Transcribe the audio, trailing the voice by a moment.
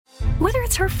Whether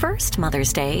it's her first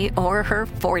Mother's Day or her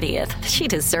 40th, she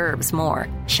deserves more.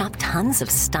 Shop tons of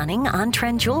stunning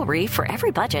on-trend jewelry for every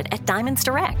budget at Diamonds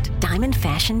Direct. Diamond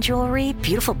fashion jewelry,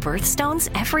 beautiful birthstones,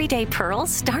 everyday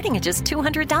pearls starting at just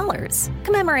 $200.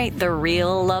 Commemorate the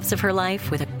real loves of her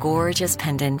life with a gorgeous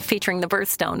pendant featuring the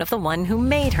birthstone of the one who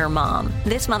made her mom.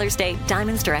 This Mother's Day,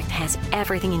 Diamonds Direct has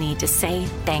everything you need to say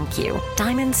thank you.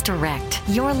 Diamonds Direct.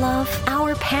 Your love,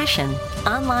 our passion.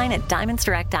 Online at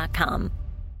diamondsdirect.com.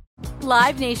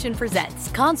 Live Nation presents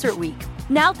Concert Week.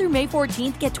 Now through May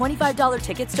 14th, get $25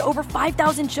 tickets to over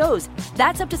 5,000 shows.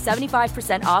 That's up to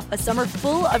 75% off a summer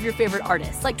full of your favorite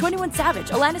artists like 21 Savage,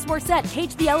 Alanis Morissette,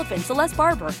 Cage the Elephant, Celeste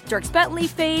Barber, Dierks Bentley,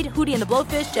 Fade, Hootie and the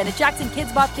Blowfish, Janet Jackson,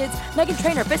 Kids Bop Kids, Meghan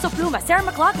Trainor, Peso Pluma, Sarah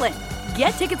McLachlan.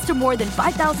 Get tickets to more than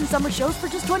 5,000 summer shows for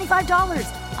just $25.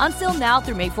 On sale now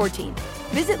through May 14th.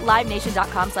 Visit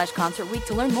livenation.com/Concert Week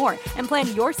to learn more and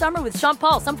plan your summer with Sean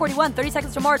Paul, Sum 41, 30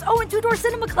 Seconds to Mars, and Two Door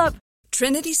Cinema Club.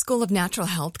 Trinity School of Natural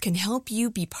Health can help you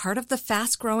be part of the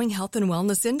fast-growing health and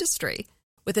wellness industry.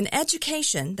 With an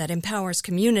education that empowers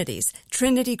communities,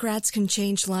 Trinity grads can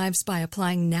change lives by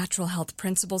applying natural health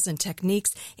principles and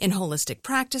techniques in holistic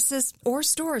practices or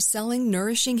stores selling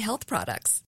nourishing health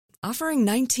products. Offering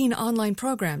 19 online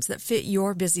programs that fit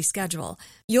your busy schedule,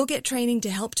 you'll get training to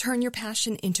help turn your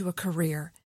passion into a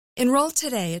career. Enroll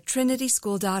today at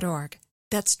trinityschool.org.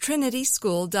 That's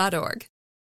trinityschool.org.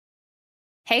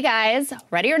 Hey guys,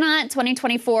 ready or not,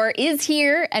 2024 is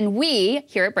here, and we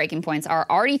here at Breaking Points are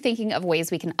already thinking of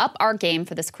ways we can up our game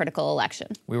for this critical election.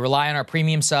 We rely on our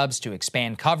premium subs to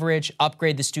expand coverage,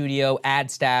 upgrade the studio,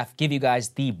 add staff, give you guys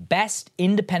the best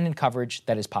independent coverage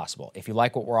that is possible. If you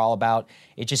like what we're all about,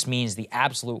 it just means the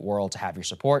absolute world to have your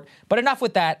support. But enough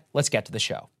with that, let's get to the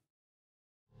show.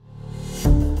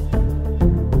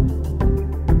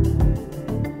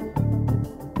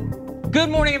 Good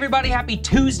morning, everybody. Happy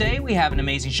Tuesday. We have an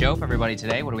amazing show for everybody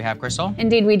today. What do we have, Crystal?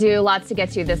 Indeed, we do. Lots to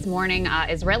get to this morning.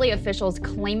 Israeli officials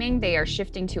claiming they are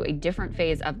shifting to a different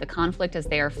phase of the conflict as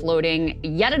they are floating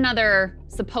yet another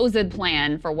supposed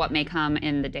plan for what may come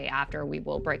in the day after. We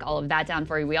will break all of that down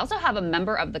for you. We also have a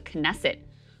member of the Knesset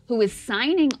who is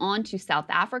signing on to South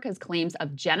Africa's claims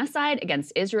of genocide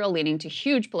against Israel, leading to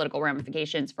huge political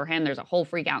ramifications for him. There's a whole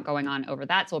freak out going on over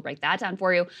that, so we'll break that down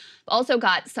for you. We've also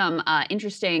got some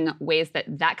interesting ways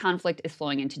that conflict is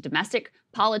flowing into domestic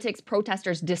politics,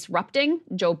 protesters disrupting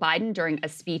Joe Biden during a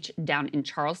speech down in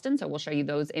Charleston, so we'll show you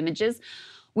those images.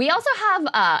 We also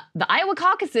have the Iowa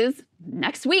caucuses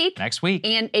next week.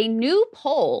 And a new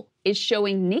poll is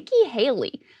showing Nikki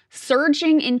Haley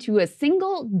surging into a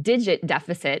single-digit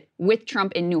deficit with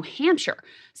Trump in New Hampshire.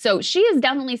 So she is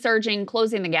definitely surging,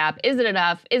 closing the gap. Is it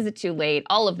enough? Is it too late?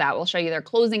 All of that. We'll show you their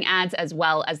closing ads as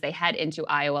well as they head into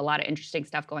Iowa. A lot of interesting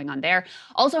stuff going on there.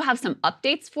 Also have some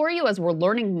updates for you as we're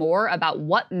learning more about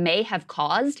what may have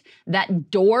caused that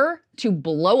door to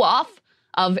blow off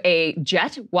of a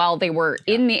jet while they were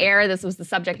in the air. This was the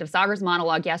subject of Sagar's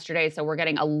monologue yesterday, so we're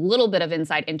getting a little bit of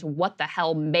insight into what the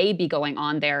hell may be going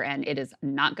on there, and it is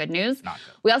not good news. Not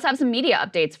good. We also have some media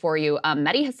updates for you.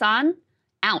 Mehdi Hasan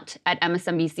out at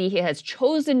MSNBC. He has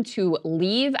chosen to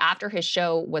leave after his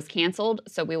show was canceled,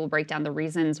 so we will break down the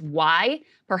reasons why,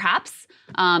 perhaps,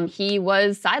 he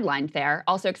was sidelined there.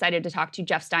 Also excited to talk to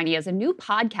Jeff Stein. He has a new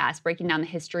podcast breaking down the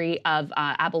history of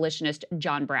abolitionist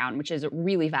John Brown, which is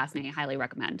really fascinating. I highly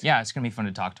recommend. Yeah, it's going to be fun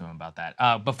to talk to him about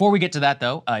that. Before we get to that,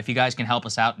 though, if you guys can help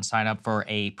us out and sign up for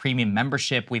a premium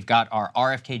membership, we've got our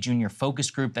RFK Jr. focus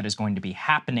group that is going to be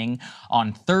happening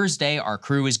on Thursday. Our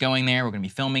crew is going there. We're going to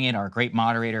be filming it. Our great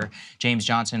moderator, James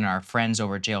Johnson, and our friends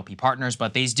over at JLP Partners.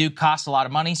 But these do cost a lot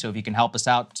of money, so if you can help us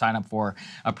out, sign up for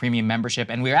a premium membership.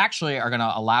 And we actually are going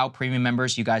to allow premium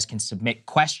members, you guys can submit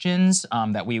questions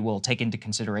that we will take into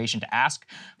consideration to ask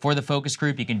for the focus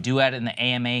group. You can do it in the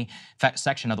AMA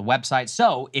section of the website.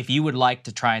 So if you would like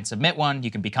to try and submit one,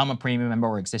 you can become a premium member,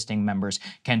 or existing members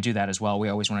can do that as well. We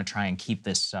always want to try and keep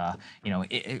this,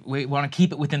 we want to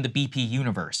keep it within the BP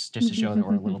universe just to show that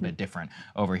we're a little bit different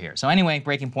over here. So anyway,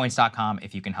 breakingpoints.com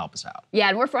if you can help us out. Yeah,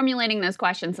 and we're formulating those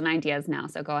questions and ideas now,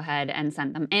 so go ahead and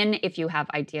send them in if you have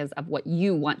ideas of what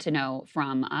you want to know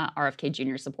from RFK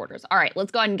Jr. supporters. All right,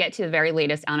 let's go ahead and get to the very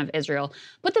latest out of Israel.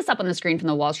 Put this up on the screen from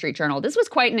the Wall Street Journal. This was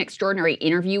quite an extraordinary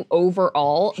interview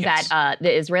overall that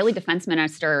the Israeli Defense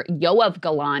Minister Yoav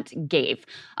Gallant gave.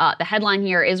 The headline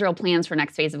here, Israel plans for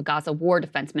next phase of Gaza war,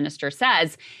 Defense Minister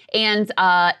says. And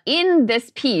in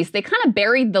this piece, they kind of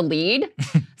buried the lead.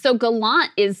 So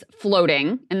Gallant is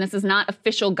floating, and this is not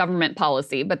official government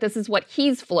policy, but this is what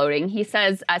he's floating. He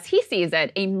says, as he sees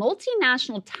it, a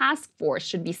multinational task force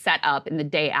should be set up in the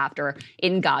day after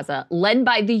in Gaza, led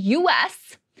by the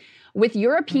U.S., With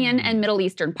European and Middle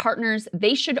Eastern partners,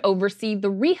 they should oversee the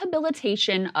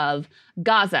rehabilitation of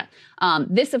Gaza.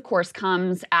 This, of course,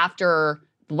 comes after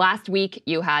last week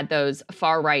you had those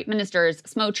far-right ministers,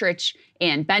 Smotrich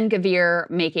and Ben-Gvir,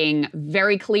 making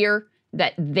very clear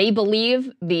that they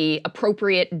believe the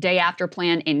appropriate day-after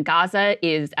plan in Gaza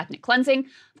is ethnic cleansing.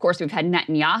 Of course, we've had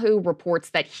Netanyahu reports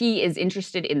that he is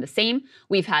interested in the same.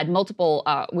 We've had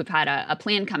a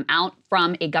plan come out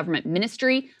from a government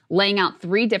ministry laying out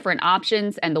 3 different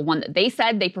options, and the one that they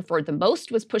said they preferred the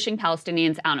most was pushing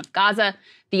Palestinians out of Gaza.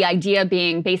 The idea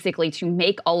being basically to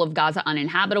make all of Gaza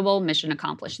uninhabitable, mission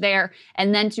accomplished there,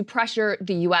 and then to pressure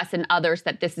the U.S. and others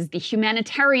that this is the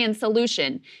humanitarian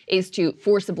solution, is to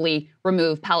forcibly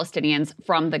remove Palestinians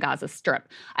from the Gaza Strip.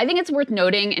 I think it's worth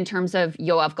noting in terms of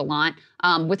Yoav Gallant,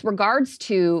 with regards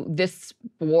to this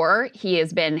war, he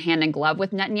has been hand in glove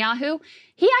with Netanyahu.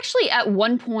 He actually at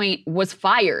one point was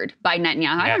fired by Netanyahu.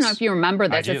 Yes, I don't know if you remember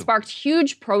this. It sparked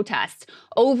huge protests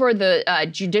over the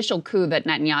judicial coup that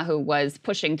Netanyahu was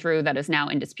pushing through that is now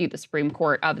in dispute. The Supreme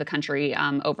Court of the country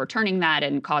overturning that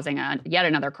and causing yet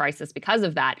another crisis because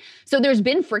of that. So there's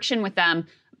been friction with them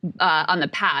on the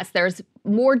past. There's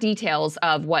more details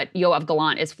of what Yoav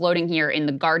Gallant is floating here in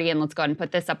The Guardian. Let's go ahead and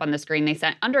put this up on the screen. They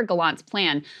said, under Gallant's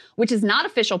plan, which is not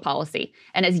official policy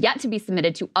and has yet to be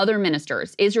submitted to other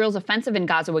ministers, Israel's offensive in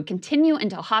Gaza would continue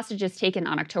until hostages taken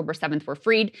on October 7th were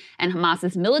freed and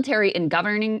Hamas's military and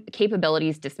governing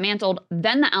capabilities dismantled.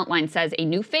 Then the outline says a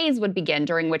new phase would begin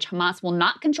during which Hamas will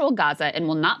not control Gaza and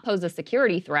will not pose a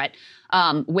security threat,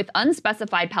 with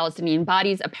unspecified Palestinian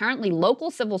bodies, apparently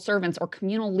local civil servants or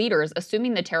communal leaders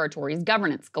assuming the territory's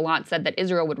governance. Gallant said that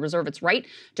Israel would reserve its right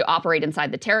to operate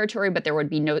inside the territory, but there would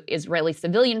be no Israeli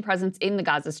civilian presence in the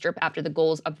Gaza Strip after the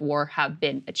goals of war have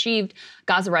been achieved.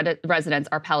 Gaza residents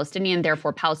are Palestinian,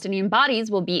 therefore Palestinian bodies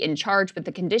will be in charge with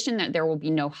the condition that there will be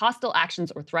no hostile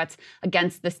actions or threats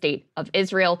against the state of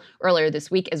Israel. Earlier this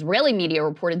week, Israeli media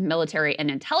reported military and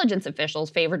intelligence officials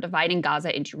favored dividing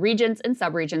Gaza into regions and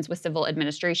subregions with civil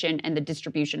administration and the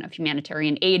distribution of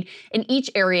humanitarian aid in each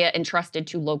area entrusted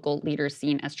to local leaders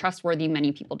seen as trustworthy.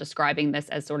 Many people describing this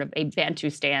as sort of a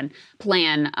Bantustan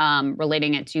plan,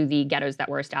 relating it to the ghettos that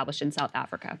were established in South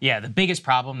Africa. Yeah, the biggest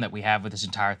problem that we have with this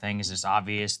entire thing is it's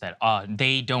obvious that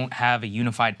they don't have a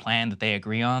unified plan that they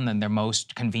agree on, and their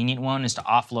most convenient one is to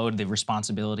offload the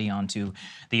responsibility onto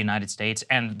the United States.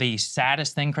 And the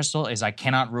saddest thing, Crystal, is I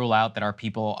cannot rule out that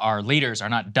our leaders are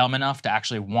not dumb enough to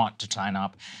actually want to sign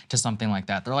up to something like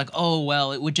that. They're like, oh,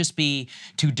 well, it would just be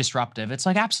too disruptive. It's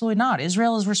like, absolutely not.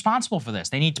 Israel is responsible for this.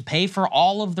 They need to pay for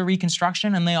all of the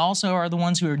reconstruction, and they also are the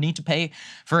ones who need to pay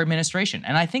for administration.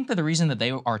 And I think that the reason that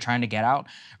they are trying to get out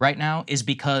right now is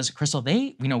because, Crystal,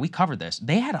 we covered this.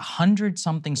 They had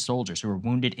 100-something soldiers who were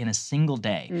wounded in a single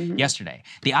day yesterday.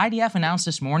 The IDF announced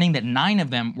this morning that 9 of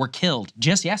them were killed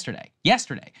just yesterday,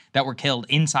 that were killed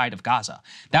inside of Gaza.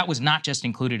 That was not just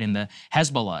included in the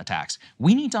Hezbollah attacks.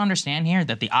 We need to understand here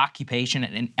that the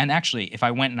occupation, and actually, if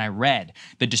I went and I read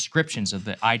the descriptions of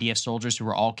the IDF soldiers who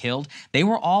were all killed, they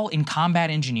were all in combat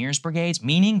engineers brigades,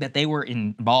 meaning that they were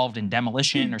involved in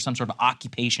demolition or some sort of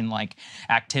occupation-like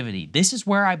activity. This is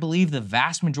where I believe the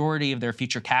vast majority of their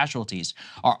future casualties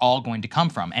are all going to come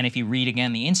from. And if you read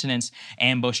again the incidents,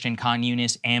 ambushed in Khan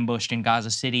Yunis, ambushed in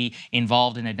Gaza City,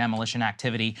 involved in a demolition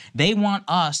activity, they want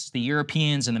us, the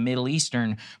Europeans and the Middle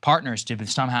Eastern partners, to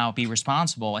somehow be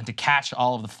responsible and to catch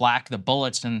all of the flak, the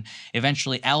bullets, and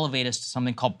eventually elevate us to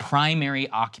something called primary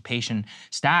occupation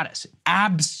status.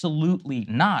 Absolutely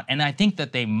not. And I think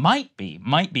that they might be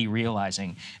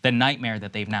realizing the nightmare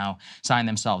that they've now signed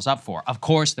themselves up for. Of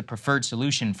course, the preferred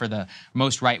solution for the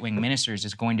most right-wing ministers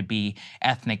is going to be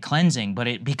ethnic cleansing, but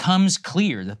it becomes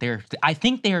clear that I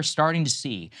think they are starting to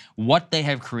see what they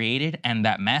have created and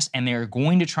that mess, and they're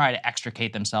going to try to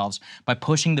extricate themselves by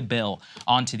pushing the bill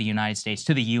onto the United States,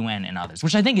 to the UN and others,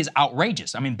 which I think is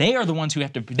outrageous. I mean, they are the ones who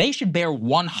they should bear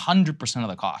 100% of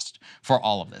the cost for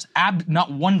all of this.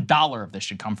 Not $1 of this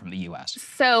should come from the U.S.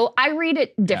 So I read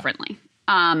it differently.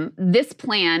 This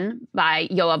plan by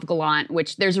Yoav Gallant,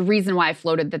 which there's a reason why I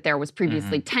floated that there was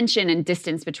previously tension and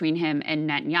distance between him and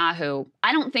Netanyahu,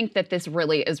 I don't think that this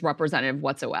really is representative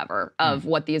whatsoever of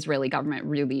what the Israeli government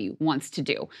really wants to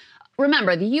do.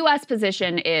 Remember, the U.S.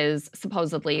 position is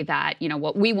supposedly that,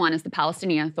 what we want is the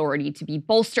Palestinian Authority to be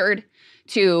bolstered,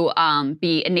 to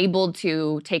be enabled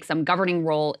to take some governing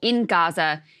role in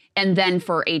Gaza, and then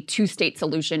for a two-state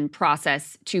solution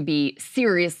process to be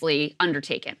seriously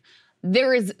undertaken.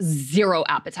 There is zero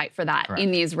appetite for that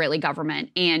in the Israeli government.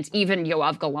 And even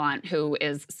Yoav Gallant, who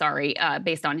is,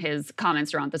 based on his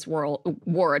comments around this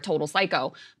war, a total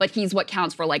psycho, but he's what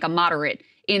counts for like a moderate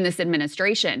in this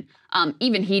administration.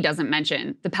 Even he doesn't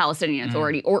mention the Palestinian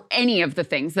Authority or any of the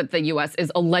things that the U.S. is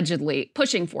allegedly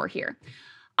pushing for here.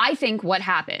 I think what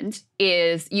happened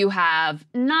is you have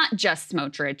not just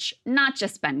Smotrich, not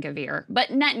just Ben-Gvir, but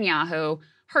Netanyahu,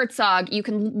 Herzog. You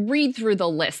can read through the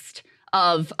list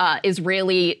of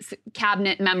Israeli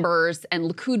cabinet members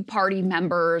and Likud party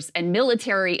members and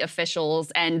military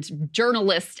officials and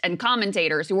journalists and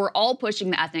commentators who are all pushing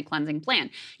the ethnic cleansing plan.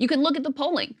 You can look at the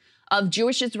polling of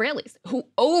Jewish Israelis who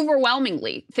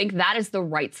overwhelmingly think that is the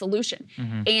right solution.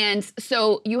 And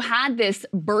so you had this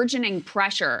burgeoning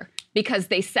pressure because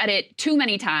they said it too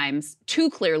many times, too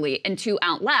clearly, and too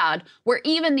out loud, where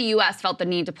even the U.S. felt the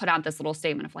need to put out this little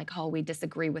statement of like, oh, we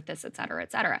disagree with this, et cetera,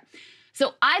 et cetera.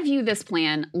 So I view this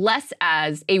plan less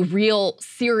as a real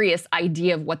serious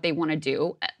idea of what they want to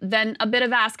do than a bit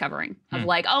of ass covering of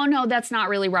like, oh, no, that's not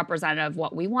really representative of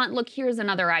what we want. Look, here's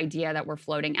another idea that we're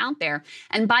floating out there.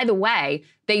 And by the way,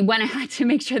 they went ahead to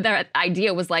make sure that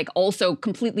idea was like also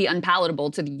completely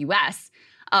unpalatable to the U.S.,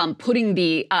 putting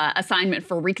the assignment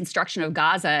for reconstruction of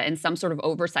Gaza and some sort of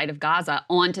oversight of Gaza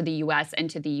onto the U.S. and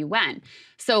to the UN.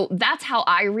 So that's how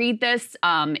I read this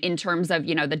in terms of,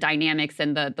 the dynamics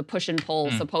and the push and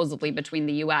pull supposedly between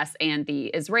the U.S. and the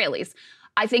Israelis.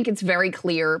 I think it's very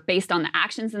clear based on the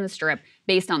actions in the Strip,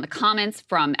 based on the comments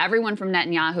from everyone from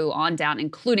Netanyahu on down,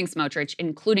 including Smotrich,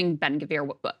 including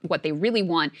Ben-Gvir, what they really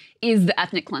want is the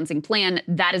ethnic cleansing plan.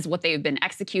 That is what they've been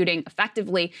executing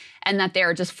effectively, and that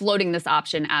they're just floating this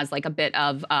option as like a bit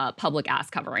of public ass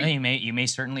covering. You may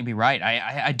certainly be right.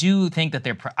 I do think that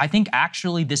I think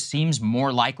actually this seems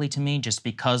more likely to me just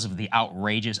because of the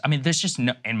outrageous. I mean, there's just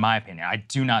no, in my opinion, I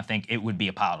do not think it would be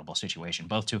a palatable situation,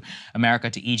 both to America,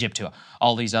 to Egypt, to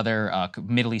all these other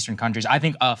Middle Eastern countries. I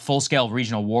think a full-scale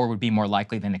regional war would be more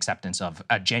likely than acceptance of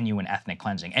a genuine ethnic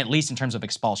cleansing, at least in terms of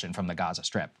expulsion from the Gaza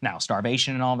Strip. Now,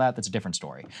 starvation and all that, that's a different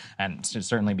story. And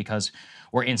certainly because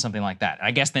we're in something like that.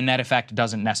 I guess the net effect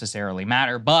doesn't necessarily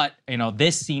matter, but,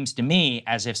 this seems to me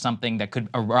as if something that could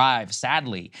arrive,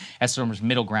 sadly, as sort of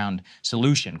middle ground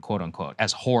solution, quote unquote,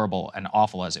 as horrible and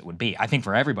awful as it would be, I think,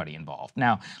 for everybody involved.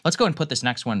 Now, let's go and put this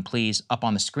next one, please, up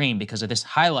on the screen, because this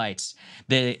highlights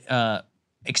the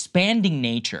expanding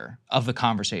nature of the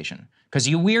conversation. Because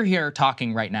we're here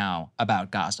talking right now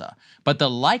about Gaza, but the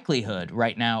likelihood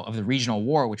right now of the regional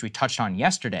war, which we touched on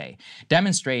yesterday,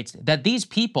 demonstrates that these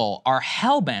people are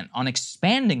hell-bent on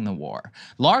expanding the war,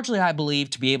 largely, I believe,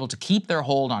 to be able to keep their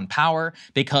hold on power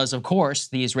because, of course,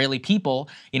 the Israeli people,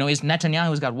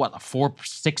 Netanyahu's got, what, a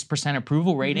 4-6%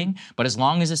 approval rating? But as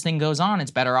long as this thing goes on,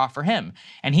 it's better off for him.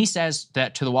 And he says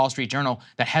that to the Wall Street Journal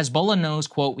that Hezbollah knows,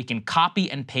 quote, we can copy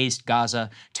and paste Gaza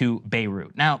to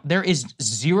Beirut. Now, there is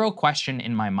zero question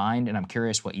in my mind, and I'm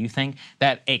curious what you think,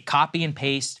 that a copy and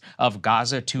paste of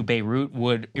Gaza to Beirut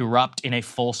would erupt in a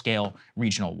full-scale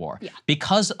regional war. Yeah.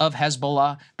 Because of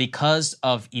Hezbollah, because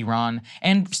of Iran,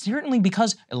 and certainly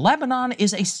because Lebanon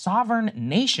is a sovereign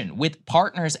nation with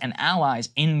partners and allies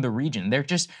in the region. They're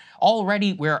just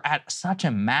already, we're at such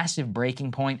a massive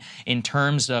breaking point in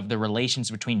terms of the relations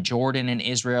between Jordan and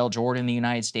Israel, Jordan, the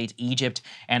United States, Egypt,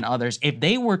 and others. If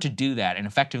they were to do that and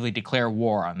effectively declare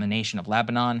war on the nation of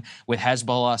Lebanon with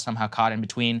Hezbollah somehow caught in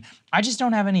between, I just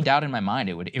don't have any doubt in my mind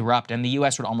it would erupt, and the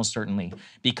U.S. would almost certainly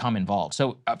become involved.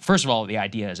 So first of all, the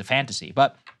idea is a fantasy,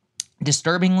 but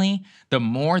disturbingly, the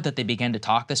more that they begin to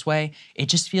talk this way, it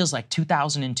just feels like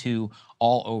 2002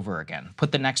 all over again.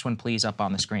 Put the next one, please, up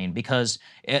on the screen, because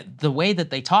the way that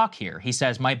they talk here, he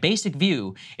says, my basic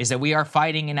view is that we are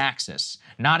fighting an axis,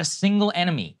 not a single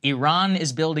enemy. Iran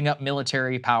is building up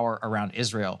military power around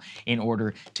Israel in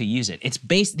order to use it. It's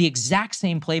based the exact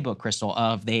same playbook, Crystal,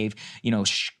 of they've,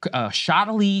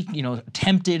 shoddily,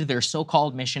 attempted their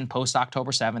so-called mission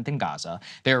post-October 7th in Gaza.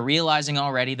 They're realizing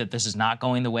already that this is not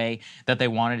going the way that they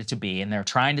wanted it to be, and they're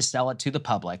trying to sell it to the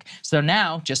public. So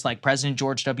now, just like President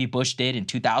George W. Bush did in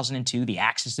 2002, the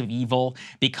axis of evil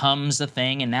becomes a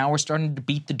thing, and now we're starting to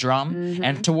beat the drum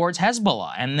and towards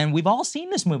Hezbollah. And then we've all seen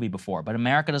this movie before, but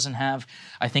America doesn't have,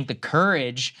 I think, the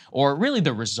courage or really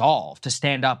the resolve to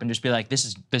stand up and just be like, this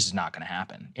is not going to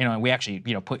happen. And we actually,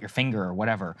 put your finger or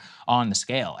whatever on the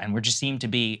scale, and we just seem to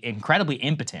be incredibly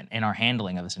impotent in our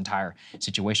handling of this entire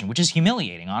situation, which is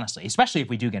humiliating, honestly, especially if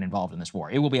we do get involved in this war.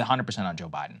 It will be 100% on Joe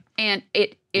Biden. And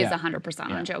it is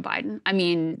 100% on Joe Biden. I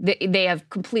mean, they have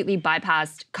completely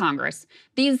bypassed Congress.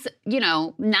 These,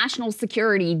 national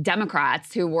security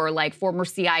Democrats who were like former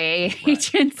CIA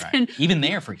agents. Right. And even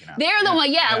they're freaking out. They're the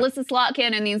one, Alyssa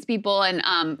Slotkin and these people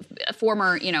and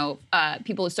former,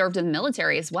 people who served in the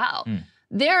military as well.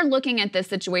 They're looking at this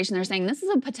situation. They're saying this is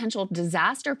a potential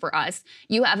disaster for us.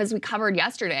 You have, as we covered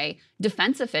yesterday,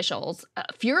 defense officials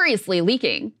furiously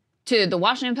leaking to the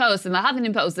Washington Post and the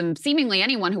Huffington Post and seemingly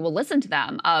anyone who will listen to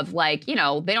them of like, they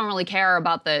don't really care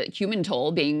about the human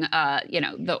toll being,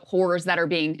 the horrors that are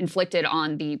being inflicted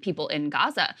on the people in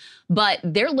Gaza. But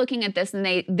they're looking at this and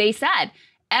they said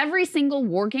every single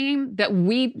war game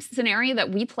scenario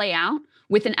that we play out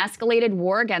with an escalated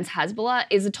war against Hezbollah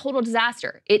is a total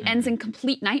disaster. It ends in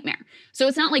complete nightmare. So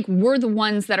it's not like we're the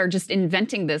ones that are just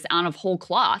inventing this out of whole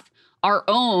cloth. Our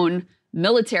own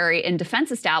military and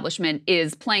defense establishment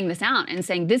is playing this out and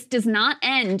saying this does not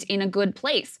end in a good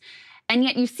place. And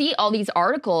yet you see all these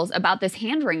articles about this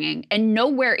hand-wringing, and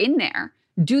nowhere in there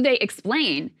do they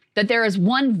explain that there is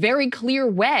one very clear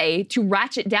way to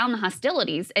ratchet down the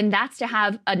hostilities, and that's to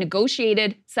have a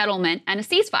negotiated settlement and a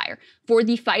ceasefire for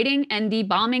the fighting and the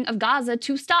bombing of Gaza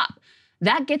to stop.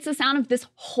 That gets us out of this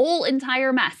whole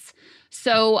entire mess.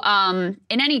 So in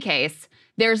any case,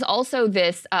 there's also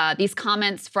these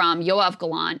comments from Yoav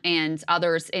Gallant and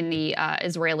others in the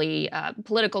Israeli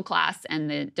political class and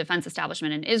the defense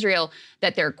establishment in Israel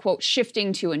that they're, quote,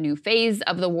 shifting to a new phase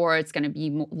of the war. It's going to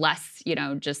be less,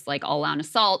 just like all-out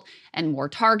assault and more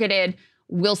targeted.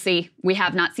 We'll see. We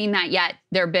have not seen that yet.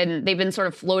 They've been sort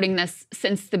of floating this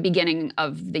since the beginning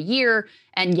of the year,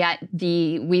 and yet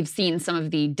we've seen some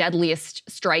of the deadliest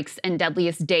strikes and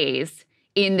deadliest days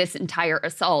in this entire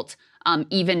assault.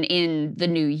 Even in the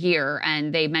new year.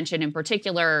 And they mentioned in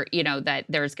particular, that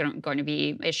there's going to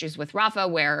be issues with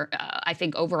Rafah where I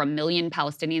think over 1 million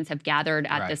Palestinians have gathered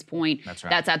at this point. That's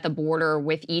right. That's at the border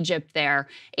with Egypt there.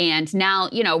 And now,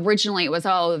 originally it was,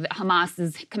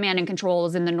 Hamas's command and control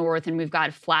is in the north and we've got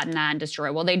to flatten that and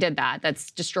destroy. Well, they did that. That's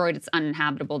destroyed. It's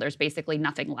uninhabitable. There's basically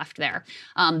nothing left there.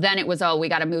 Then it was, we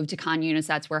got to move to Khan Yunis.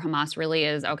 That's where Hamas really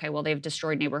is. Okay, well, they've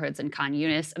destroyed neighborhoods in Khan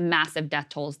Yunis, massive death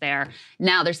tolls there.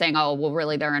 Now they're saying, well,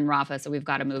 really, they're in Rafah, so we've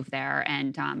got to move there.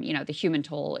 And, the human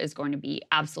toll is going to be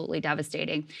absolutely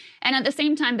devastating. And at the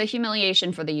same time, the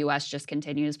humiliation for the U.S. just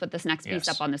continues. Put this next piece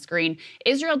up on the screen.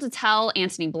 Israel to tell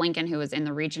Antony Blinken, who is in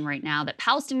the region right now, that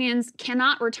Palestinians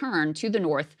cannot return to the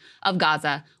north of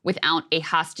Gaza without a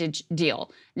hostage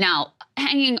deal. Now,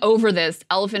 hanging over this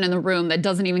elephant in the room that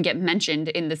doesn't even get mentioned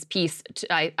in this piece,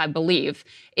 I believe,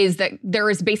 is that there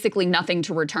is basically nothing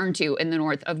to return to in the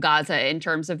north of Gaza in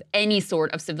terms of any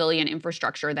sort of civilian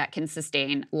infrastructure that can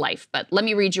sustain life. But let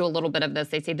me read you a little bit of this.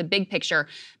 They say the big picture,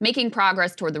 making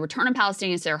progress toward the return of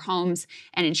Palestinians to their homes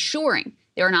and ensuring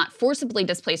they are not forcibly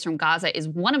displaced from Gaza is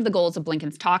one of the goals of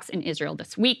Blinken's talks in Israel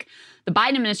this week. The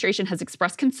Biden administration has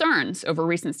expressed concerns over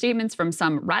recent statements from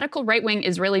some radical right-wing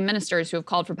Israeli ministers who have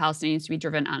called for Palestinians to be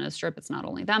driven out of the strip. It's not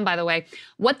only them, by the way.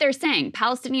 What they're saying,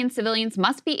 Palestinian civilians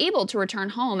must be able to return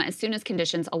home as soon as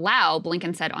conditions allow,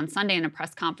 Blinken said on Sunday in a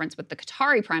press conference with the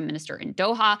Qatari prime minister in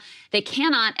Doha. They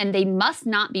cannot and they must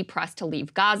not be pressed to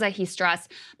leave Gaza, he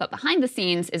stressed. But behind the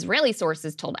scenes, Israeli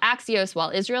sources told Axios, while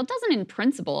Israel doesn't in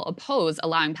principle oppose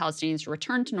allowing Palestinians to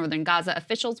return to northern Gaza,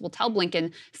 officials will tell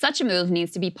Blinken such a move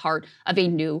needs to be part of a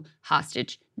new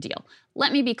hostage deal.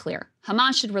 Let me be clear.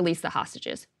 Hamas should release the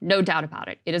hostages. No doubt about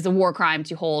it. It is a war crime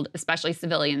to hold, especially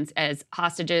civilians, as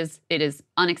hostages. It is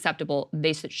unacceptable.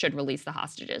 They should release the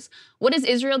hostages. What is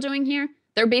Israel doing here?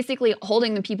 They're basically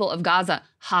holding the people of Gaza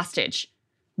hostage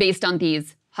based on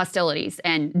these hostilities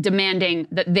and demanding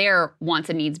that their wants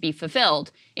and needs be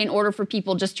fulfilled in order for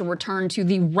people just to return to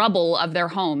the rubble of their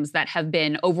homes that have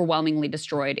been overwhelmingly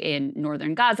destroyed in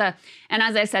northern Gaza. And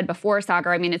as I said before,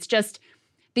 Sagar,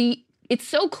 it's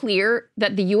so clear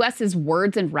that the U.S.'s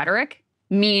words and rhetoric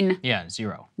mean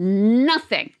zero.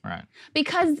 Nothing. Right.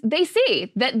 Because they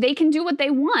see that they can do what they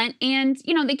want and,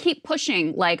 they keep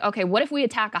pushing like, okay, what if we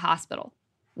attack a hospital?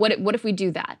 What if we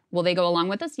do that? Will they go along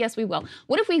with us? Yes, we will.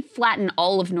 What if we flatten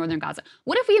all of northern Gaza?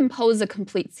 What if we impose a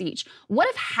complete siege? What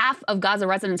if half of Gaza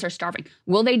residents are starving?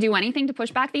 Will they do anything to push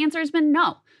back? The answer has been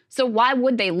no. So why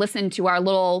would they listen to our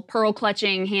little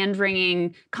pearl-clutching,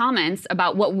 hand-wringing comments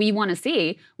about what we want to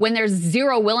see when there's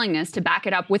zero willingness to back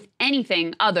it up with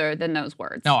anything other than those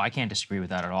words? No, I can't disagree with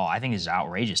that at all. I think it's an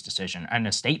outrageous decision and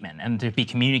a statement, and to be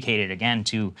communicated again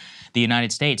to the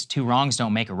United States. Two wrongs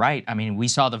don't make a right. I mean, we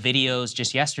saw the videos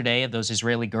just yesterday of those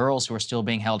Israeli girls who are still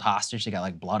being held hostage. They got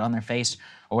like blood on their face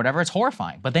or whatever. It's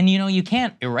horrifying. But then, you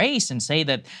can't erase and say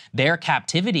that their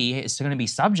captivity is going to be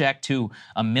subject to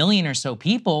 1 million or so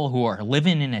people who are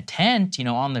living in a tent,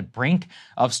 on the brink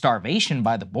of starvation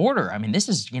by the border. I mean, this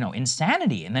is,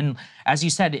 insanity. And then, as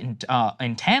you said,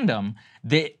 in tandem,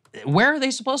 where are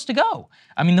they supposed to go?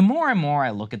 I mean, the more and more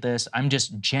I look at this, I'm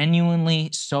just genuinely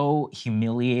so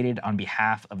humiliated on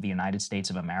behalf of the United States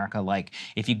of America. Like,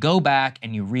 if you go back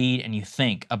and you read and you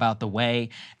think about the way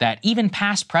that even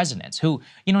past presidents, who,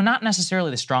 not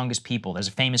necessarily the strongest people, there's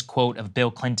a famous quote of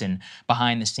Bill Clinton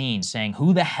behind the scenes saying,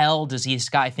 who the hell does this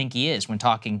guy think he is, when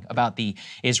talking about the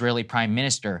Israeli prime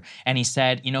minister? And he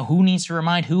said, who needs to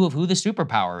remind who of who the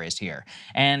superpower is here?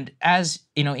 And as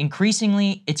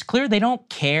increasingly, it's clear they don't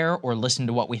care or listen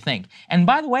to what we think. And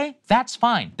by the way, that's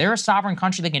fine. They're a sovereign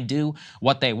country. They can do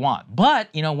what they want. But,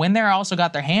 when they're also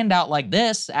got their hand out like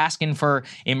this, asking for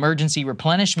emergency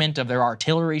replenishment of their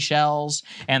artillery shells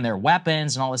and their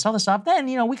weapons and all this other stuff, then,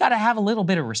 we got to have a little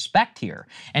bit of respect here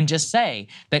and just say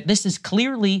that this is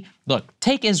clearly, look,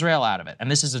 take Israel out of it.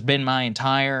 And this has been my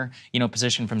entire,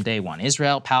 position from day one.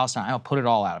 Israel, Palestine, I'll put it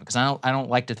all out of it because I don't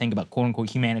like to think about quote unquote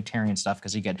humanitarian stuff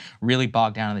because you get really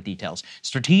bogged down in the details.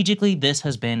 Strategically, this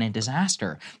has been a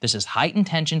disaster. This has heightened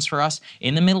tensions for us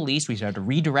in the Middle East. We've had to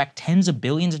redirect tens of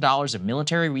billions of dollars of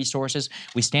military resources.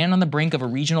 We stand on the brink of a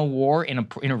regional war in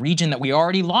a region that we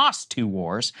already lost 2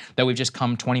 wars that we've just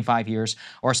come 25 years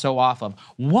or so off of.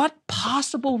 What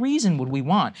possible reason would we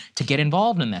want to get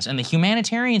involved in this? And the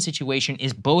humanitarian situation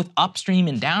is both upstream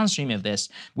and downstream of this,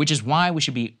 which is why we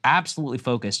should be absolutely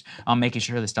focused on making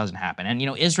sure this doesn't happen. And,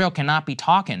 Israel cannot be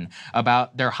talking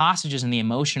about their hostages and the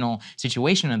emotional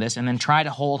situation of this and then try to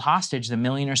hold hostage the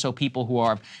million or so people who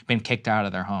have been kicked out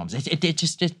of their homes.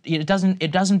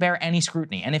 It doesn't bear any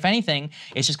scrutiny. And if anything,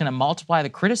 it's just going to multiply the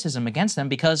criticism against them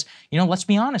because, let's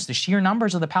be honest, the sheer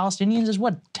numbers of the Palestinians is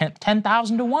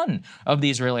 10,000 to 1 of the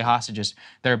Israeli hostages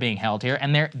that are being held here.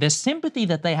 And the sympathy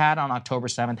that they had on October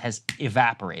 7th has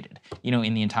evaporated,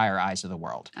 in the entire eyes of the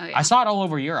world. Oh, yeah. I saw it all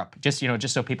over Europe, just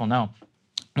so people know.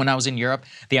 When I was in Europe,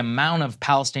 the amount of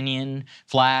Palestinian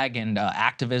flag and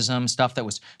activism stuff that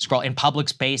was scrawled in public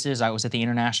spaces. I was at the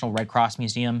International Red Cross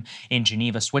Museum in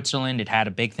Geneva, Switzerland. It had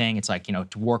a big thing. It's like,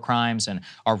 war crimes and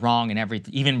are wrong and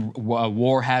everything. Even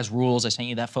war has rules. I sent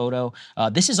you that photo.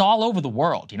 This is all over the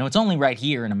world. It's only right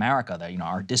here in America that,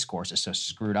 our discourse is so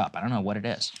screwed up. I don't know what it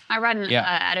is. I read an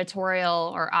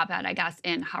editorial or op-ed, I guess,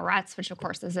 in Haaretz, which of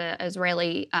course is an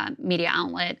Israeli media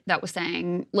outlet that was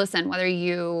saying, listen, whether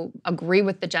you agree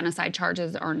with the genocide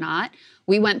charges or not,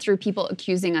 we went through people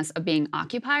accusing us of being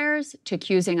occupiers to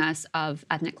accusing us of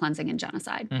ethnic cleansing and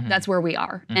genocide. Mm-hmm. That's where we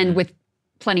are, and with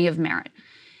plenty of merit.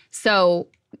 So,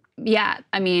 yeah,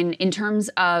 I mean, in terms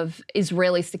of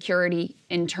Israeli security,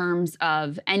 in terms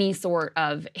of any sort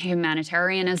of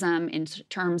humanitarianism, in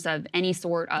terms of any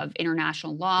sort of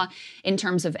international law, in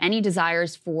terms of any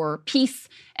desires for peace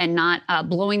and not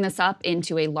blowing this up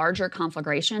into a larger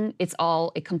conflagration, it's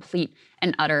all a complete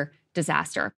and utter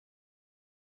disaster.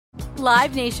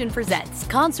 Live Nation presents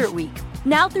Concert Week.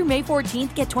 Now through May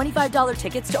 14th, get $25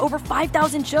 tickets to over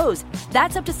 5,000 shows.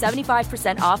 That's up to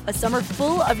 75% off a summer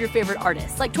full of your favorite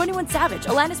artists like 21 Savage,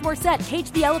 Alanis Morissette,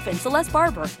 Cage the Elephant, Celeste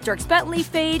Barber, Dierks Bentley,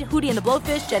 Fade, Hootie and the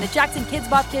Blowfish, Janet Jackson, Kids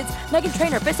Bop Kids, Meghan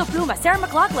Trainor, Peso Pluma, Sarah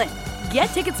McLachlan. Get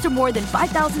tickets to more than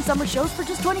 5,000 summer shows for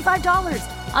just $25.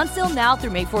 Until now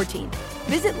through May 14th.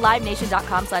 Visit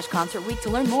LiveNation.com/Concert Week to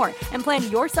learn more and plan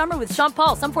your summer with Sean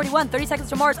Paul, Sum 41, 30 Seconds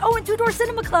to Mars, and Two Door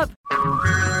Cinema Club.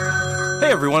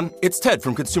 Hey everyone, it's Ted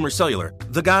from Consumer Cellular,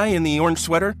 the guy in the orange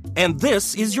sweater, and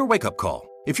this is your wake-up call.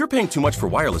 If you're paying too much for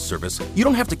wireless service, you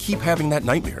don't have to keep having that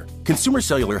nightmare. Consumer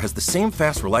Cellular has the same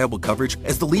fast, reliable coverage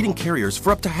as the leading carriers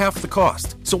for up to half the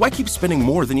cost. So why keep spending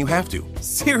more than you have to?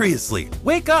 Seriously,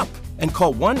 wake up and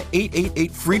call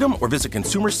 1-888-FREEDOM or visit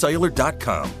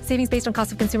consumercellular.com. Savings based on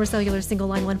cost of Consumer Cellular single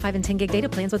line 1, 5, and 10 gig data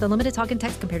plans with unlimited talk and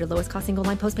text compared to lowest cost single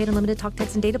line postpaid unlimited talk,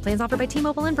 text, and data plans offered by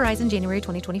T-Mobile and Verizon January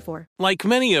 2024. Like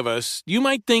many of us, you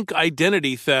might think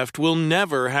identity theft will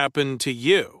never happen to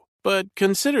you. But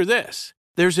consider this.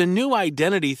 There's a new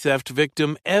identity theft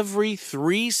victim every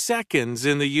 3 seconds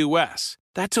in the U.S.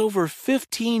 That's over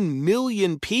 15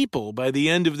 million people by the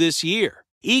end of this year,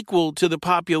 equal to the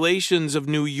populations of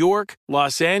New York,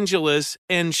 Los Angeles,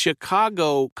 and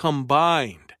Chicago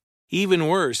combined. Even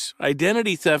worse,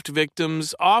 identity theft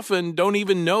victims often don't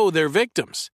even know they're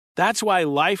victims. That's why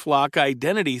LifeLock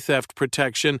Identity Theft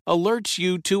Protection alerts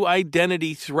you to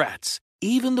identity threats,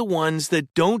 even the ones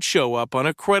that don't show up on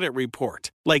a credit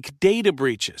report, like data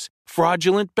breaches,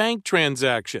 fraudulent bank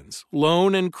transactions,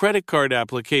 loan and credit card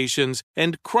applications,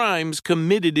 and crimes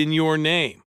committed in your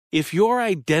name. If your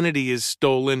identity is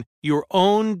stolen, your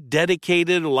own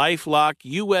dedicated LifeLock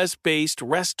U.S.-based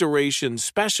restoration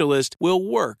specialist will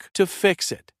work to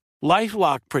fix it.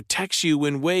 LifeLock protects you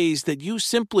in ways that you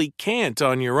simply can't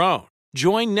on your own.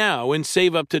 Join now and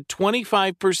save up to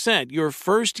 25% your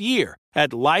first year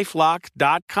at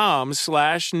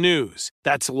LifeLock.com/news.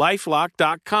 That's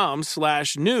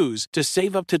LifeLock.com/news to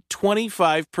save up to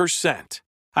 25%.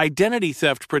 Identity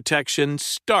theft protection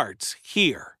starts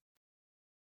here.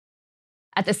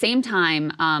 At the same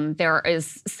time, there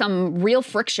is some real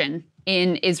friction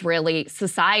in Israeli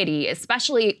society,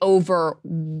 especially over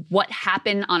what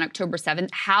happened on October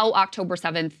 7th, how October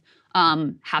 7th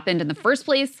happened in the first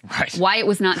place, right, why it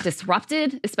was not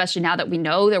disrupted, especially now that we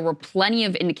know there were plenty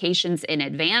of indications in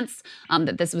advance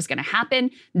that this was going to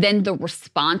happen. Then the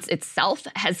response itself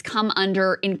has come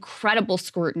under incredible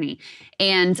scrutiny.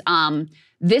 And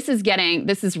this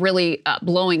is really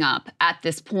blowing up at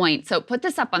this point. So put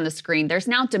this up on the screen. There's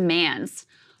now demands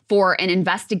for an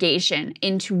investigation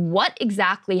into what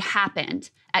exactly happened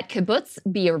at Kibbutz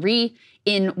Be'eri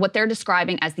in what they're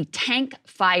describing as the tank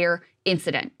fire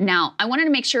incident. Now, I wanted to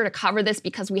make sure to cover this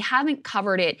because we haven't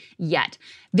covered it yet.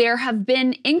 There have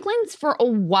been inklings for a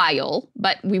while,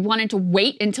 but we wanted to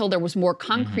wait until there was more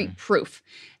concrete proof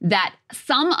that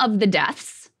some of the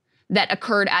deaths that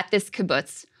occurred at this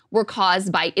kibbutz were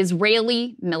caused by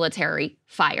Israeli military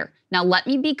fire. Now, let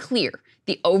me be clear.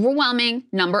 The overwhelming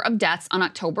number of deaths on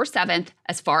October 7th,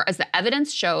 as far as the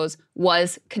evidence shows,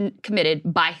 was committed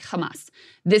by Hamas.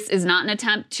 This is not an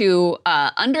attempt to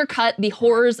undercut the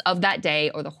horrors of that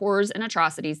day or the horrors and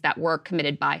atrocities that were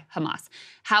committed by Hamas.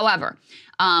 However,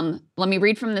 let me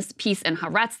read from this piece in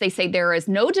Haaretz. They say there is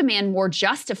no demand more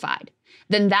justified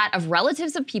than that of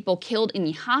relatives of people killed in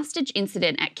the hostage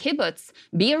incident at Kibbutz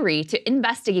Be'eri to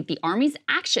investigate the army's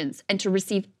actions and to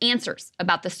receive answers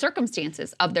about the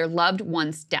circumstances of their loved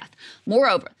one's death.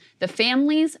 Moreover, the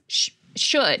families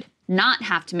should not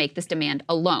have to make this demand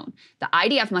alone. The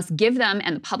IDF must give them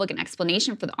and the public an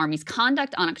explanation for the Army's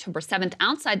conduct on October 7th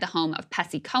outside the home of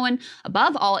Pesci Cohen.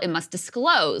 Above all, it must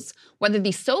disclose whether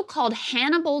the so-called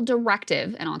Hannibal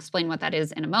Directive, and I'll explain what that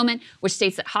is in a moment, which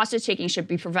states that hostage-taking should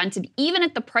be prevented even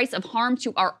at the price of harm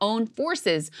to our own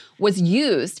forces, was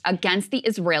used against the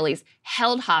Israelis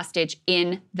held hostage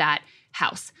in that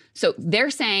house. So they're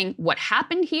saying what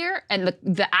happened here and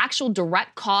the actual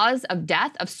direct cause of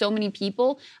death of so many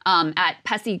people at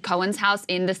Pesci Cohen's house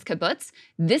in this kibbutz,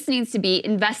 this needs to be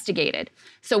investigated.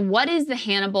 So what is the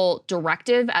Hannibal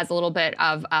Directive? As a little bit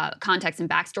of context and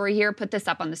backstory here, put this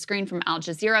up on the screen from Al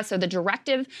Jazeera. So the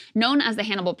directive, known as the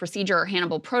Hannibal Procedure or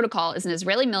Hannibal Protocol, is an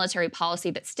Israeli military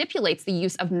policy that stipulates the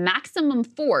use of maximum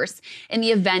force in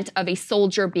the event of a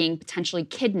soldier being potentially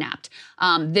kidnapped.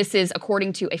 This is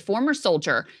according to a former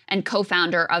soldier and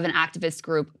co-founder of an activist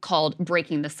group called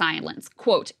Breaking the Silence.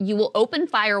 Quote, "You will open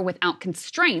fire without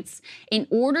constraints in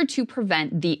order to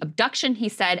prevent the abduction," he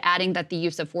said, adding that the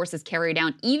use of force is carried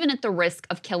out even at the risk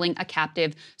of killing a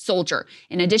captive soldier.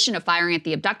 In addition to firing at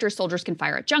the abductor, soldiers can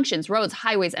fire at junctions, roads,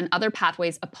 highways, and other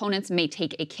pathways opponents may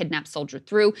take a kidnapped soldier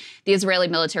through. The Israeli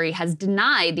military has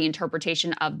denied the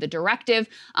interpretation of the directive,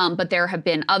 but there have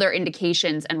been other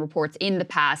indications and reports in the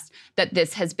past that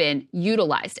this has been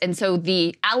utilized. And so the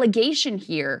allegation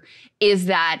here is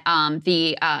that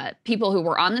the people who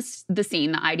were on the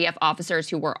scene, the IDF officers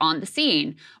who were on the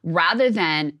scene, rather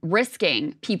than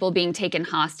risking people being taken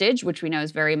hostage, which we know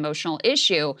is a very emotional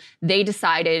issue, they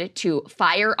decided to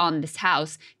fire on this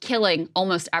house, killing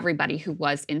almost everybody who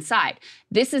was inside.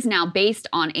 This is now based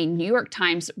on a New York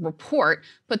Times report,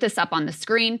 put this up on the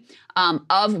screen,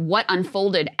 of what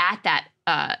unfolded at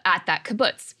that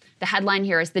kibbutz. The headline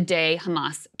here is "The Day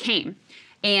Hamas Came."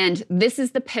 And this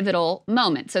is the pivotal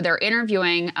moment. So they're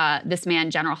interviewing this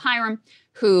man, General Hiram,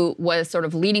 who was sort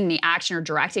of leading the action or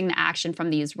directing the action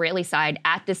from the Israeli side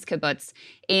at this kibbutz.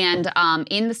 And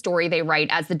in the story, they write,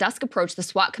 as the dusk approached, the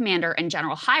SWAT commander and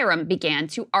General Hiram began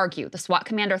to argue. The SWAT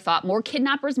commander thought more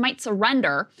kidnappers might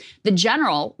surrender. The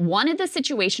general wanted the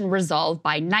situation resolved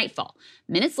by nightfall.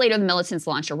 Minutes later, the militants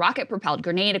launched a rocket-propelled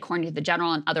grenade, according to the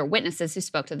general and other witnesses who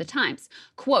spoke to the Times.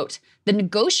 Quote, "The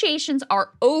negotiations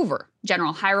are over,"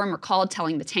 General Hiram recalled,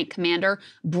 telling the tank commander.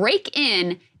 "Break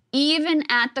in even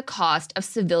at the cost of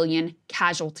civilian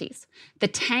casualties." The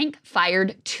tank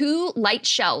fired 2 light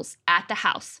shells at the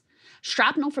house.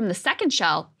 Shrapnel from the second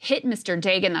shell hit Mr.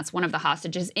 Dagan, that's one of the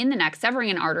hostages, in the neck,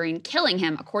 severing an artery and killing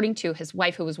him, according to his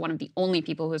wife, who was one of the only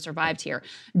people who survived here.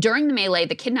 During the melee,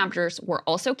 the kidnappers were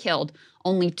also killed.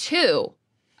 Only 2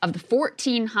 of the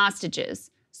 14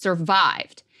 hostages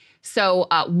survived. So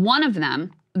one of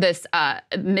them, this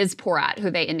Ms. Porat, who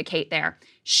they indicate there,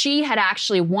 she had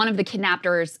actually, one of the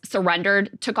kidnappers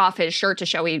surrendered, took off his shirt to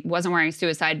show he wasn't wearing a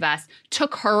suicide vest,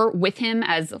 took her with him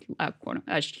as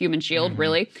a human shield,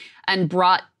 really, and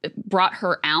brought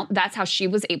her out. That's how she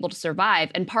was able to survive.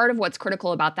 And part of what's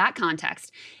critical about that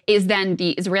context is then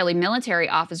the Israeli military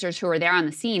officers who are there on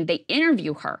the scene, they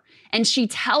interview her, and she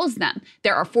tells them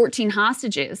there are 14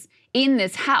 hostages in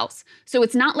this house. So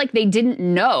it's not like they didn't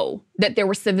know that there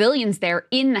were civilians there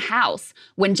in the house.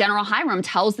 When General Hiram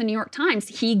tells the New York Times,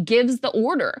 he gives the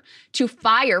order to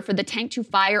fire, for the tank to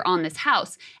fire on this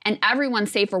house. And everyone,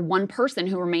 save for one person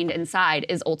who remained inside,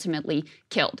 is ultimately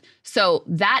killed. So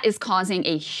that is causing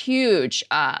a huge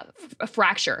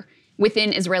fracture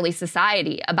within Israeli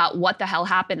society about what the hell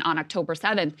happened on October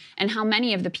 7th and how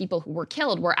many of the people who were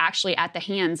killed were actually at the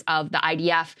hands of the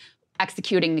IDF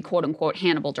executing the quote-unquote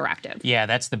Hannibal Directive. Yeah,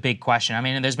 that's the big question. I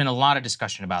mean, there's been a lot of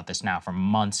discussion about this now for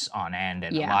months on end,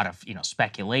 and a lot of,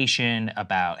 speculation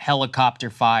about helicopter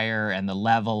fire and the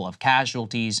level of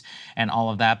casualties and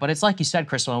all of that. But it's like you said,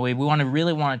 Crystal, we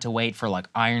really wanted to wait for like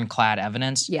ironclad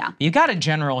evidence. Yeah. You got a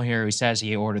general here who says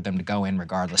he ordered them to go in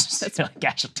regardless. That's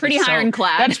casualties. Pretty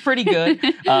ironclad. That's pretty good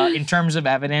in terms of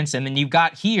evidence. And then you've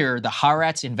got here the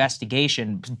Haaretz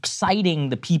investigation citing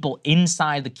the people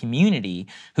inside the community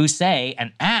who say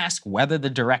and ask whether the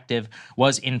directive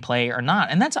was in play or not.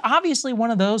 And that's obviously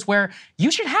one of those where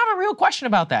you should have a real question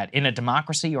about that in a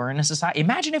democracy or in a society.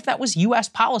 Imagine if that was U.S.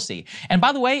 policy. And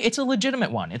by the way, it's a legitimate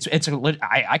one.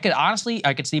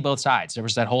 I could see both sides. There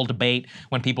was that whole debate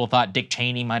when people thought Dick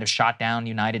Cheney might have shot down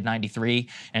United 93.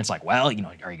 And it's like, well, are you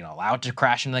going to allow it to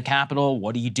crash into the Capitol?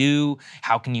 What do you do?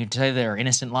 How can you say there are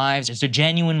innocent lives? It's a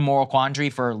genuine moral quandary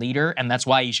for a leader. And that's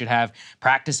why you should have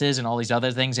practices and all these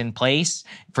other things in place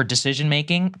for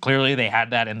decision-making. Clearly, they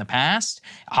had that in the past.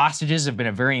 Hostages have been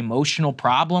a very emotional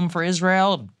problem for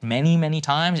Israel many, many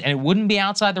times, and it wouldn't be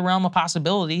outside the realm of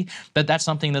possibility that that's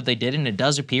something that they did, and it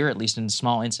does appear, at least in a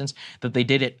small instance, that they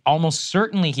did it almost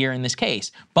certainly here in this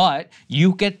case. But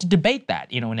you get to debate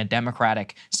that, in a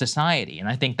democratic society, and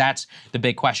I think that's the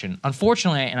big question.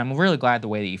 Unfortunately, and I'm really glad the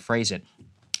way that you phrase it,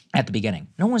 at the beginning,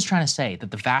 no one's trying to say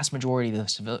that the vast majority of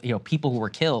the people who were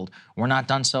killed were not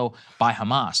done so by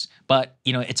Hamas. But,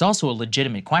 it's also a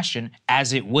legitimate question,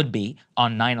 as it would be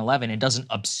on 9/11. It doesn't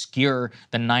obscure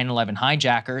the 9/11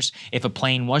 hijackers if a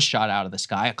plane was shot out of the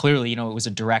sky. Clearly, it was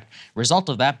a direct result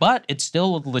of that, but it's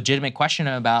still a legitimate question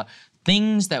about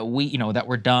things that that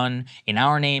were done in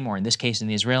our name, or in this case in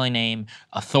the Israeli name,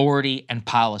 authority and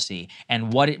policy,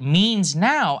 and what it means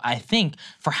now, I think,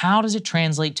 for how does it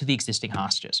translate to the existing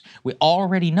hostages. We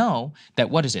already know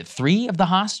that, 3 of the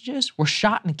hostages were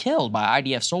shot and killed by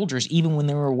IDF soldiers even when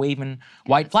they were waving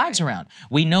white flags around.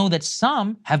 We know that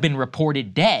some have been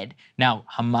reported dead. Now,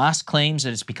 Hamas claims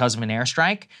that it's because of an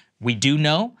airstrike. We do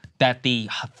know that the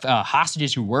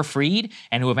hostages who were freed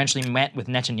and who eventually met with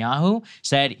Netanyahu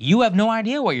said, you have no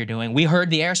idea what you're doing. We heard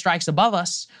the airstrikes above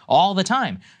us all the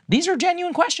time. These are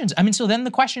genuine questions. I mean, so then the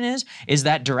question is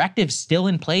that directive still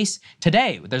in place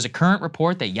today? There's a current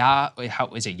report that Sinwar,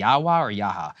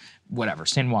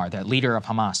 the leader of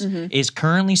Hamas, is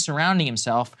currently surrounding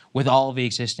himself with all of the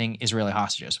existing Israeli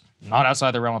hostages. Not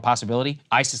outside the realm of possibility.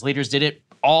 ISIS leaders did it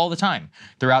all the time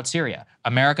throughout Syria.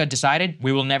 America decided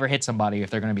we will never hit somebody if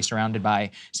they're going to be surrounded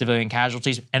by civilian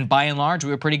casualties. And by and large,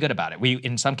 we were pretty good about it. We,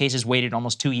 in some cases, waited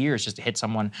almost 2 years just to hit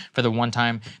someone for the one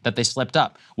time that they slipped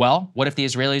up. Well, what if the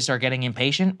Israelis are getting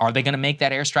impatient? Are they going to make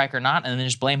that airstrike or not? And then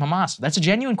just blame Hamas? That's a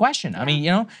genuine question. Yeah. I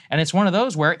mean, and it's one of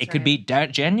those where it could be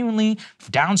genuinely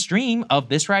downstream of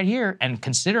this right here. And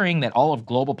considering that all of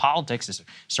global politics is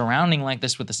surrounding like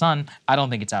this with the sun, I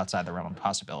don't think it's outside the realm of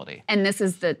possibility. And this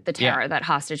is the terror that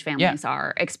hostage families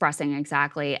are expressing.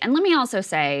 Exactly. And let me also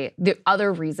say the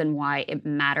other reason why it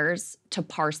matters to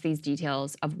parse these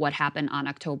details of what happened on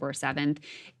October 7th,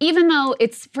 even though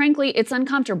it's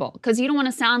uncomfortable, because you don't want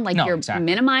to sound like you're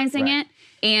minimizing it.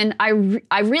 And I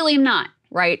really am not,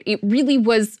 right? It really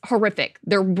was horrific.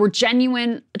 There were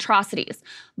genuine atrocities.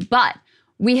 But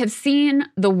we have seen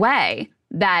the way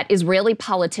that Israeli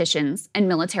politicians and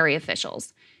military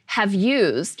officials have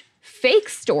used fake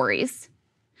stories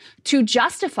to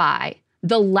justify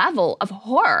the level of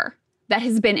horror that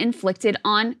has been inflicted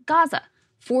on Gaza.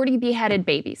 40 beheaded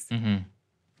babies.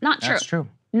 Not true. That's true.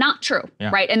 Not true,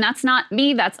 right? And that's not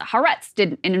me, that's Haaretz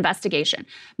did an investigation.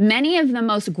 Many of the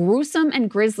most gruesome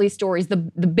and grisly stories, the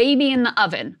baby in the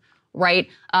oven, right?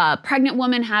 Pregnant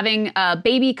woman having a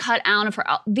baby cut out of her,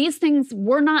 these things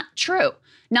were not true.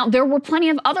 Now, there were plenty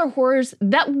of other horrors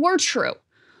that were true,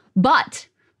 but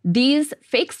these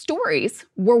fake stories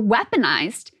were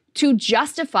weaponized to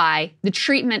justify the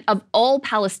treatment of all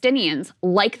Palestinians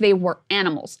like they were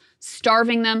animals,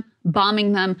 starving them,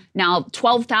 bombing them. Now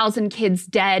 12,000 kids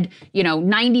dead,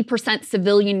 90%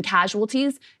 civilian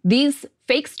casualties. These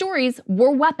fake stories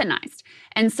were weaponized.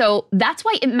 And so that's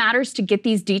why it matters to get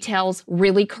these details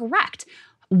really correct.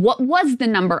 What was the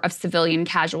number of civilian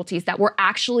casualties that were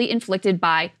actually inflicted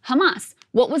by Hamas?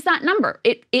 What was that number?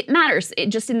 It matters. It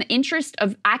just in the interest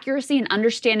of accuracy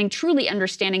and truly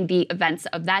understanding the events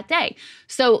of that day.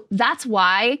 So that's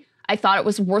why I thought it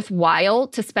was worthwhile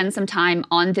to spend some time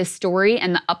on this story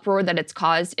and the uproar that it's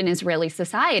caused in Israeli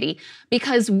society,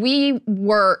 because they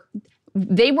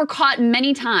were caught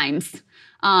many times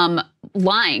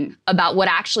lying about what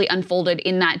actually unfolded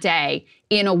in that day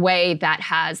in a way that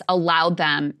has allowed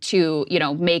them to,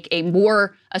 make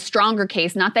a stronger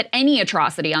case. Not that any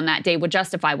atrocity on that day would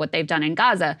justify what they've done in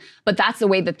Gaza, but that's the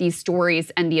way that these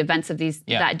stories and the events of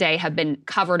that day have been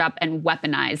covered up and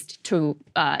weaponized to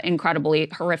incredibly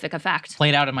horrific effect.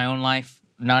 Played out in my own life.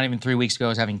 Not even 3 weeks ago, I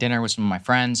was having dinner with some of my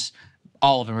friends.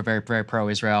 All of them are very, very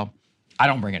pro-Israel. I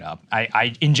don't bring it up.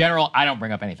 In general, I don't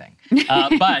bring up anything.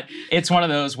 But it's one of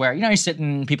those where, you're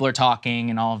sitting, people are talking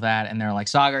and all of that, and they're like,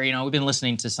 Sagar, we've been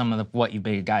listening to some of what you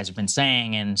guys have been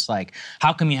saying, and it's like,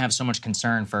 how come you have so much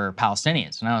concern for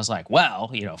Palestinians? And I was like,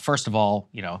 well, first of all,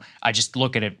 I just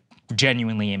look at it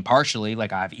genuinely impartially,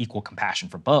 like I have equal compassion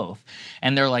for both.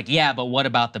 And they're like, yeah, but what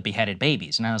about the beheaded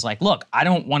babies? And I was like, look, I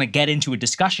don't want to get into a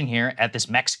discussion here at this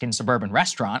Mexican suburban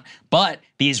restaurant, but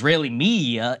the Israeli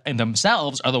media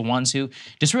themselves are the ones who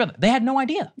disregard. They had no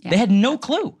idea. Yeah. They had no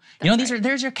clue.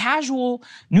 These are casual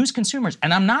news consumers,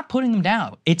 and I'm not putting them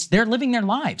down. They're living their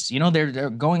lives. They're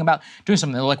going about doing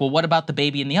something. They're like, well, what about the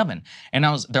baby in the oven? And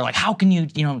they're like, how can you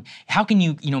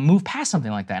move past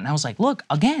something like that? And I was like, look,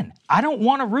 again, I don't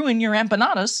want to ruin your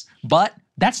empanadas, but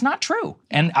that's not true.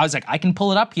 And I was like, I can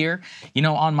pull it up here,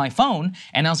 on my phone.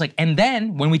 And I was like, and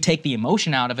then when we take the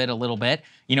emotion out of it a little bit,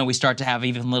 we start to have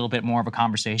even a little bit more of a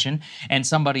conversation. And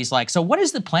somebody's like, so what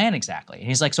is the plan exactly? And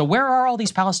he's like, so where are all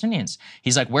these Palestinians?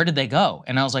 He's like, where did they go?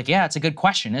 And I was like, yeah, it's a good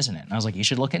question, isn't it? And I was like, you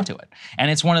should look into it.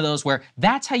 And it's one of those where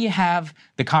that's how you have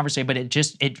the conversation, but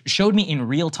it showed me in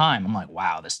real time. I'm like,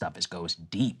 wow, this stuff goes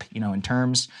deep, in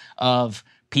terms of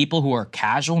people who are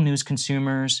casual news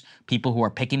consumers, people who are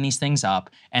picking these things up,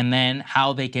 and then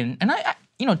how they can, and I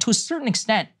to a certain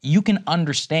extent, you can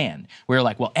understand where you're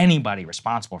like, well, anybody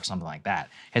responsible for something like that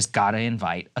has got to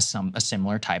invite a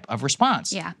similar type of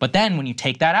response. Yeah. But then when you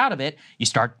take that out of it, you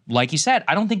start, like you said,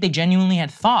 I don't think they genuinely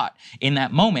had thought in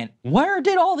that moment, where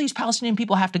did all these Palestinian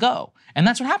people have to go? And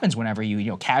that's what happens whenever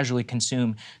you casually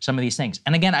consume some of these things.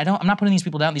 And again, I'm not putting these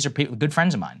people down. These are good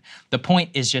friends of mine. The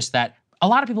point is just that a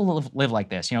lot of people live like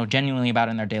this, genuinely about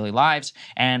in their daily lives.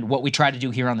 And what we try to do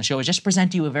here on the show is just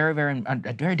present to you a very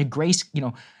gray,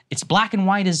 it's black and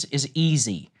white is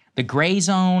easy. The gray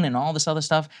zone and all this other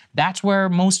stuff, that's where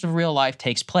most of real life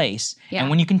takes place. Yeah. And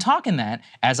when you can talk in that,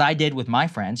 as I did with my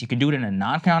friends, you can do it in a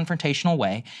non-confrontational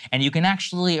way, and you can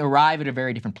actually arrive at a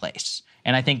very different place.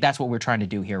 And I think that's what we're trying to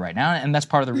do here right now, and that's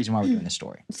part of the reason why we're doing this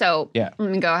story. So let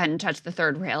me go ahead and touch the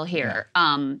third rail here.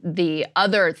 Yeah. The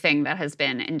other thing that has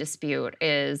been in dispute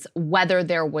is whether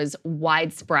there was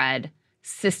widespread,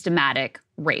 systematic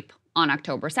rape on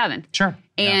October 7th. Sure.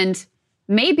 And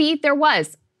maybe there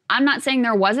was. I'm not saying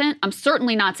there wasn't. I'm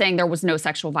certainly not saying there was no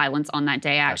sexual violence on that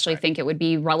day. I actually think it would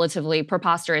be relatively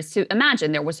preposterous to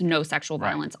imagine there was no sexual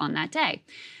violence on that day.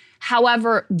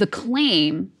 However, the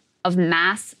claim of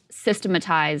mass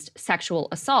systematized sexual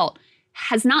assault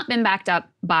has not been backed up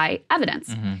by evidence.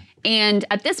 Mm-hmm. And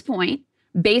at this point,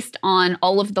 based on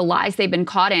all of the lies they've been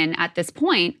caught in at this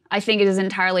point, I think it is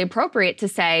entirely appropriate to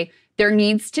say there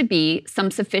needs to be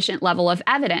some sufficient level of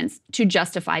evidence to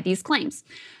justify these claims.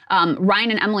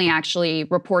 Ryan and Emily actually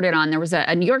reported on, there was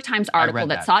a New York Times article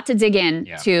that sought to dig in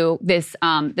to this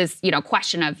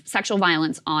question of sexual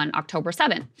violence on October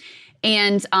 7th.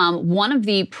 And one of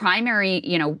the primary,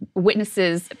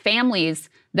 witnesses, families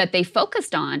that they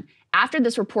focused on after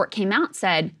this report came out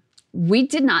said, we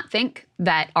did not think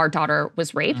that our daughter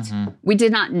was raped. Mm-hmm. We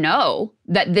did not know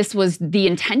that this was the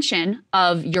intention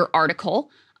of your article.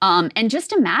 And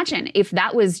just imagine if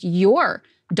that was your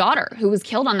daughter who was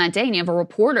killed on that day and you have a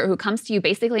reporter who comes to you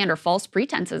basically under false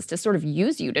pretenses to sort of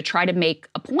use you to try to make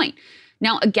a point.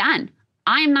 Now, again,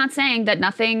 I am not saying that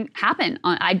nothing happened.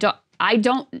 I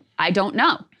don't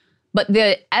know. But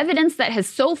the evidence that has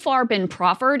so far been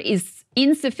proffered is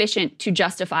insufficient to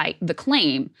justify the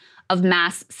claim of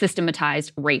mass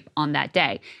systematized rape on that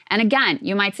day. And again,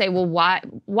 you might say, well,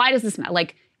 why does this matter?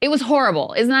 Like, it was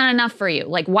horrible. Isn't that enough for you?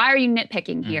 Like, why are you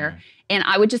nitpicking here? Mm-hmm. And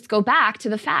I would just go back to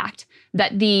the fact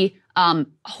that the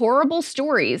horrible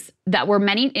stories that were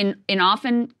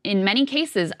often in many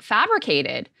cases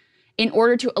fabricated in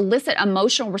order to elicit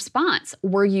emotional response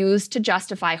were used to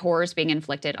justify horrors being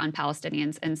inflicted on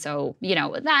Palestinians. And so,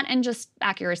 that and just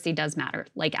accuracy does matter.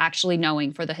 Like actually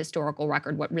knowing for the historical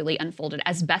record what really unfolded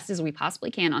as best as we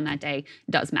possibly can on that day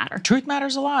does matter. Truth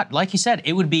matters a lot. Like you said,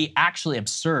 it would be actually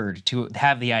absurd to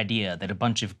have the idea that a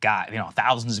bunch of guys,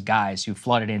 thousands of guys who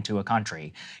flooded into a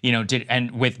country,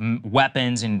 and with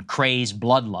weapons and crazed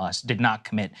bloodlust did not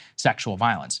commit sexual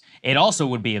violence. It also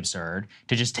would be absurd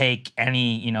to just take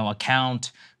any,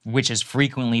 account which has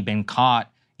frequently been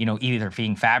caught, either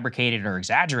being fabricated or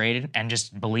exaggerated and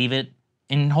just believe it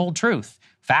in whole truth.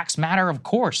 Facts matter, of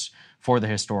course, for the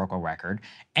historical record.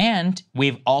 And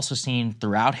we've also seen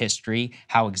throughout history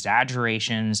how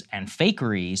exaggerations and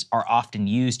fakeries are often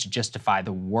used to justify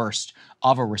the worst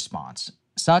of a response,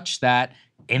 such that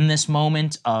in this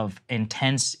moment of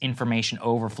intense information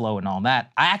overflow and all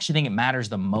that, I actually think it matters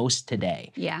the most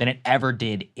today than it ever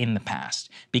did in the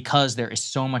past, because there is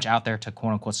so much out there to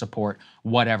quote unquote support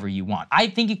whatever you want. I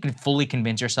think you could fully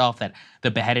convince yourself that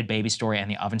the beheaded baby story and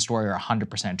the oven story are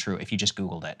 100% true if you just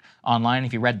Googled it. Online,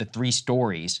 if you read the 3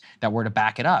 stories that were to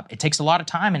back it up, it takes a lot of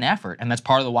time and effort, and that's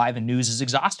part of why the news is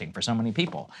exhausting for so many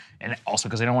people. And also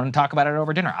because they don't want to talk about it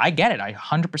over dinner. I get it, I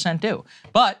 100% do.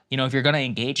 But, if you're gonna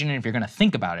engage in it, if you're gonna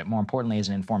think about it, more importantly as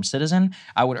an informed citizen,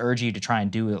 I would urge you to try and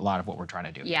do a lot of what we're trying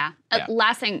to do. Yeah.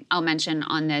 Last thing I'll mention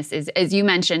on this is, as you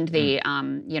mentioned,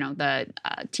 the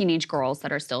teenage girls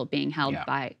that are still being held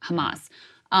by Hamas.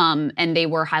 And they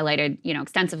were highlighted,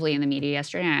 extensively in the media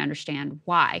yesterday, and I understand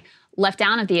why. Left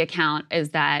down of the account is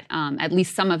that at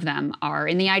least some of them are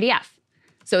in the IDF.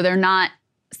 So they're not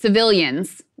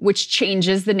civilians, which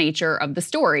changes the nature of the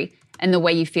story and the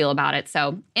way you feel about it.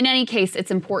 So in any case,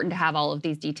 it's important to have all of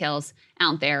these details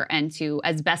out there and to,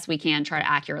 as best we can, try to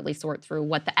accurately sort through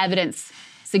what the evidence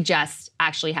suggests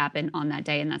actually happened on that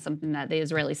day. And that's something that the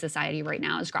Israeli society right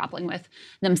now is grappling with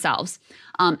themselves.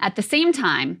 At the same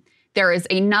time, there is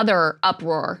another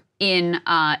uproar in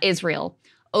Israel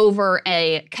over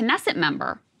a Knesset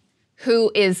member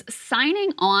who is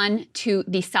signing on to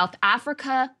the South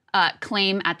Africa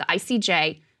claim at the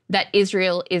ICJ that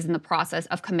Israel is in the process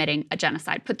of committing a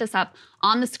genocide. Put this up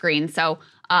on the screen. So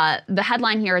the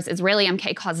headline here is Israeli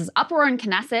MK causes uproar in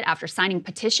Knesset after signing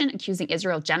petition accusing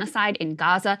Israel genocide in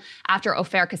Gaza after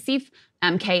Ofer Kasif,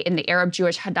 MK in the Arab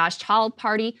Jewish Hadash Ta'al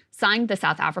party, signed the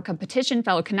South Africa petition.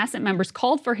 Fellow Knesset members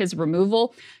called for his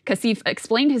removal. Kasif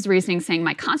explained his reasoning, saying,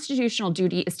 "My constitutional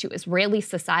duty is to Israeli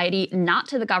society, not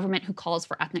to the government who calls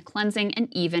for ethnic cleansing and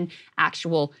even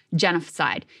actual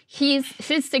genocide." His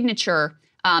signature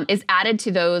is added to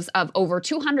those of over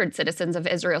 200 citizens of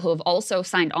Israel who have also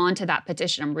signed on to that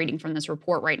petition. I'm reading from this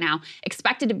report right now.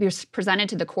 Expected to be presented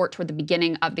to the court toward the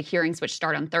beginning of the hearings, which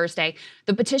start on Thursday.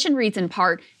 The petition reads in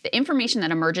part, "The information that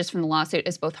emerges from the lawsuit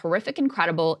is both horrific and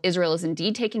credible. Israel is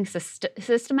indeed taking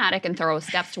systematic and thorough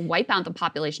steps to wipe out the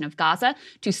population of Gaza,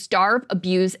 to starve,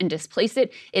 abuse, and displace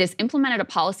it. It has implemented a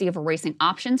policy of erasing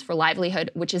options for livelihood,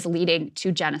 which is leading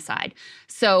to genocide."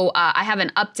 So I have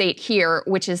an update here,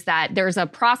 which is that there's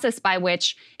a process by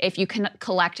which if you can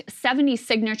collect 70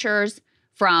 signatures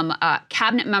from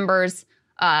cabinet members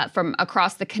from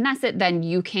across the Knesset, then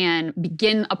you can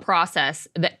begin a process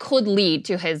that could lead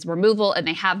to his removal, and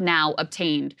they have now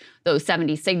obtained those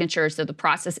 70 signatures, so the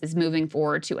process is moving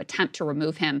forward to attempt to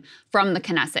remove him from the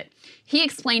Knesset. He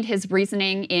explained his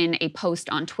reasoning in a post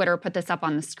on Twitter. Put this up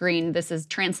on the screen.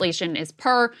 Translation is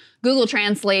per Google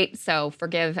Translate, so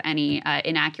forgive any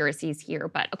inaccuracies here.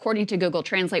 But according to Google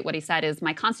Translate, what he said is,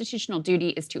 "My constitutional duty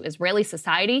is to Israeli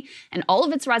society and all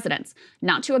of its residents,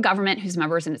 not to a government whose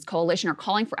members in its coalition are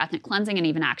calling for ethnic cleansing and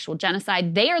even actual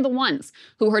genocide. They are the ones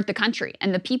who hurt the country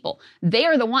and the people. They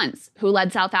are the ones who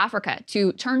led South Africa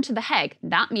to turn to the Hague,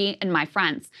 not me and my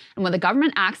friends. And when the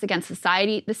government acts against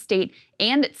society, the state,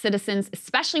 and its citizens,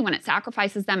 especially when it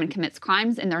sacrifices them and commits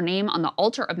crimes in their name on the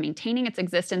altar of maintaining its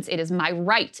existence, it is my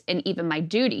right and even my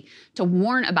duty to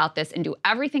warn about this and do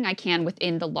everything I can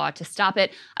within the law to stop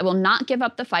it. I will not give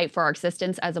up the fight for our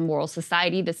existence as a moral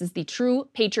society. This is the true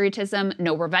patriotism,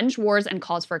 no revenge wars and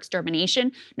calls for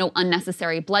extermination, no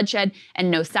unnecessary bloodshed, and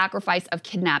no sacrifice of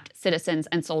kidnapped citizens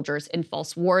and soldiers in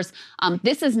false wars."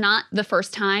 This is not the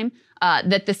first time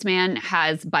that this man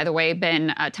has, by the way,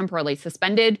 been temporarily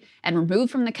suspended and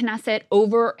removed from the Knesset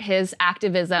over his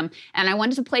activism. And I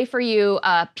wanted to play for you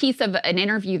a piece of an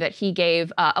interview that he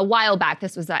gave a while back.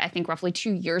 This was, I think, roughly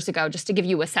 2 years ago, just to give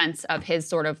you a sense of his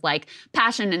sort of like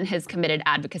passion and his committed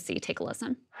advocacy. Take a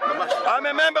listen. I'm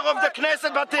a member of the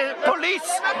Knesset, but the police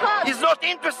is not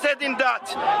interested in that.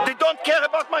 They don't care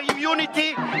about my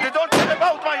immunity. They don't care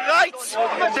about my rights.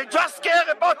 They just care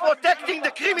about protecting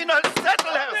the criminal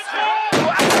settlers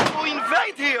who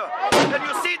invade here. And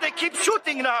you see, they keep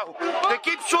now. They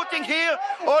keep shooting here,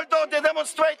 although the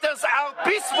demonstrators are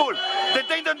peaceful. They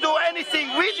didn't do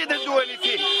anything. We didn't do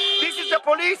anything. This is the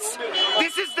police.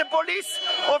 This is the police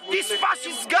of this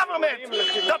fascist government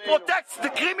that protects the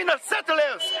criminal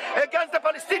settlers against the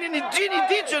Palestinian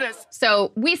indigenous.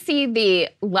 So we see the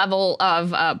level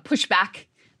of pushback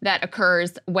that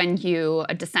occurs when you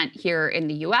dissent here in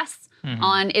the U.S.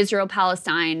 On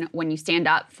Israel-Palestine, when you stand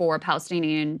up for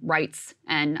Palestinian rights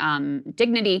and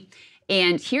dignity.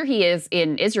 And here he is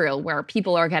in Israel, where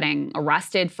people are getting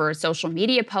arrested for social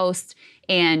media posts,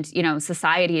 and, you know,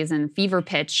 society is in fever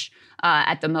pitch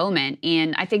at the moment.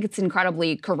 And I think it's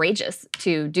incredibly courageous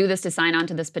to do this, to sign on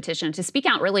to this petition, to speak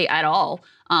out really at all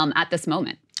at this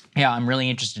moment. Yeah, I'm really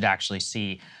interested to actually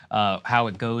see how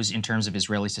it goes in terms of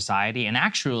Israeli society. And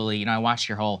actually, you know, I watched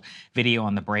your whole video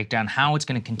on the breakdown, how it's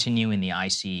going to continue in the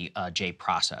ICJ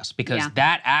process. Because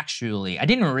that actually, I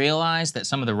didn't realize that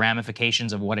some of the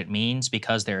ramifications of what it means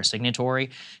because they're a signatory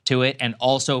to it, and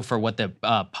also for what the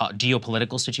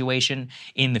geopolitical situation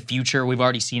in the future. We've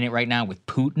already seen it right now with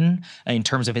Putin in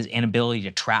terms of his inability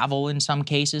to travel in some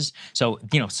cases. So,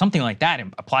 you know, something like that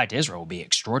applied to Israel will be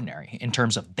extraordinary in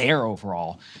terms of their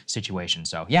overall situation.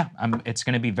 So, yeah, it's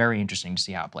going to be very interesting to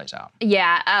see how it plays out.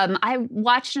 Yeah, I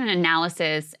watched an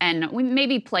analysis, and we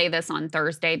maybe play this on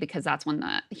Thursday because that's when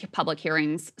the public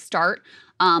hearings start.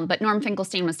 But Norm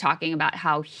Finkelstein was talking about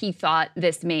how he thought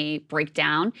this may break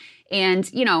down.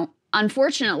 And, you know,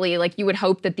 unfortunately, like, you would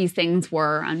hope that these things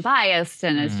were unbiased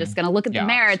and is just going to look at the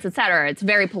merits, et cetera. It's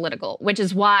very political, which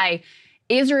is why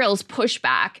Israel's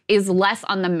pushback is less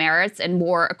on the merits and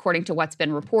more, according to what's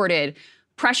been reported,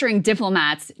 pressuring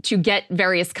diplomats to get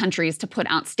various countries to put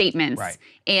out statements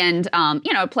and,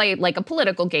 you know, play like a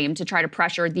political game to try to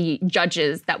pressure the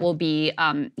judges that will be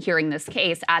hearing this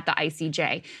case at the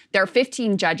ICJ. There are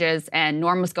 15 judges, and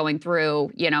Norm was going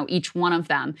through, you know, each one of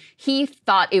them. He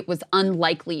thought it was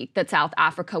unlikely that South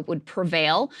Africa would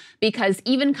prevail because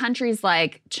even countries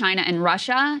like China and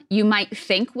Russia, you might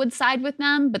think would side with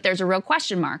them, but there's a real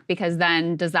question mark because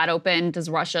then does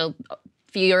Russia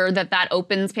fear that that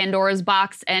opens Pandora's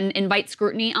box and invites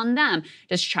scrutiny on them?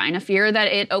 Does China fear that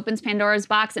it opens Pandora's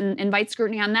box and invites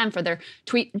scrutiny on them for their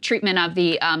treatment of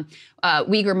the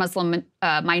Uyghur Muslim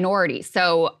minority?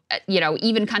 So, you know,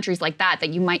 even countries like that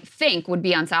you might think would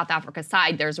be on South Africa's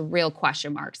side, there's a real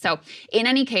question mark. So in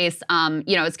any case,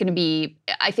 you know, it's going to be,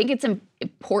 I think it's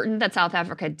important that South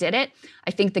Africa did it.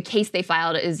 I think the case they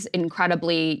filed is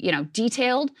incredibly, you know,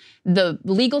 detailed. The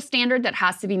legal standard that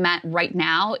has to be met right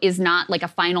now is not like a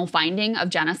final finding of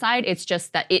genocide. It's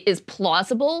just that it is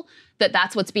plausible that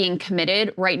that's what's being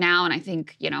committed right now. And I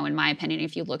think, you know, in my opinion,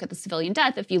 if you look at the civilian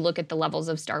death, if you look at the levels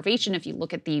of starvation, if you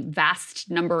look at the vast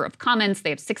number of comments,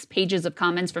 they have 6 pages of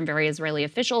comments from various Israeli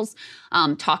officials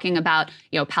talking about,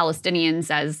 you know, Palestinians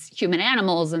as human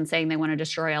animals and saying they want to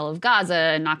destroy all of Gaza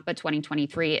and Nakba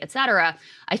 2023, et cetera.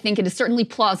 I think it is certainly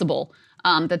plausible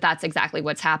that that's exactly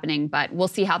what's happening. But we'll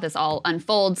see how this all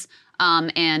unfolds.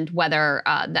 And whether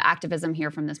the activism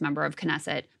here from this member of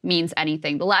Knesset means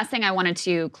anything. The last thing I wanted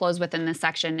to close with in this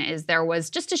section is there was,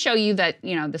 just to show you that,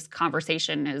 you know, this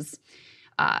conversation is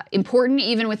important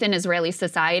even within Israeli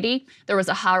society, there was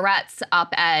a Haaretz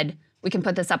op-ed, we can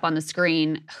put this up on the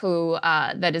screen, who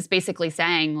that is basically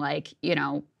saying, like, you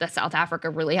know, that South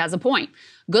Africa really has a point.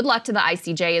 Good luck to the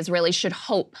ICJ. Israelis should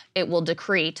hope it will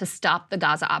decree to stop the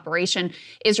Gaza operation.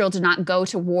 Israel did not go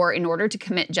to war in order to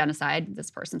commit genocide, this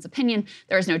person's opinion.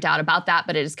 There is no doubt about that,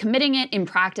 but it is committing it in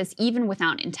practice, even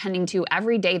without intending to.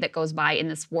 Every day that goes by in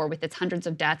this war with its hundreds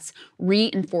of deaths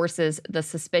reinforces the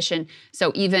suspicion.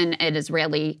 So even an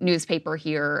Israeli newspaper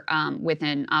here with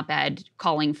an op-ed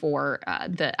calling for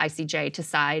the ICJ to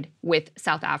side with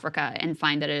South Africa and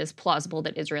find that it is plausible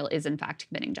that Israel is in fact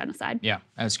committing genocide. Yeah,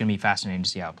 it's going to be fascinating to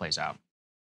see how it plays out.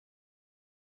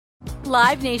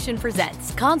 Live Nation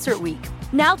presents Concert Week.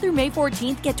 Now through May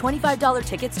 14th, get $25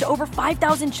 tickets to over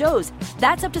 5,000 shows.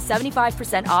 That's up to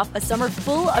 75% off a summer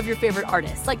full of your favorite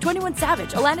artists like 21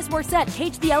 Savage, Alanis Morissette,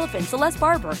 Cage the Elephant, Celeste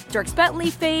Barber, Dierks Bentley,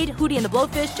 Fade, Hootie and the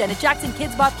Blowfish, Janet Jackson,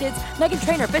 Kids Bop Kids, Meghan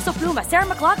Trainor, Bissell Pluma, Sarah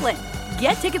McLachlan.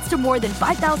 Get tickets to more than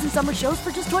 5,000 summer shows for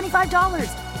just $25.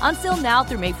 Until now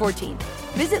through May 14th.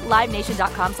 Visit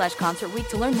LiveNation.com/Concert Week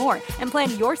to learn more and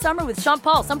plan your summer with Sean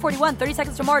Paul, Sum 41, 30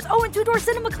 Seconds to Mars, and Two Door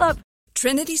Cinema Club.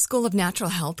 Trinity School of Natural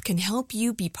Health can help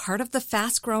you be part of the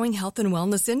fast-growing health and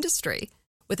wellness industry.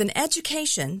 With an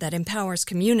education that empowers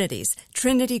communities,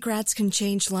 Trinity grads can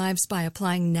change lives by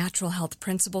applying natural health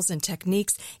principles and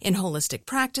techniques in holistic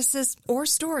practices or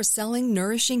stores selling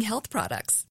nourishing health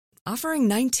products. Offering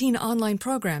 19 online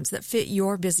programs that fit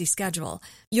your busy schedule,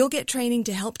 you'll get training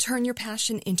to help turn your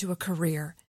passion into a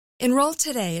career. Enroll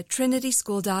today at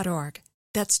trinityschool.org.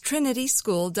 That's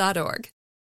trinityschool.org.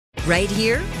 Right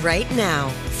here, right now.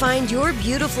 Find your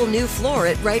beautiful new floor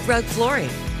at Right Rug Flooring.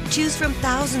 Choose from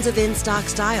thousands of in-stock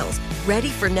styles, ready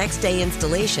for next day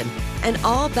installation, and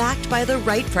all backed by the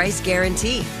right price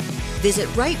guarantee. Visit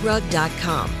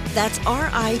rightrug.com. That's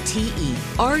RITERUG.com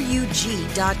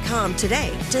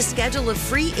today to schedule a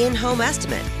free in-home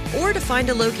estimate or to find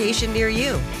a location near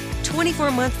you.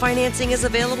 24-month financing is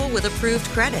available with approved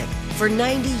credit. For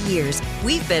 90 years,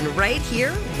 we've been right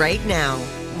here, right now.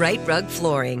 Right Rug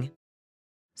Flooring.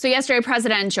 So yesterday,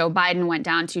 President Joe Biden went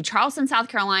down to Charleston, South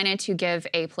Carolina to give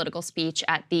a political speech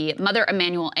at the Mother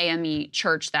Emanuel AME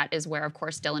Church. That is where, of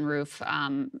course, Dylann Roof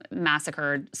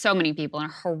massacred so many people in a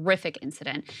horrific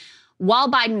incident.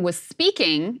 While Biden was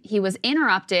speaking, he was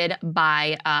interrupted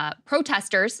by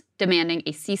protesters demanding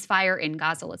a ceasefire in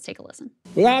Gaza. Let's take a listen.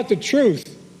 Without the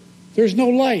truth, there's no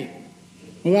light.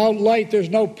 Without light, there's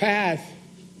no path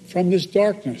from this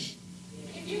darkness.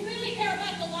 If you really care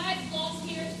about the lives lost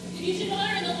here, then you should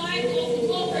honor the lives lost and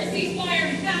call for a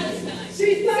ceasefire in Palestine.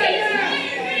 Ceasefire now!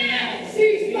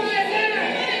 Ceasefire now!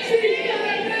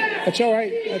 Ceasefire now! That's all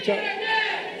right. That's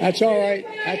all right.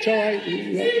 That's all right.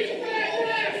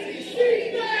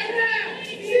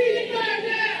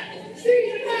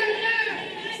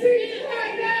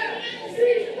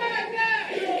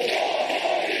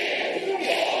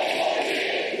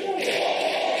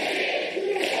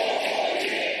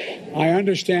 I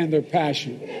understand their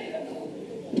passion,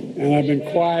 and I've been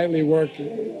quietly working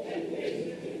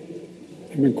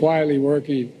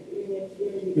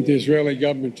with the Israeli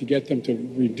government to get them to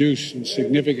reduce and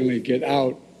significantly get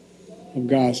out of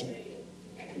Gaza.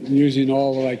 I'm using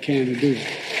all that I can to do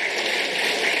that.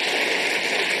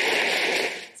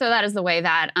 So that is the way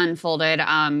that unfolded.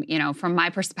 From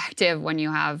my perspective, when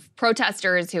you have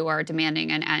protesters who are demanding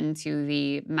an end to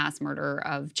the mass murder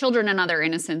of children and other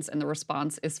innocents, and the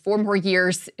response is 4 more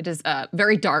years, it is a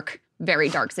very dark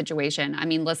situation. I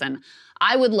mean, listen,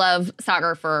 I would love,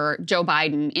 Sagar, for Joe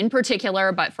Biden in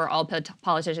particular, but for all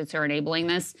politicians who are enabling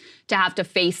this, to have to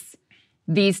face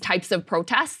these types of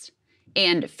protests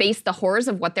and face the horrors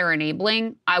of what they're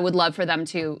enabling. I would love for them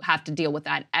to have to deal with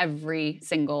that every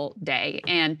single day.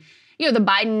 And, the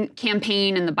Biden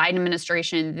campaign and the Biden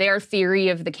administration, their theory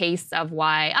of the case of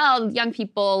why, young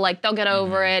people, they'll get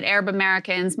over it, Arab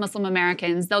Americans, Muslim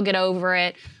Americans, they'll get over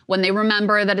it. When they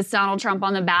remember that it's Donald Trump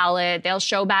on the ballot, they'll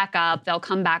show back up, they'll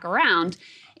come back around.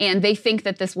 And they think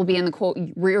that this will be in the, quote,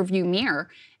 rearview mirror.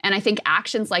 And I think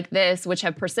actions like this, which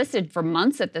have persisted for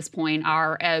months at this point,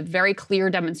 are a very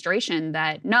clear demonstration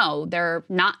that, no, they're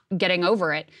not getting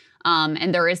over it.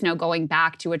 And there is no going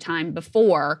back to a time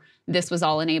before this was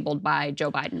all enabled by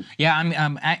Joe Biden. Yeah,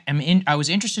 I was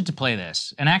interested to play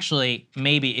this. And actually,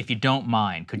 maybe if you don't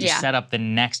mind, could you set up the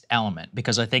next element?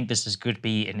 Because I think this is going to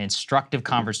be an instructive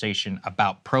conversation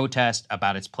about protest,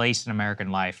 about its place in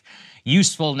American life,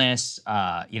 usefulness,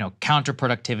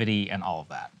 counterproductivity, and all of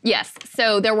that. Yes.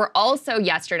 So there were also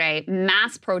yesterday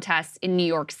mass protests in New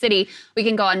York City. We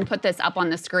can go ahead and put this up on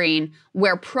the screen,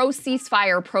 where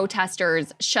pro-ceasefire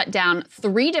protesters shut down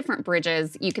 3 different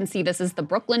bridges. You can see this is the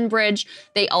Brooklyn Bridge.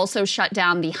 They also shut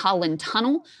down the Holland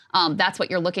Tunnel. That's what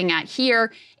you're looking at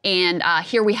here. And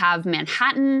here we have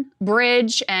Manhattan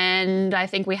Bridge, and I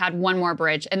think we had one more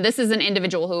bridge. And this is an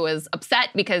individual who is upset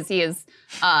because he is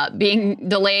being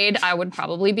delayed. I would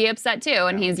probably be upset too.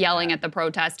 And he's yelling at the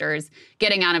protesters,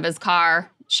 getting out of his car,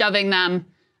 shoving them,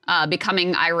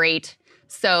 becoming irate.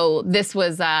 So this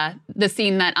was the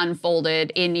scene that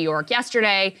unfolded in New York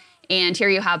yesterday. And here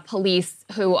you have police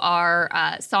who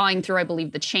are sawing through, I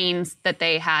believe, the chains that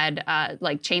they had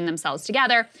chained themselves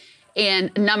together.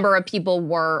 And a number of people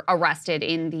were arrested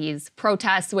in these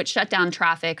protests, which shut down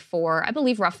traffic for, I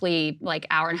believe, roughly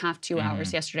hour and a half, 2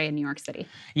 hours yesterday in New York City.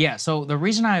 Yeah, so the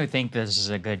reason I think this is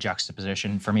a good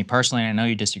juxtaposition for me personally, and I know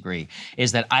you disagree,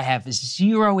 is that I have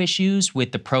 0 issues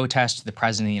with the protest to the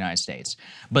President of the United States.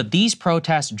 But these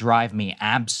protests drive me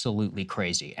absolutely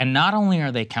crazy. And not only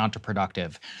are they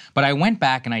counterproductive, but I went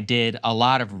back and I did a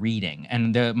lot of reading.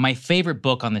 And my favorite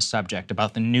book on this subject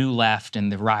about the new left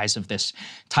and the rise of this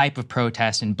type of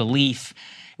protest and belief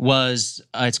was,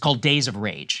 it's called Days of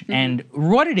Rage. And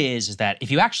what it is that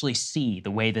if you actually see the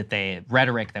way that the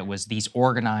rhetoric that was these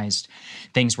organized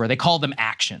things where they call them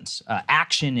actions.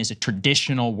 Action is a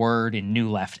traditional word in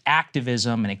New Left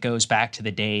activism, and it goes back to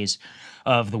the days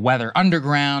of the Weather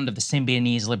Underground, of the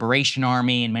Symbionese Liberation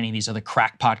Army, and many of these other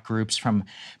crackpot groups from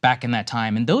back in that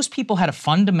time. And those people had a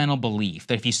fundamental belief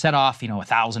that if you set off,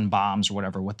 1,000 bombs or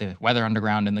whatever, what the Weather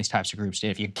Underground and these types of groups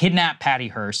did, if you kidnap Patty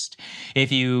Hearst,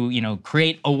 if you,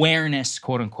 create awareness,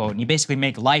 quote unquote, and you basically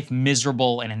make life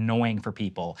miserable and annoying for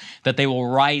people, that they will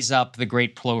rise up the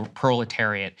great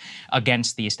proletariat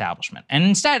against the establishment. And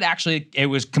instead, actually, it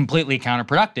was completely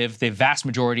counterproductive. The vast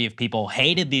majority of people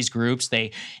hated these groups.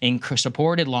 They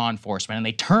supported law enforcement, and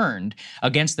they turned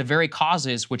against the very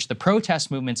causes which the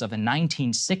protest movements of the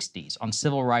 1960s on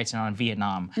civil rights and on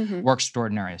Vietnam were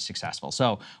extraordinarily successful.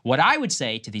 So what I would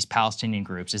say to these Palestinian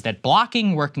groups is that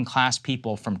blocking working class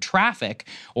people from traffic,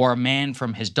 or a man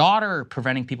from his daughter, or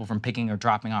preventing people from picking or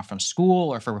dropping off from school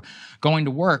or for going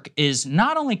to work, is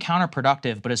not only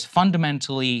counterproductive, but is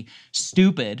fundamentally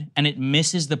stupid, and it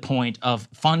misses the point of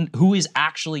who is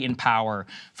actually in power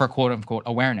for quote-unquote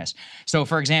awareness. So,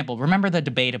 for example, remember the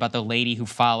debate about the lady who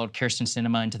followed Kirsten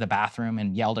Sinema into the bathroom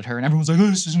and yelled at her, and everyone was like, oh,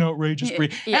 this is an outrageous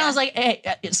breach. Yeah. And I was like, hey,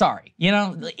 sorry,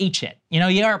 eat shit.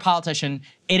 You're a politician.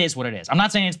 It is what it is. I'm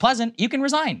not saying it's pleasant. You can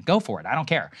resign. Go for it. I don't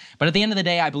care. But at the end of the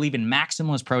day, I believe in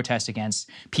maximalist protests against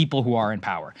people who are in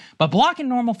power. But blocking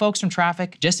normal folks from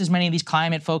traffic, just as many of these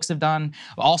climate folks have done,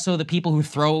 also the people who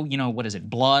throw,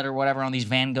 blood or whatever on these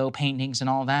Van Gogh paintings and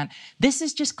all that, this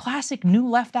is just classic new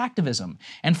left activism.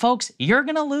 And folks, you're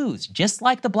going to lose, just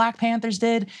like the Black Panthers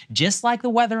did, just like the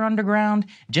Weather Underground,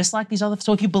 just like these other.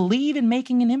 So if you believe in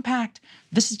making an impact,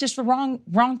 this is just the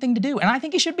wrong thing to do. And I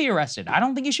think you should be arrested. I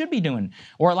don't think you should be doing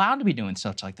or allowed to be doing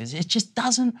such like this. It just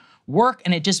doesn't work,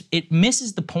 and it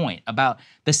misses the point about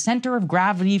the center of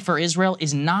gravity for Israel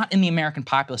is not in the American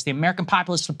populace. The American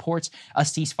populace supports a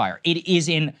ceasefire. It is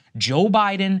in Joe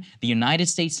Biden, the United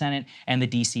States Senate, and the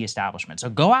DC establishment. So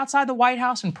go outside the White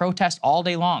House and protest all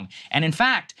day long. And in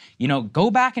fact, go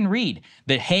back and read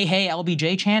the hey, hey,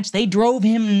 LBJ chants. They drove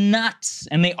him nuts,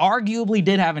 and they arguably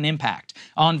did have an impact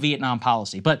on Vietnam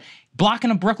policy. But blocking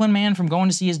a Brooklyn man from going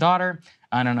to see his daughter,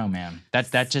 I don't know, man.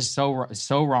 That's just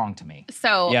so wrong to me.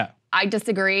 So I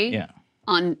disagree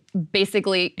on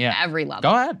basically every level.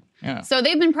 Go ahead. Yeah. So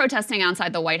they've been protesting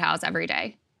outside the White House every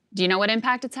day. Do you know what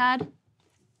impact it's had?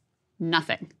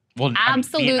 Nothing. Well,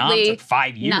 absolutely Vietnam took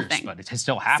 5 years, nothing. But it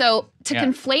still happened. So to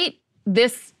conflate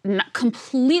this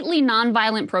completely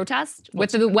nonviolent protest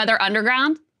with the Weather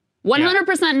Underground, 100%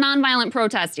 nonviolent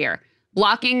protest here.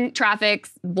 Blocking traffic,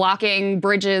 blocking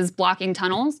bridges, blocking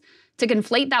tunnels. To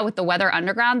conflate that with the Weather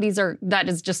Underground, that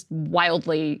is just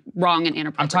wildly wrong and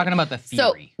inappropriate. I'm talking about the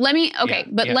theory. So let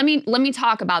me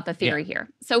talk about the theory here.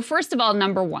 So first of all,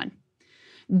 number one,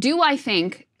 do I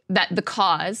think that the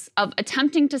cause of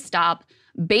attempting to stop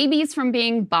babies from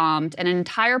being bombed and an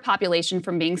entire population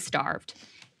from being starved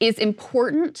is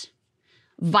important,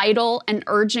 vital, and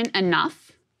urgent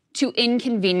enough to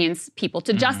inconvenience people,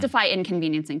 to justify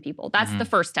inconveniencing people? That's the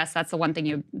first test. That's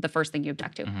the first thing you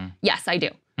object to. Yes, I do.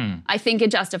 I think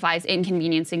it justifies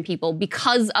inconveniencing people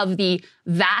because of the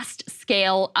vast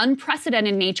scale,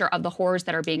 unprecedented nature of the horrors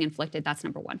that are being inflicted. That's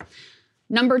number one.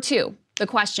 Number two, the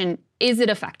question, is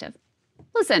it effective?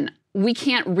 Listen, we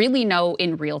can't really know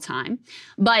in real time,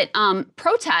 but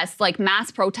protests, like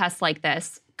mass protests like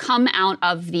this, come out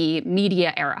of the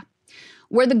media era,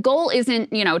 where the goal isn't,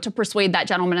 to persuade that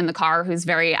gentleman in the car who's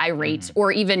very irate,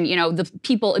 or even, the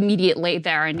people immediately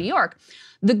there in New York.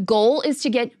 The goal is to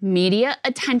get media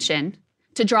attention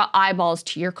to draw eyeballs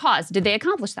to your cause. Did they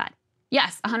accomplish that?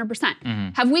 Yes,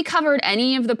 100%. Have we covered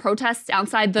any of the protests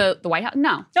outside the White House?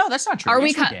 No. No, that's not true.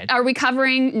 Are we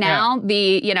covering now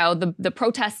the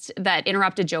protests that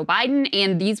interrupted Joe Biden,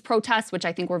 and these protests, which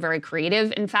I think were very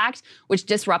creative, in fact, which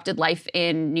disrupted life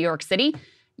in New York City?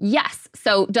 Yes.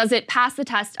 So does it pass the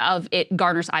test of it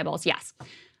garners eyeballs? Yes.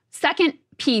 Second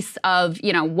piece of,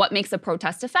 what makes a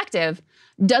protest effective,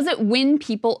 does it win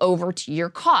people over to your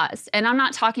cause? And I'm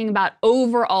not talking about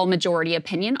overall majority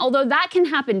opinion, although that can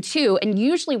happen too. And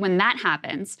usually when that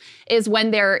happens is when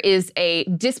there is a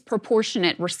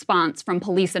disproportionate response from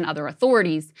police and other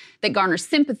authorities that garners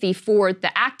sympathy for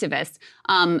the activists.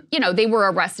 They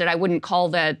were arrested. I wouldn't call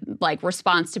the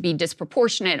response to be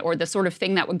disproportionate or the sort of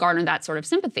thing that would garner that sort of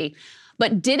sympathy.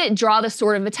 But did it draw the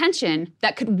sort of attention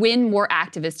that could win more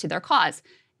activists to their cause?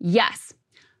 Yes.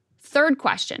 Third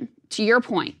question, to your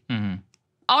point,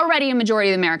 already a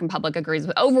majority of the American public agrees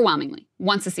with, overwhelmingly,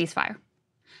 wants a ceasefire.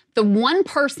 The one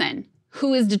person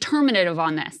who is determinative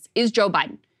on this is Joe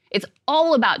Biden. It's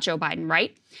all about Joe Biden,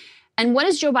 right? And what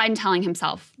is Joe Biden telling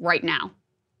himself right now?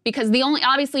 Because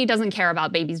obviously he doesn't care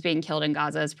about babies being killed in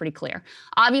Gaza, it's pretty clear.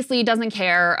 Obviously he doesn't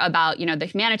care about, the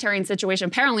humanitarian situation.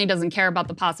 Apparently he doesn't care about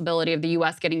the possibility of the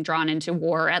U.S. getting drawn into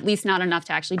war, at least not enough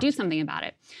to actually do something about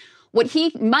it. What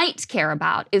he might care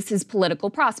about is his political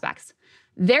prospects.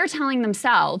 They're telling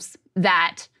themselves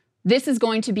that this is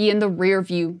going to be in the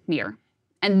rearview mirror.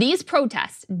 And these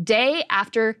protests, day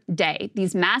after day,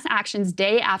 these mass actions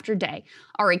day after day,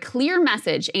 are a clear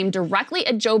message aimed directly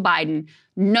at Joe Biden.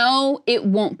 No, it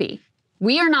won't be.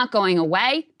 We are not going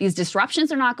away. These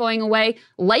disruptions are not going away.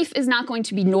 Life is not going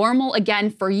to be normal again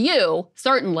for you,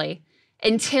 certainly,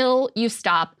 until you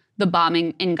stop the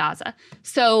bombing in Gaza.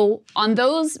 So on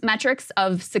those metrics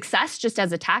of success, just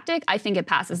as a tactic, I think it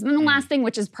passes. And then the last thing,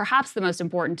 which is perhaps the most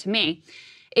important to me,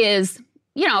 is,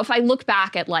 if I look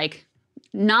back at like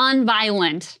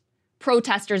nonviolent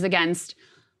protesters against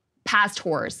past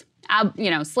horrors,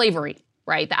 slavery,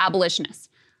 right? The abolitionists,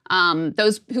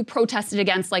 those who protested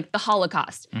against like the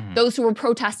Holocaust, those who were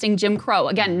protesting Jim Crow,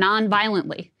 again,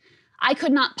 nonviolently. I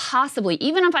could not possibly,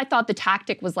 even if I thought the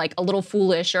tactic was like a little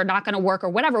foolish or not going to work or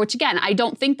whatever, which again, I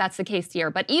don't think that's the case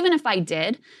here, but even if I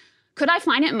did, could I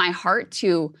find it in my heart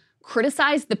to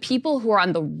criticize the people who are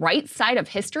on the right side of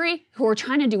history, who are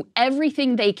trying to do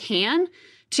everything they can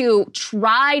to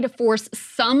try to force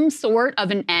some sort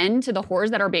of an end to the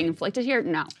horrors that are being inflicted here?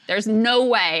 No, there's no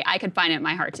way I could find it in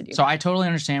my heart to do So that. I totally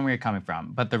understand where you're coming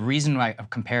from, but the reason why I've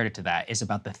compared it to that is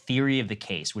about the theory of the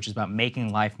case, which is about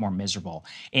making life more miserable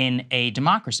in a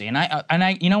democracy. And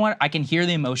I, you know what? I can hear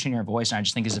the emotion in your voice, and I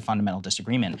just think it's a fundamental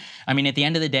disagreement. I mean, at the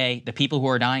end of the day, the people who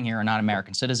are dying here are not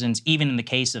American citizens. Even in the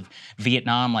case of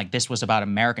Vietnam, like this was about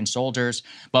American soldiers.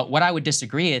 But what I would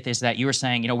disagree with is that you were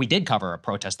saying, we did cover a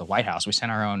protest at the White House. We sent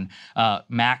our own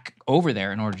Mac over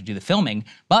there in order to do the filming,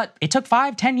 but it took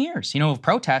 5-10 years, of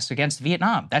protests against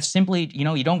Vietnam. That's simply,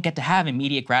 you don't get to have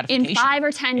immediate gratification. In 5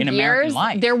 or 10 years,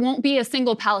 there won't be a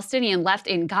single Palestinian left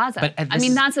in Gaza. But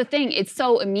that's the thing. It's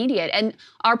so immediate. And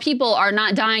our people are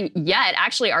not dying yet.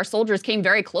 Actually, our soldiers came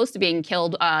very close to being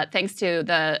killed thanks to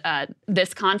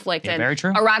this conflict and very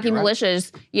true. Iraqi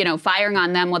militias, firing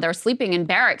on them while they're sleeping in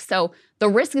barracks. So the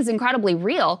risk is incredibly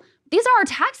real. These are our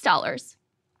tax dollars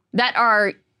that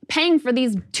are paying for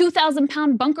these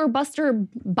 2,000-pound bunker buster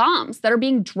bombs that are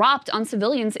being dropped on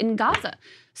civilians in Gaza.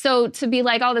 So to be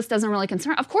like, this doesn't really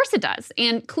concern, of course it does.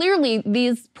 And clearly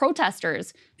these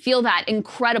protesters feel that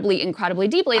incredibly, incredibly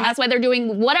deeply. And that's why they're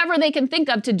doing whatever they can think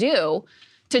of to do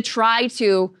to try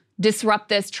to disrupt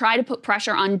this, try to put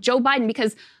pressure on Joe Biden.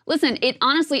 Because listen,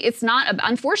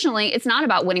 unfortunately, it's not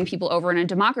about winning people over in a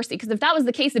democracy. Because if that was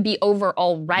the case, it'd be over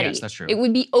already. Yes, that's true. It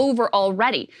would be over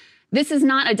already. This is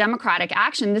not a democratic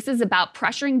action. This is about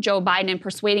pressuring Joe Biden and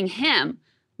persuading him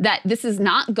that this is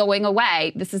not going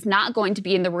away. This is not going to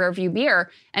be in the rearview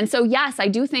mirror. And so, yes, I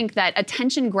do think that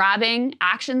attention-grabbing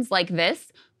actions like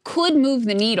this could move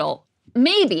the needle.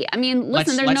 Maybe. I mean,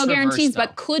 listen, there's no guarantees,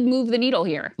 but could move the needle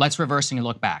here. Let's reverse and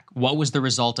look back. What was the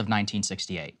result of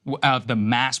 1968, of the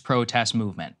mass protest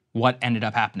movement? What ended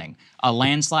up happening? A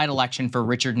landslide election for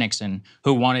Richard Nixon,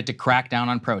 who wanted to crack down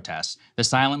on protests. The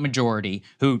silent majority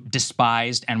who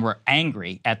despised and were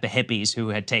angry at the hippies who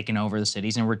had taken over the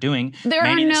cities and were doing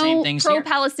many of the same things here. There are no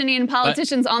pro-Palestinian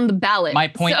politicians on the ballot. My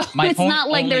point it's not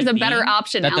like there's a better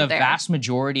option out there. That the vast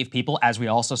majority of people, as we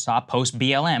also saw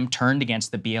post-BLM, turned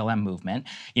against the BLM movement.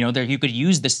 You could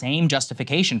use the same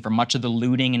justification for much of the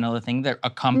looting and other things that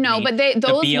accompanied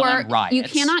those BLM riots. You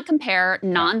cannot compare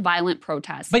nonviolent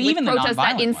protests. But even the protests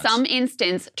that in ones. some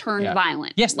instance turned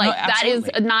violent. Yes, that is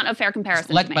not a fair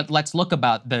comparison to make. But let's look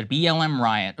about the BLM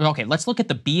riot. Okay, let's look at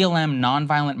the BLM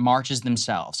nonviolent marches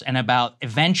themselves and about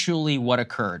eventually what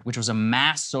occurred, which was a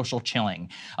mass social chilling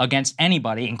against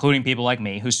anybody, including people like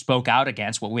me, who spoke out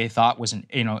against what we thought was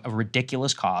a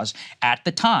ridiculous cause at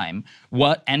the time.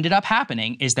 What ended up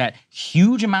happening is that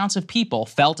huge amounts of people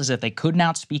felt as if they could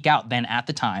not speak out then at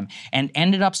the time and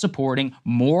ended up supporting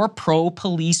more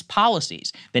pro-police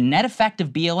policies. The net effect of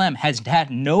BLM has had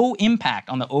no impact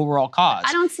on the overall cause.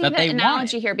 I don't see the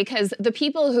analogy here because the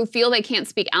people who feel they can't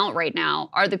speak out right now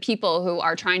are the people who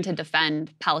are trying to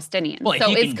defend Palestinians. Well,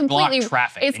 so it's completely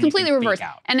traffic. It's completely reversed.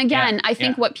 And again, I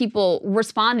think what people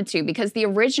responded to, because the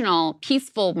original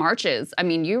peaceful marches, I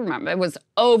mean, you remember, it was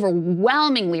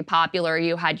overwhelmingly popular.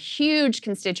 You had huge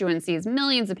constituencies,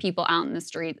 millions of people out in the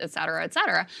street, et cetera, et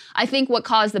cetera. I think what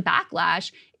caused the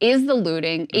backlash is the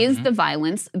looting, is the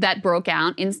violence that broke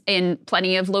out in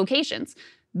plenty of locations.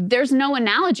 There's no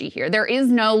analogy here. There is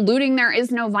no looting. There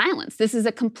is no violence. This is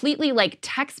a completely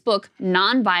textbook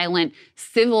nonviolent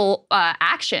civil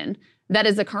action that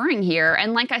is occurring here.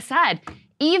 And like I said,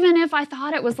 even if I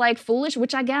thought it was foolish,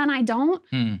 which again, I don't,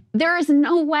 there is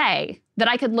no way that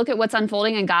I could look at what's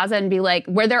unfolding in Gaza and be like,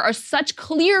 where there are such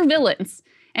clear villains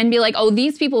and be like, oh,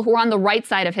 these people who are on the right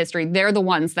side of history, they're the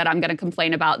ones that I'm going to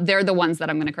complain about. They're the ones that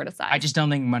I'm going to criticize. I just don't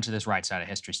think much of this right side of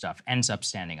history stuff ends up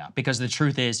standing up, because the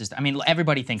truth is I mean,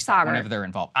 everybody thinks that whenever they're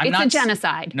involved. It's a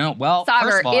genocide. No, well,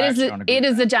 Sagar, first of all, it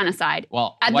is a genocide.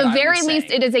 Well, at the very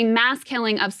least, it is a mass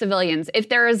killing of civilians. If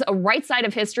there is a right side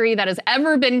of history that has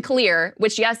ever been clear,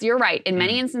 which, yes, you're right, in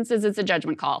many instances it's a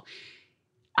judgment call,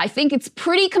 I think it's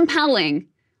pretty compelling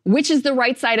which is the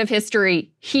right side of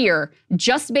history here,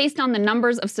 just based on the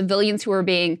numbers of civilians who are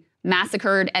being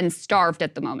massacred and starved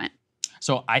at the moment.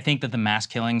 So I think that the mass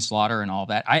killing, slaughter, and all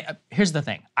that, here's the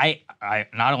thing. I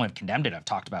not only have condemned it, I've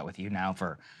talked about it with you now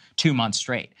for 2 months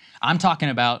straight. I'm talking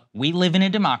about, we live in a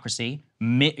democracy,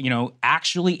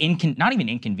 actually not even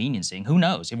inconveniencing. Who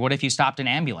knows? What if you stopped an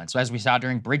ambulance, as we saw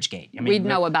during Bridgegate? I mean, we'd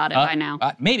know about it by now.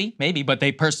 Maybe, but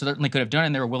they certainly could have done it,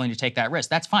 and they were willing to take that risk.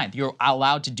 That's fine. You're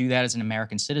allowed to do that as an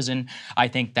American citizen. I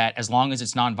think that as long as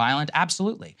it's nonviolent,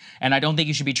 absolutely. And I don't think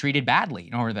you should be treated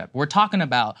badly over that. We're talking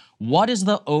about what is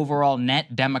the overall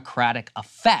net democratic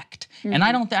effect. And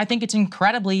I think it's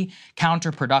incredibly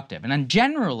counterproductive. And then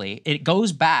generally, it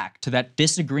goes back to that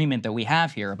disagreement that we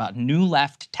have here about new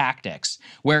left tactics,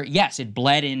 where, yes, it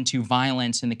bled into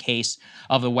violence in the case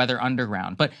of the Weather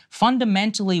Underground. But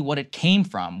fundamentally, what it came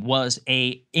from was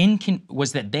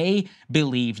that they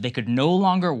believed they could no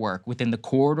longer work within the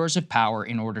corridors of power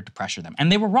in order to pressure them.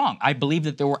 And they were wrong. I believe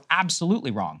that they were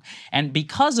absolutely wrong. And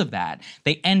because of that,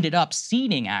 they ended up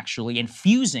seeding, actually, and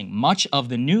fusing much of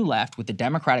the new left with the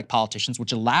Democratic politicians,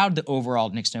 which allowed the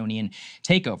overall Nixonian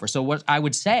takeover. So what I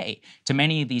would say to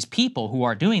many of these people who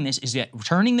are doing this is that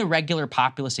turning the regular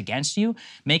populace against you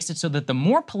makes it so that the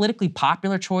more politically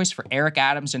popular choice for Eric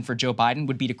Adams and for Joe Biden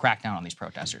would be to crack down on these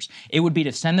protesters. It would be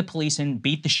to send the police in,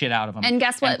 beat the shit out of them. And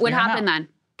guess what would happen then?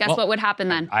 What would happen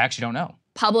then? I actually don't know.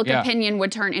 Public opinion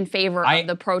would turn in favor of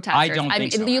the protesters. I don't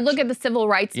think so, you look at the civil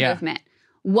rights movement.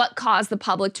 What caused the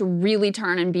public to really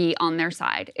turn and be on their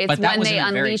side? It's when they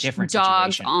unleashed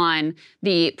dogs on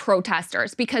the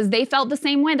protesters, because they felt the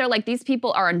same way. They're like, these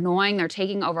people are annoying. They're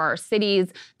taking over our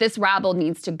cities. This rabble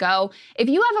needs to go. If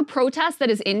you have a protest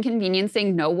that is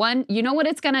inconveniencing no one, you know what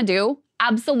it's going to do?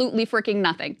 Absolutely freaking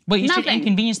nothing. But you should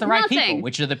inconvenience the right people,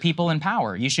 which are the people in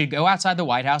power. You should go outside the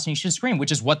White House and you should scream,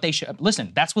 which is what they should.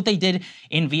 Listen, that's what they did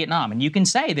in Vietnam. And you can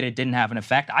say that it didn't have an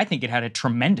effect. I think it had a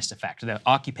tremendous effect. The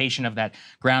occupation of that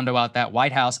ground about that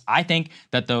White House. I think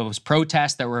that those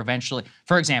protests that were eventually,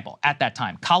 for example, at that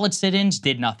time, college sit-ins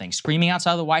did nothing. Screaming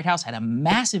outside the White House had a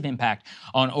massive impact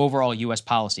on overall U.S.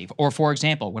 policy. Or, for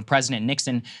example, when President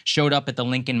Nixon showed up at the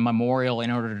Lincoln Memorial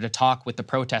in order to talk with the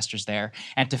protesters there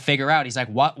and to figure out, he's like,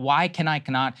 why can I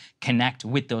cannot connect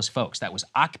with those folks? That was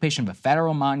occupation of a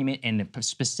federal monument and a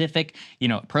specific,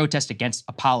 protest against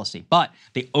a policy. But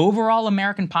the overall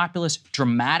American populace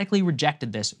dramatically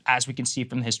rejected this, as we can see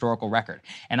from the historical record.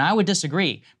 And I would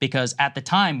disagree, because at the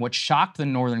time, what shocked the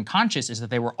Northern conscience is that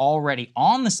they were already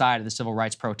on the side of the civil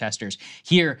rights protesters.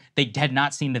 Here, they had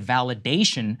not seen the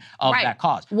validation of that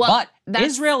cause. Well, but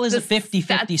Israel is a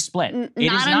 50-50 split. Not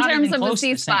in terms of a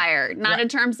ceasefire. Not in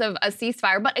terms of a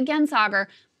ceasefire. But again, Sagar,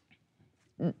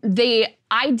 the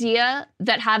idea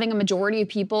that having a majority of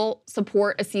people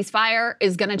support a ceasefire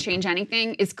is going to change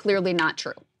anything is clearly not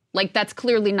true. Like, that's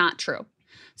clearly not true.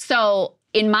 So,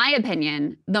 in my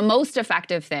opinion, the most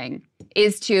effective thing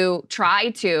is to try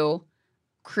to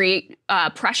create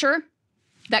pressure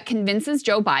that convinces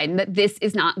Joe Biden that this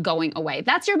is not going away.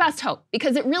 That's your best hope,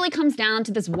 because it really comes down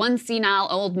to this one senile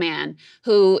old man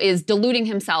who is deluding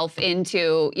himself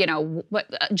into,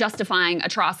 justifying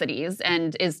atrocities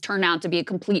and is turned out to be a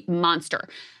complete monster.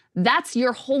 That's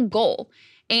your whole goal.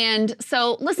 And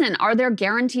so, listen, are there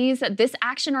guarantees that this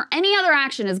action or any other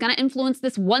action is going to influence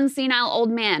this one senile old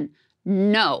man?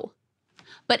 No.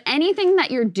 But anything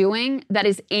that you're doing that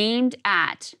is aimed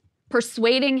at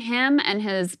persuading him and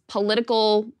his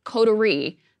political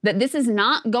coterie that this is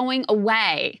not going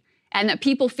away and that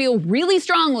people feel really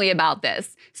strongly about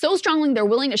this, so strongly they're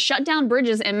willing to shut down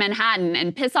bridges in Manhattan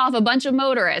and piss off a bunch of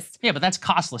motorists. Yeah, but that's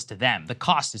costless to them. The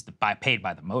cost is paid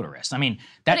by the motorists. I mean,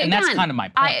 that's kind of my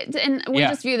point. We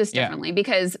just view this differently,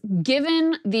 because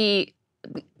given the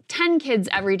 10 kids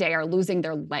every day are losing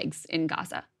their legs in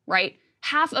Gaza, right?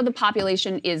 Half of the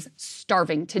population is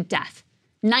starving to death.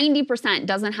 90%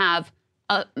 doesn't have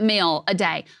a meal a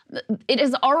day. It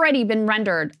has already been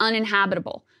rendered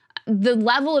uninhabitable. The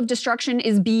level of destruction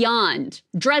is beyond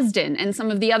Dresden and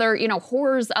some of the other,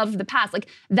 horrors of the past. Like,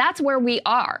 that's where we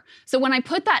are. So when I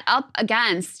put that up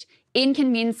against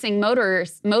inconveniencing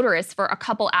motorists for a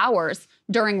couple hours,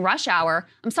 during rush hour,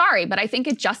 I'm sorry, but I think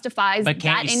it justifies but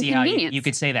can't that you see inconvenience. how you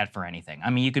could say that for anything? I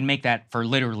mean, you could make that for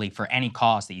literally for any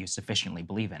cause that you sufficiently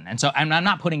believe in. And so I'm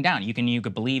not putting down. You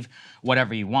could believe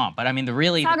whatever you want. But I mean,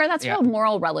 Sagar, that's real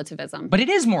moral relativism. But it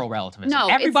is moral relativism. No,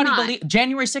 everybody it's not.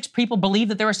 January 6th people believe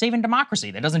that they were saving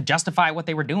democracy. That doesn't justify what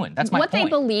they were doing. That's my what point. they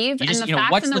believe and the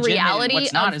facts what's and the legitimate reality and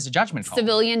what's not of is a judgment call.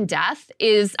 Civilian death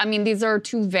is, I mean, these are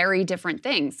two very different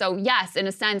things. So yes, in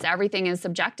a sense, everything is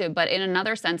subjective, but in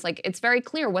another sense, like it's very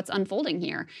clear what's unfolding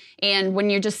here. And when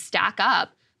you just stack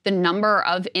up the number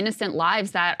of innocent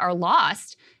lives that are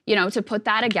lost, you know, to put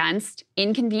that against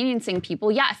inconveniencing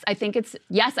people, yes, I think it's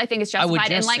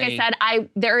justified. And like I said,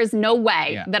 there is no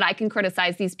way that I can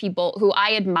criticize these people who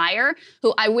I admire,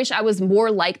 who I wish I was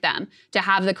more like them to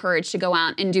have the courage to go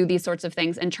out and do these sorts of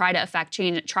things and try to affect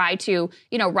change, try to,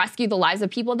 you know, rescue the lives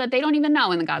of people that they don't even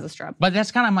know in the Gaza Strip. But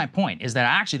that's kind of my point, is that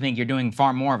I actually think you're doing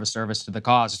far more of a service to the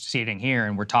cause sitting here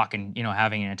and we're talking, you know,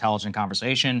 having an intelligent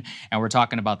conversation and we're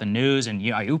talking about the news, and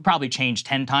you've probably changed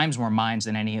 10 times more minds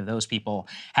than any of those people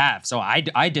have. So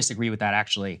I disagree with that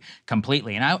actually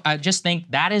completely. And I just think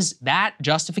that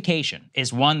justification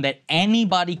is one that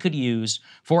anybody could use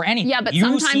for anything. Yeah, but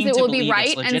sometimes it will be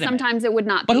right and sometimes it would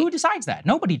not be. But who decides that?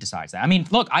 Nobody decides that. I mean,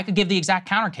 look, I could give the exact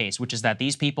counter case, which is that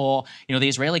these people, you know, the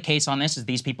Israeli case on this is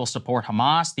these people support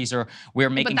Hamas. We're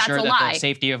making sure that the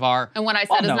safety of our... And what I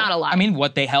said is not a lie. I mean,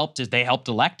 what they helped is they helped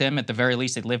elect him. At the very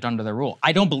least, they lived under their rule.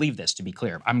 I don't believe this, to be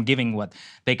clear. I'm giving what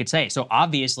they could say. So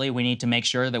obviously, we need to make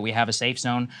sure that we have a safe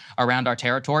zone around our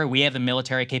territory. We have the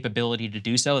military capability to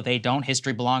do so. They don't.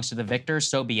 History belongs to the victors.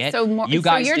 So be it. You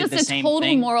guys you're did just the a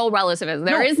total moral relativism.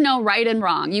 There is no right and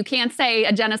wrong. You can't say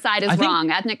a genocide is wrong.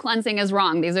 Ethnic cleansing is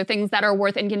wrong. These are things that are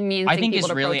worth inconveniencing people to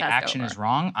protest over. I think Israeli action is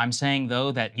wrong. I'm saying,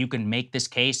 though, that you can make this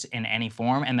case in any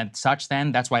form, and that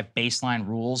that's why baseline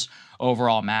rules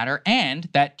overall matter, and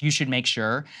that you should make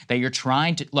sure that you're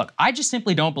trying to... Look, I just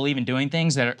simply don't believe in doing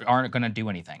things that aren't going to do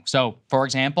anything. So, for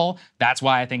example, that's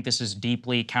why I think this is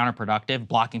deeply counterproductive,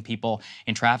 blocking people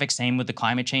in traffic. Same with the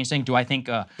climate change thing. Do I think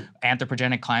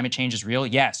anthropogenic climate change is real?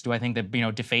 Yes. Do I think that, you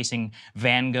know, defacing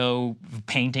Van Gogh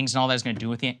paintings and all that is going to do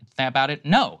anything about it?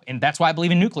 No. And that's why I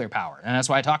believe in nuclear power, and that's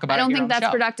why I talk about it. I don't think that's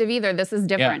productive either. This is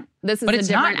different. Yeah. This is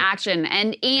a different action,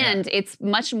 and it's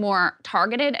much more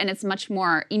targeted and it's much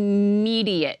more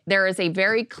immediate. There is a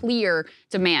very clear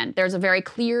demand. There's a very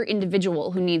clear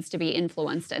individual who needs to be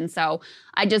influenced, and so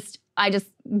I just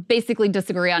basically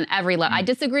disagree on every level. I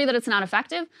disagree that it's not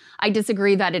effective. I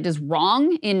disagree that it is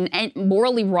wrong,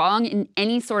 morally wrong in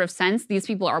any sort of sense. These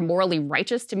people are morally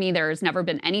righteous. To me, there has never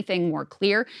been anything more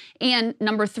clear. And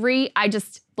number three,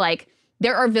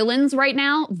 there are villains right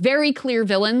now, very clear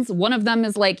villains. One of them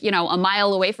is a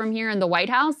mile away from here in the White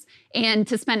House. And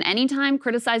to spend any time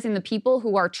criticizing the people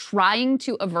who are trying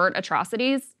to avert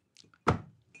atrocities,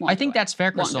 I think that's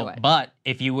fair, Crystal. But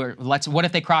what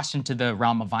if they crossed into the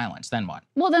realm of violence? Then what?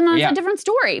 Well, then that's a different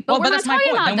story. But we're not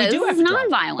talking about this. This is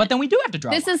nonviolent. But then we do have to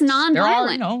draw. This is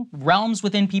nonviolent. There are, realms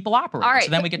within people operate. All right.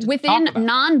 So then we get to within talk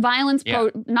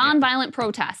about nonviolent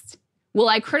protests. Will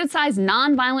I criticize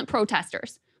nonviolent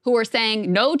protesters who are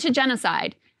saying no to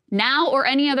genocide now or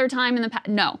any other time in the past?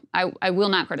 No, I will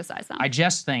not criticize them. I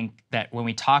just think that when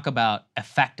we talk about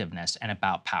effectiveness and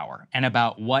about power and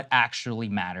about what actually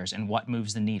matters and what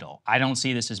moves the needle, I don't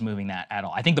see this as moving that at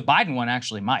all. I think the Biden one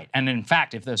actually might. And in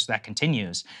fact, if that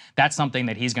continues, that's something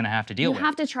that he's going to have to deal with. You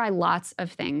have to try lots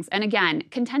of things. And again,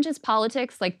 contentious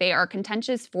politics, they are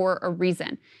contentious for a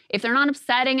reason. If they're not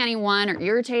upsetting anyone or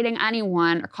irritating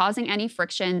anyone or causing any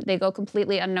friction, they go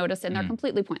completely unnoticed and they're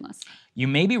completely pointless. You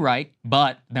may be right,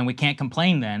 but then we can't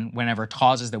complain then whenever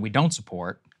causes that we don't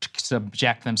support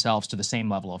subject themselves to the same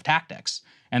level of tactics.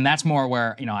 And that's more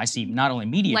where, I see not only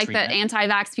media treatment. The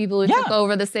anti-vax people who took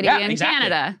over the city in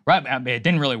Canada. Right. It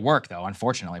didn't really work, though,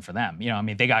 unfortunately for them.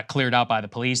 They got cleared out by the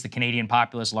police. The Canadian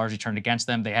populace largely turned against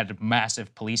them. They had a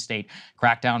massive police state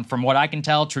crackdown. From what I can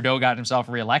tell, Trudeau got himself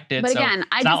reelected. But again,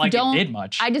 it's not like it did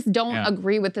much. I just don't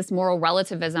agree with this moral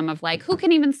relativism of who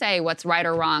can even say what's right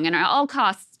or wrong? And all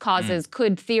causes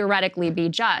could theoretically be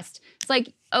just. It's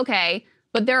okay,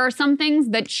 but there are some things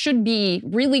that should be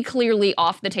really clearly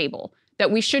off the table,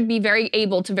 that we should be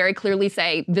able to very clearly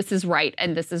say, this is right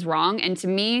and this is wrong. And to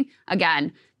me,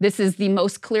 again, this is the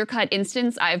most clear-cut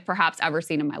instance I've perhaps ever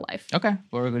seen in my life. Okay,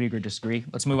 well, we're going to agree to disagree.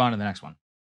 Let's move on to the next one.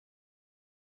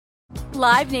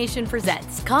 Live Nation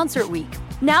presents Concert Week.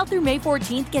 Now through May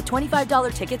 14th, get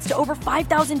 $25 tickets to over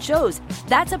 5,000 shows.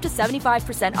 That's up to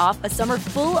 75% off a summer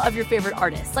full of your favorite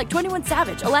artists like 21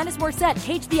 Savage, Alanis Morissette,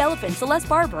 Cage the Elephant, Celeste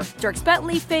Barber, Dierks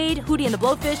Bentley, Fade, Hootie and the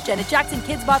Blowfish, Janet Jackson,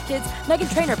 Kids Bop Kids,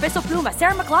 Meghan Trainor, Bissell Pluma,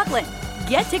 Sarah McLachlan.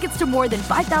 Get tickets to more than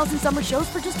 5,000 summer shows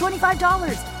for just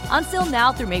 $25. On sale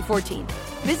now through May 14th.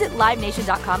 Visit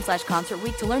LiveNation.com/Concert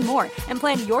Week to learn more and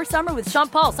plan your summer with Sean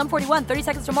Paul, Sum 41, 30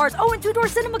 Seconds to Mars, and Two Door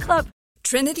Cinema Club.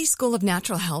 Trinity School of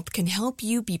Natural Health can help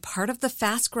you be part of the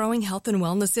fast-growing health and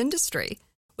wellness industry.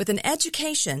 With an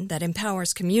education that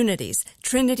empowers communities,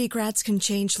 Trinity grads can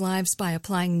change lives by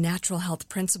applying natural health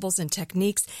principles and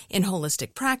techniques in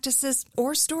holistic practices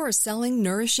or stores selling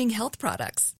nourishing health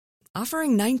products.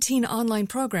 Offering 19 online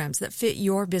programs that fit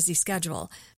your busy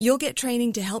schedule, you'll get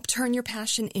training to help turn your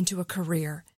passion into a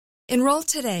career. Enroll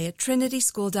today at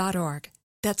trinityschool.org.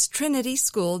 That's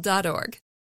trinityschool.org.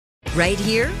 Right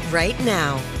here, right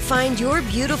now. Find your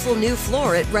beautiful new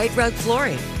floor at Right Rug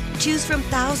Flooring. Choose from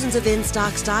thousands of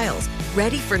in-stock styles,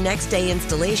 ready for next day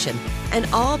installation, and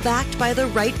all backed by the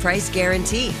right price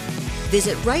guarantee.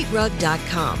 Visit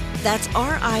rightrug.com. That's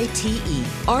RITERUG.com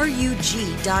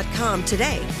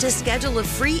today to schedule a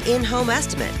free in-home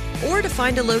estimate or to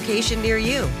find a location near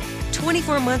you.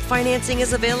 24-month financing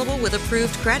is available with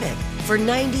approved credit. For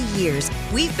 90 years,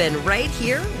 we've been right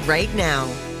here, right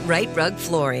now. Right Rug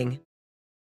Flooring.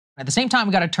 At the same time,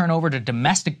 we got to turn over to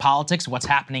domestic politics, what's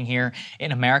happening here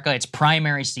in America. It's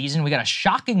primary season. We got a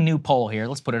shocking new poll here.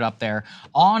 Let's put it up there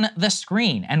on the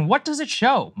screen. And what does it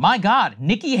show? My God,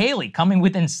 Nikki Haley coming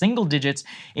within single digits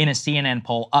in a CNN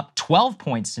poll, up 12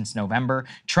 points since November.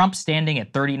 Trump standing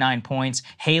at 39 points,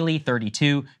 Haley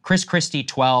 32, Chris Christie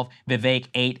 12, Vivek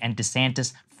 8, and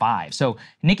DeSantis 5. So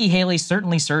Nikki Haley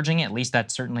certainly surging, at least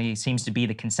that certainly seems to be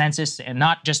the consensus, and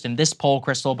not just in this poll,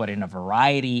 Crystal, but in a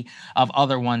variety of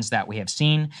other ones that we have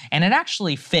seen. And it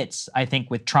actually fits, I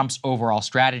think, with Trump's overall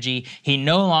strategy. He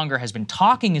no longer has been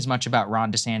talking as much about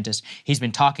Ron DeSantis. He's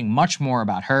been talking much more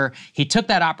about her. He took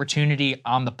that opportunity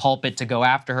on the pulpit to go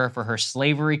after her for her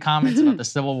slavery comments about the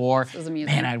Civil War.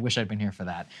 Man, I wish I'd been here for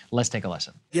that. Let's take a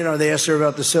listen. You know, they asked her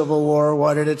about the Civil War.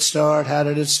 Why did it start? How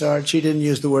did it start? She didn't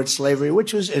use the word slavery,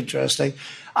 which was interesting.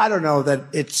 I don't know that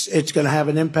it's going to have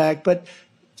an impact, but,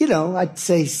 you know, I'd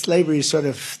say slavery is sort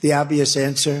of the obvious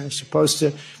answer. It's supposed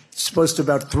to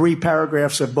about 3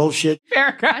 paragraphs of bullshit.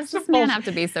 Paragraphs of bullshit. Man have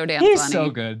to be so damn He's funny. so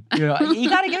good. You know, you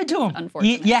got to give it to him.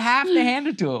 You have to hand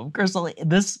it to him. Crystal,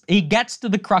 he gets to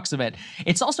the crux of it.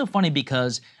 It's also funny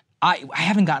because I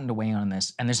haven't gotten to weigh in on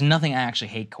this, and there's nothing I actually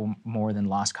hate more than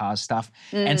lost cause stuff.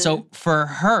 And so for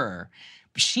her,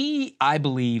 she, I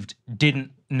believed,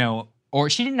 didn't know, or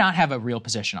she did not have a real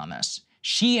position on this.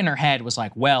 She in her head was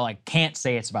like, well, I can't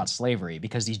say it's about slavery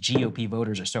because these GOP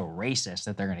voters are so racist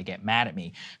that they're going to get mad at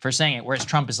me for saying it. Whereas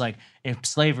Trump is like, if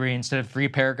slavery instead of 3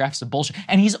 paragraphs of bullshit.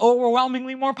 And he's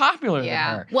overwhelmingly more popular than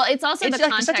her. Well, it's also the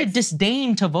context. Such a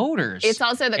disdain to voters. It's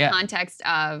also the context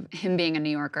of him being a New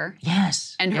Yorker.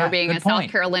 Yes. And her being a South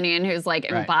Carolinian who's like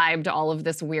imbibed all of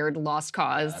this weird lost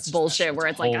cause bullshit where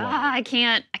it's like, I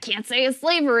can't say it's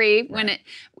slavery when it.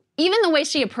 Even the way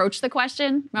she approached the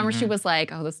question, remember she was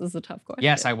like, oh, this is a tough question.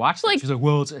 Yes, I watched it. She was like,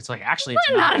 well, it's like, actually,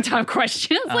 it's not a tough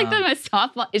question. It's like the most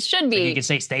softball. It should be. You could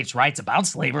say states' rights about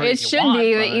slavery It should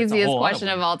be the easiest question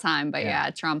of all time. But yeah,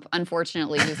 Trump,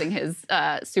 unfortunately, using his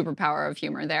superpower of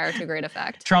humor there to great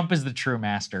effect. Trump is the true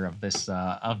master of this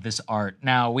art.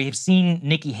 Now, we have seen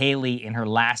Nikki Haley in her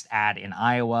last ad in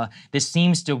Iowa. This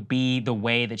seems to be the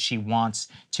way that she wants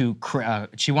to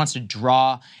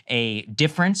draw a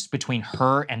difference between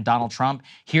her and Donald Trump.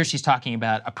 Here she's talking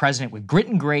about a president with grit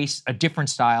and grace, a different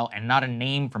style, and not a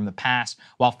name from the past,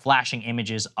 while flashing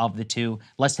images of the two.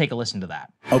 Let's take a listen to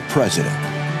that. A president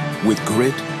with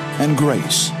grit and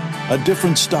grace, a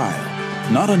different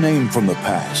style, not a name from the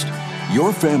past.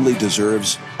 Your family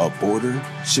deserves a border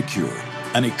secured,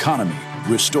 an economy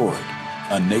restored,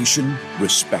 a nation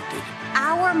respected.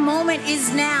 Our moment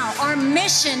is now. Our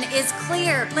mission is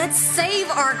clear. Let's save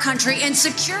our country and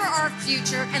secure our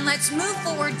future, and let's move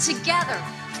forward together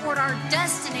toward our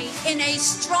destiny in a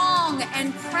strong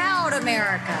and proud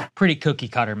America. Pretty cookie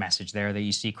cutter message there that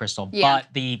you see, Crystal. Yeah.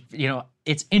 But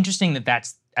it's interesting that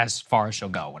that's as far as she'll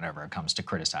go whenever it comes to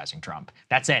criticizing Trump.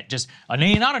 That's it. Just a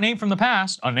name, not a name from the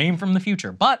past, a name from the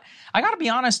future. But I got to be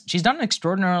honest, she's done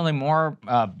extraordinarily more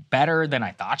better than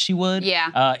I thought she would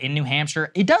in New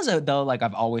Hampshire. It does, though, like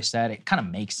I've always said, it kind of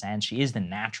makes sense. She is the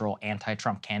natural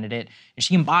anti-Trump candidate, and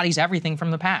she embodies everything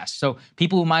from the past. So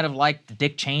people who might have liked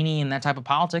Dick Cheney and that type of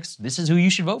politics, this is who you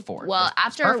should vote for. Well,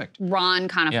 after Ron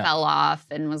kind of fell off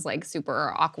and was like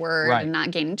super awkward and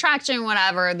not gaining traction,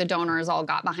 whatever, the donors all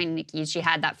got behind Nikki. She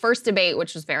had that first debate,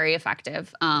 which was very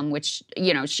effective, which,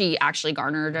 she actually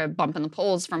garnered a bump in the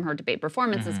polls from her debate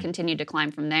performances, continued to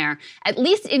climb from there, at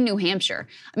least in New Hampshire.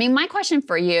 I mean, my question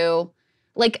for you,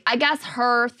 like, I guess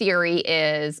her theory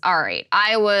is, all right,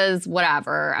 Iowa's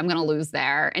whatever, I'm going to lose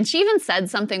there. And she even said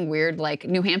something weird like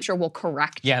New Hampshire will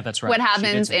correct that's right. what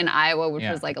happens in Iowa, which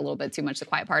was like a little bit too much, the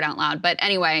quiet part out loud. But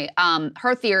anyway,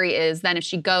 her theory is then if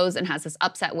she goes and has this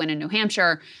upset win in New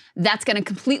Hampshire, that's going to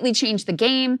completely change the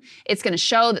game. It's going to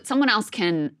show that someone else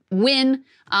can win.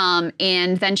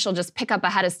 And then she'll just pick up a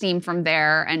head of steam from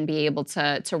there and be able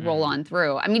to roll on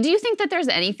through. I mean, do you think that there's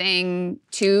anything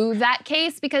to that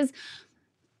case? Because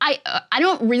I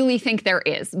don't really think there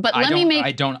is. But I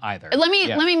don't either. Let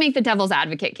me make the devil's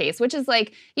advocate case, which is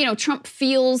like, you know, Trump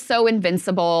feels so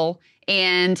invincible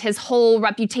and his whole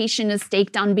reputation is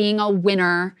staked on being a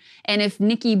winner. And if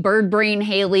Nikki Birdbrain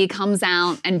Haley comes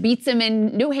out and beats him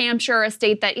in New Hampshire, a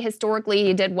state that historically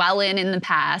he did well in the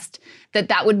past,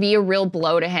 that would be a real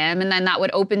blow to him. And then that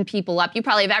would open people up. You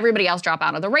probably have everybody else drop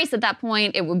out of the race at that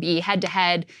point. It would be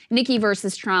head-to-head, Nikki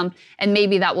versus Trump. And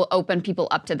maybe that will open people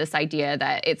up to this idea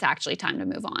that it's actually time to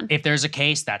move on. If there's a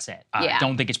case, that's it. I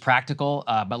don't think it's practical,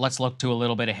 but let's look to a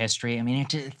little bit of history. I mean,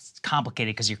 it's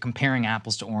complicated because you're comparing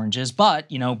apples to oranges.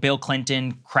 But, you know, Bill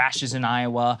Clinton crashes in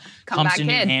Iowa, comes to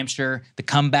New Hampshire, the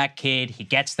comeback kid, he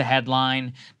gets the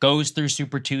headline, goes through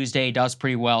Super Tuesday, does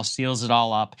pretty well, seals it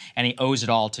all up, and he owes it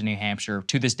all to New Hampshire.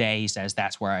 To this day, he says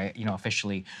that's where I,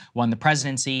 officially won the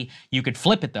presidency. You could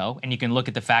flip it though, and you can look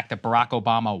at the fact that Barack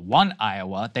Obama won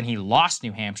Iowa, then he lost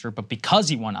New Hampshire, but because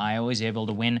he won Iowa, he's able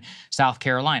to win South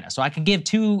Carolina. So I can give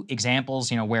two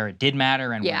examples, where it did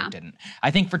matter and where it didn't.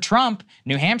 I think for Trump,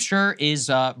 New Hampshire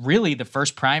is really the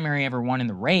first primary ever won in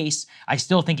the race. I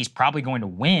still think he's probably going to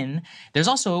win. There's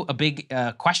also a big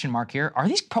question mark here. Are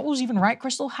these polls even right,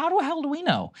 Crystal? How the hell do we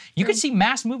know? You could see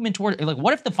mass movement toward, like,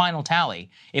 what if the final tally,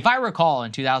 if I recall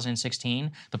in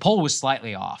 2016, the poll was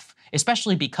slightly off,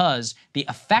 especially because the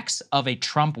effects of a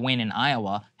Trump win in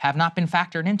Iowa have not been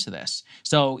factored into this.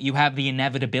 So you have the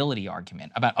inevitability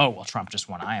argument about, oh, well, Trump just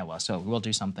won Iowa, so we'll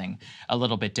do something a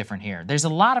little bit different here. There's a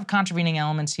lot of contravening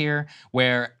elements here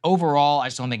where overall, I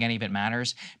just don't think any of it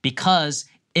matters because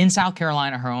in South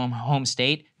Carolina, her home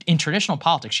state, in traditional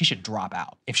politics, she should drop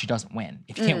out if she doesn't win.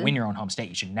 If you can't win your own home state,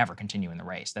 you should never continue in the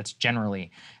race. That's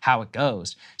generally how it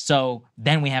goes. So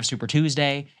then we have Super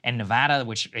Tuesday and Nevada,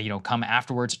 which, come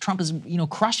afterwards. Trump is,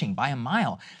 crushing by a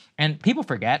mile. And people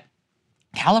forget,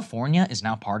 California is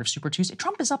now part of Super Tuesday.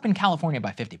 Trump is up in California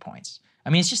by 50 points. I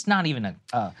mean, it's just not even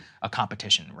a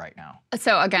competition right now.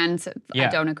 So again, I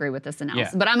don't agree with this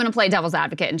analysis, but I'm going to play devil's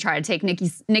advocate and try to take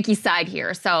Nikki's side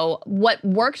here. So what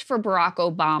worked for Barack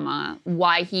Obama,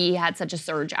 why he had such a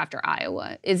surge after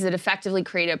Iowa, is it effectively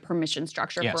created a permission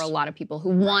structure for a lot of people who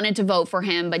wanted to vote for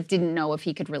him but didn't know if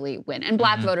he could really win, and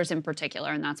black voters in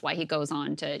particular, and that's why he goes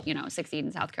on to, succeed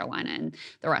in South Carolina, and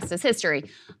the rest is history.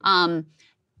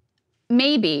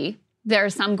 Maybe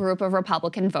there's some group of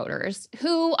Republican voters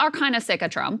who are kind of sick of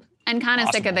Trump and kind of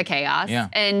sick of the chaos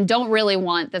and don't really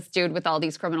want this dude with all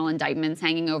these criminal indictments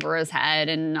hanging over his head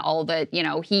and all that,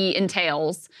 he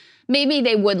entails. Maybe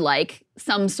they would like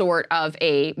some sort of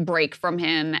a break from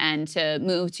him and to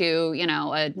move to,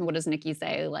 what does Nikki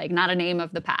say? Like, not a name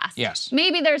of the past. Yes.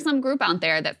 Maybe there's some group out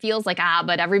there that feels like,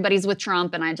 but everybody's with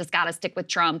Trump and I just got to stick with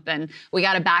Trump and we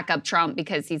got to back up Trump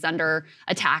because he's under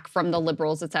attack from the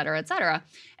liberals, et cetera, et cetera.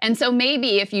 And so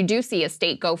maybe if you do see a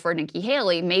state go for Nikki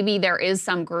Haley, maybe there is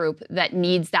some group that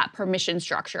needs that permission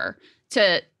structure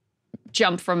to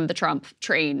jump from the Trump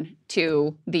train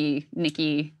to the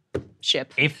Nikki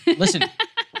ship. Listen,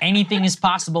 anything is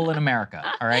possible in America,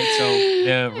 all right? So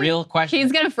the real question...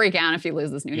 He's going to freak out if he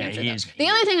loses New Hampshire. The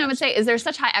other thing I would say is there's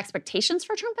such high expectations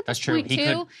for Trump at this point,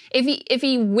 too. If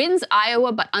he wins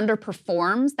Iowa but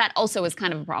underperforms, that also is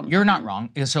kind of a problem. You're not wrong.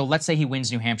 So let's say he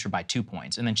wins New Hampshire by 2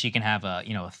 points, and then she can have a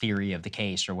theory of the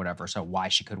case or whatever, so why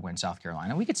she could win South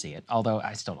Carolina. We could see it, although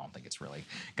I still don't think it's really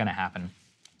going to happen.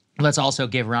 Let's also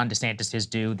give Ron DeSantis his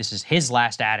due. This is his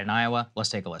last ad in Iowa. Let's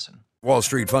take a listen. Wall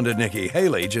Street funded Nikki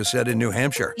Haley just said in New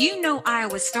Hampshire. You know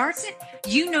Iowa starts it.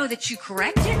 You know that you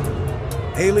correct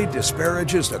it. Haley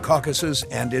disparages the caucuses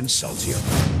and insults you.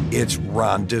 It's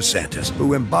Ron DeSantis,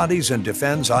 who embodies and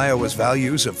defends Iowa's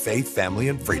values of faith, family,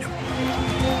 and freedom.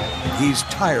 He's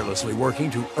tirelessly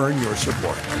working to earn your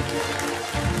support.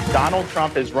 Donald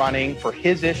Trump is running for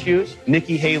his issues.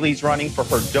 Nikki Haley's running for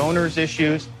her donors'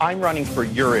 issues. I'm running for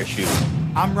your issues.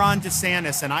 I'm Ron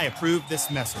DeSantis, and I approve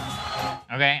this message.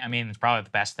 Okay, I mean, it's probably the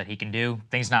best that he can do.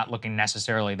 Things not looking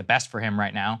necessarily the best for him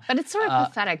right now. But it's sort of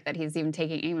pathetic that he's even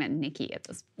taking aim at Nikki at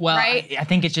this point, Well, right? I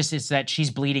think it's that she's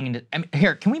bleeding into... I mean,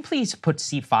 here, can we please put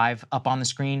C5 up on the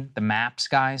screen, the maps,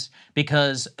 guys?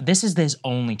 Because this is his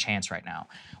only chance right now.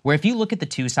 Where if you look at the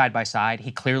two side by side,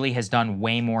 he clearly has done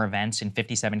way more events in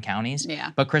 57 counties.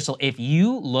 Yeah. But Crystal, if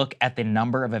you look at the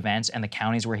number of events and the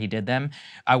counties where he did them,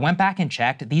 I went back and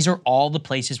checked. These are all the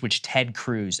places which Ted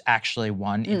Cruz actually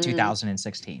won in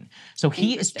 2016. So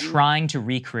he is trying to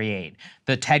recreate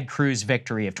the Ted Cruz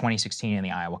victory of 2016 in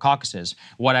the Iowa caucuses.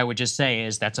 What I would just say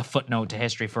is that's a footnote to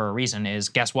history for a reason is,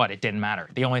 guess what? It didn't matter.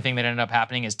 The only thing that ended up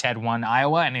happening is Ted won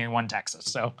Iowa and he won Texas.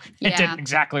 So it didn't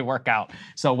exactly work out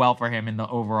so well for him in the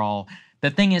overall. The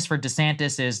thing is for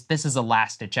DeSantis is this is a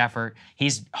last-ditch effort.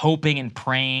 He's hoping and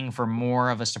praying for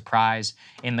more of a surprise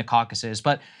in the caucuses.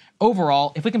 But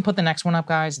overall, if we can put the next one up,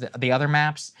 guys, the other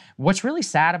maps, what's really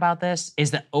sad about this is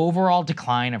the overall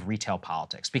decline of retail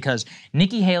politics. Because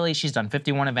Nikki Haley, she's done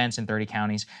 51 events in 30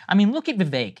 counties. I mean, look at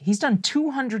Vivek. He's done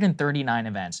 239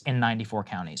 events in 94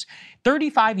 counties.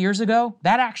 35 years ago,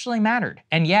 that actually mattered.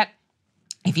 And yet,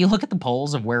 if you look at the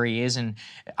polls of where he is in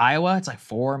Iowa, it's like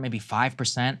 4, maybe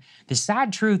 5%. The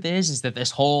sad truth is that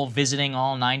this whole visiting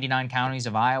all 99 counties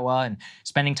of Iowa and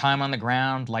spending time on the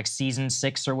ground, like season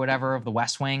 6 or whatever of the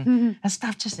West Wing, that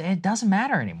stuff just, it doesn't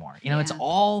matter anymore. You know, it's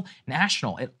all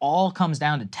national. It all comes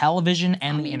down to television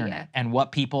and the internet and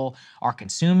what people are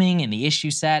consuming and the issue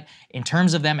set. In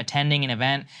terms of them attending an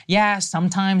event, yeah,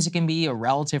 sometimes it can be a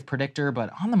relative predictor,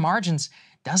 but on the margins,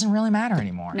 doesn't really matter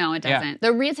anymore. No, it doesn't.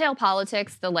 The retail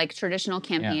politics, the like traditional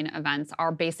campaign events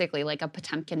are basically like a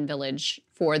Potemkin village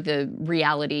for the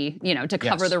reality, you know, to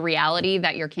cover the reality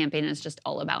that your campaign is just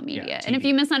all about media. And if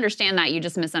you misunderstand that, you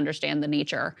just misunderstand the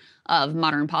nature of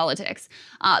modern politics.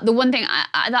 The one thing,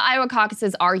 the Iowa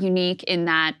caucuses are unique in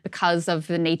that because of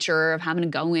the nature of having to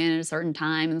go in at a certain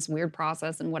time and this weird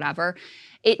process and whatever,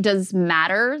 it does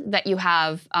matter that you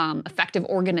have effective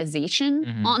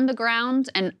organization on the ground.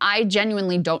 And I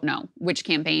genuinely don't know which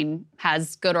campaign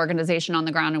has good organization on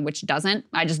the ground and which doesn't.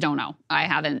 I just don't know. I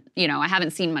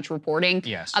haven't seen much reporting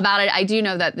about it. I do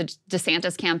know that the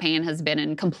DeSantis campaign has been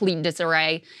in complete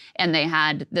disarray, and they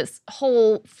had this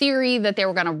whole theory that they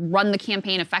were going to run the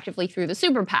campaign effectively through the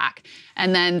super PAC.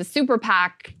 And then the super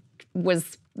PAC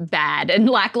was bad and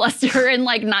lackluster and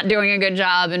like not doing a good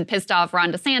job and pissed off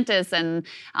Ron DeSantis.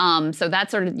 And so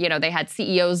that sort of, you know, they had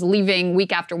CEOs leaving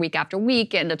week after week after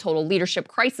week and a total leadership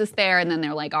crisis there. And then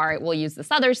they're like, all right, we'll use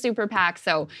this other super PAC.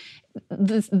 So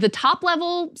the top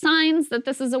level signs that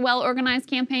this is a well-organized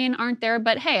campaign aren't there.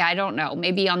 But hey, I don't know.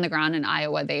 Maybe on the ground in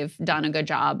Iowa, they've done a good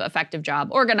job, effective job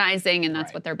organizing, and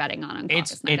that's what they're betting on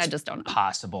caucus night. I just don't know. It's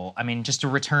possible. I mean, just to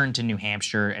return to New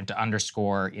Hampshire and to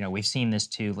underscore, you know, we've seen this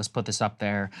too. Let's put this up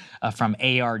there from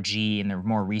ARG and their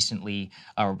more recently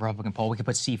Republican poll. We could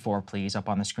put C4, please, up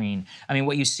on the screen. I mean,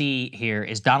 what you see here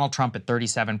is Donald Trump at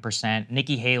 37%,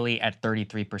 Nikki Haley at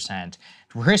 33%.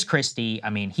 Chris Christie, I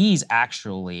mean, he's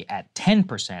actually at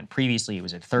 10%. Previously, he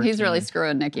was at 13%. He's really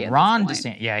screwing Nikki at Ron this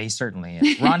point. DeSantis, yeah, he certainly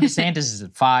is. Ron DeSantis is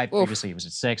at 5%. Previously, he was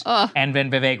at 6%. And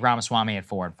then Vivek Ramaswamy at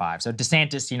 4 and 5. So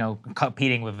DeSantis, you know,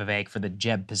 competing with Vivek for the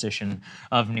Jeb position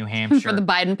of New Hampshire. For the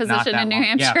Biden position in New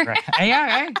Hampshire.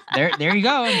 Yeah, right. Hey, there you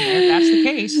go. That's the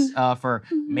case for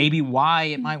maybe why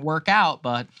it might work out,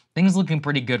 but things looking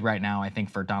pretty good right now, I think,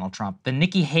 for Donald Trump. The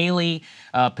Nikki Haley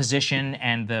position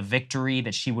and the victory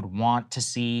that she would want to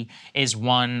see is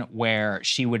one where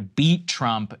she would beat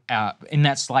Trump in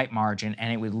that slight margin,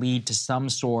 and it would lead to some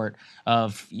sort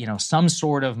of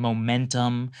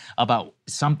momentum about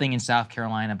something in South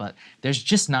Carolina. But there's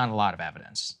just not a lot of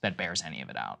evidence that bears any of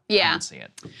it out. Yeah. I don't see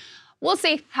it. We'll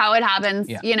see how it happens.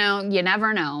 Yeah. You know, you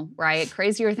never know, right?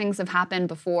 Crazier things have happened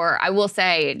before. I will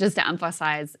say, just to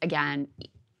emphasize again,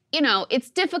 you know, it's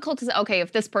difficult to say, okay,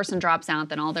 if this person drops out,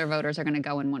 then all their voters are going to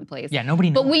go in one place. Yeah, nobody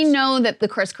knows. But we know that the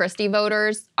Chris Christie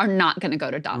voters are not going to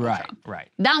go to Donald Trump. Right.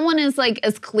 That one is like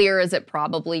as clear as it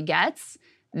probably gets.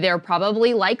 They're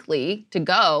probably likely to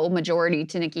go majority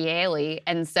to Nikki Haley.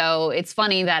 And so it's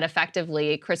funny that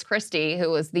effectively Chris Christie, who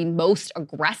was the most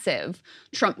aggressive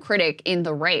Trump critic in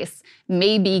the race,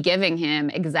 may be giving him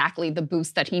exactly the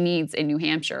boost that he needs in New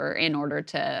Hampshire in order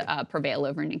to prevail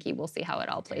over Nikki. We'll see how it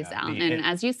all plays out. And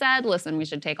as you said, listen, we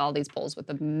should take all these polls with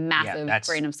a massive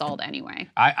grain of salt anyway.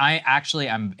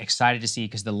 I'm excited to see,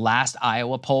 because the last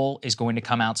Iowa poll is going to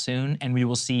come out soon, and we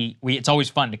will see. It's always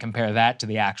fun to compare that to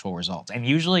the actual results. And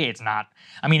usually usually it's not.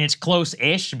 I mean, it's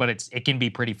close-ish, but it can be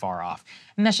pretty far off.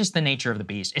 And that's just the nature of the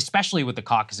beast, especially with the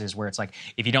caucuses where it's like,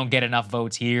 if you don't get enough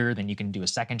votes here, then you can do a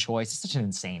second choice. It's such an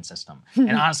insane system.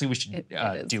 And honestly, we should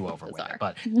do over with it.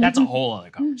 But that's a whole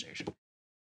other conversation.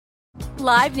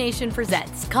 Live Nation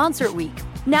presents Concert Week.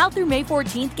 Now through May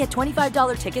 14th, get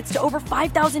 $25 tickets to over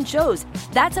 5,000 shows.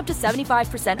 That's up to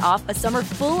 75% off a summer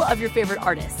full of your favorite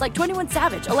artists like 21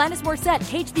 Savage, Alanis Morissette,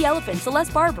 Cage the Elephant,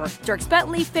 Celeste Barber, Dierks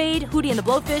Bentley, Fade, Hootie and the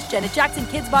Blowfish, Janet Jackson,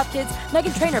 Kids Bop Kids,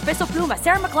 Meghan Trainor, Bissell Pluma,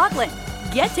 Sarah McLachlan.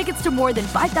 Get tickets to more than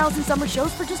 5,000 summer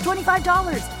shows for just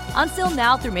 $25. Until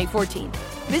now through May 14th.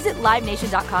 Visit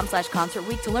LiveNation.com/Concert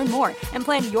Week to learn more and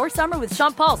plan your summer with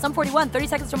Sean Paul, Sum 41, 30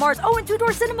 Seconds to Mars, and Two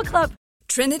Door Cinema Club.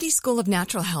 Trinity School of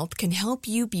Natural Health can help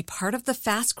you be part of the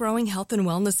fast-growing health and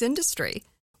wellness industry.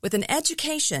 With an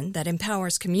education that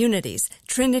empowers communities,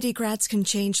 Trinity grads can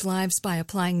change lives by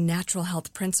applying natural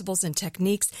health principles and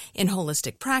techniques in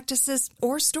holistic practices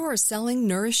or stores selling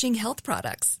nourishing health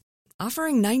products.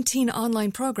 Offering 19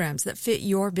 online programs that fit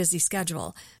your busy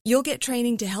schedule, you'll get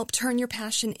training to help turn your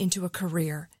passion into a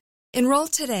career. Enroll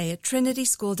today at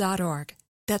trinityschool.org.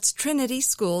 That's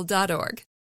trinityschool.org.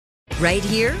 Right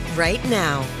here, right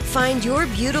now. Find your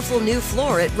beautiful new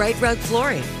floor at Right Rug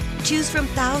Flooring. Choose from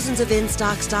thousands of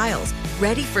in-stock styles,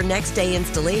 ready for next day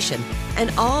installation,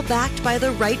 and all backed by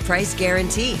the right price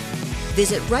guarantee.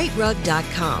 Visit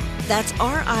rightrug.com. That's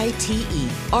RITERUG.com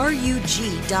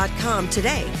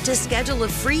today to schedule a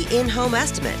free in-home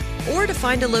estimate or to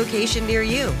find a location near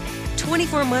you.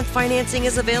 24-month financing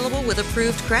is available with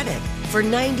approved credit. For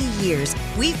 90 years,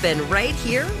 we've been right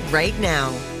here, right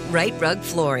now. Right Rug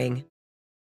Flooring.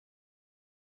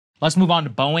 Let's move on to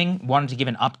Boeing. Wanted to give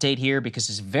an update here because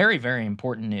it's very, very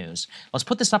important news. Let's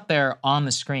put this up there on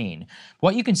the screen.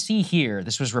 What you can see here,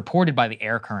 this was reported by the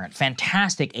Air Current,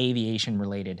 fantastic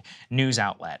aviation-related news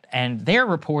outlet. And they're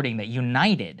reporting that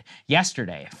United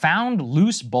yesterday found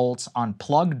loose bolts on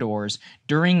plug doors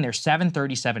during their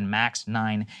 737 MAX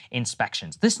 9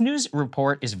 inspections. This news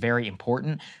report is very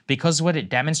important because what it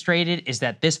demonstrated is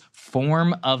that this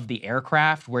form of the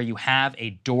aircraft where you have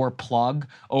a door plug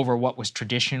over what was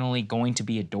traditionally going to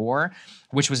be a door,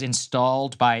 which was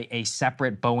installed by a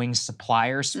separate Boeing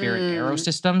supplier, Spirit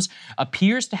Aerosystems,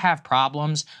 appears to have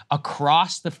problems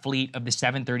across the fleet of the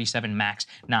 737 MAX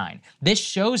 9. This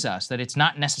shows us that it's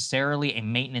not necessarily a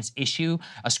maintenance issue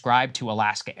ascribed to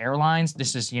Alaska Airlines.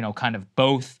 This is, kind of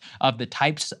both of the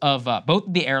types of, both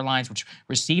of the airlines which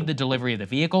received the delivery of the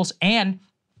vehicles and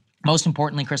most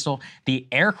importantly, Crystal, the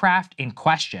aircraft in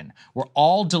question were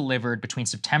all delivered between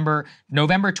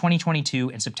November 2022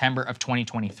 and September of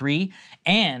 2023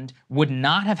 and would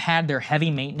not have had their heavy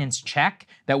maintenance check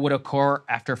that would occur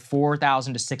after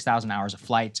 4,000 to 6,000 hours of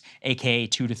flights, aka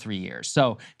 2 to 3 years.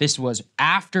 So this was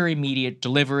after immediate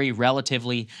delivery,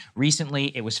 relatively recently.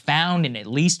 It was found in at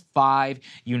least 5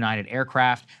 United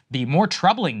aircraft. The more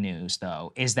troubling news,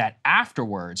 though, is that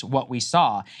afterwards, what we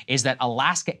saw is that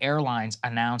Alaska Airlines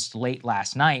announced late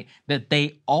last night that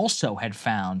they also had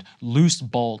found loose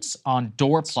bolts on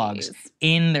door plugs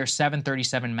in their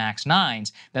 737 MAX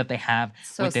 9s that they have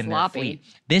within their fleet.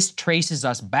 This traces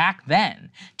us back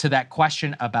then to that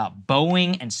question about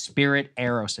Boeing and Spirit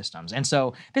Aerosystems. And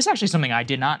so this is actually something I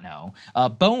did not know.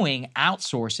 Boeing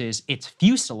outsources its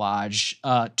fuselage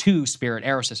to Spirit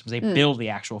Aerosystems. They build the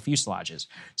actual fuselages.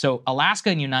 So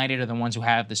Alaska and United are the ones who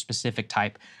have the specific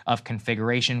type of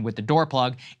configuration with the door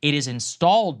plug. It is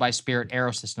installed by Spirit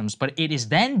Aerosystems, but it is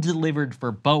then delivered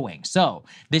for Boeing. So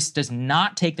this does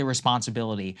not take the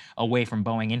responsibility away from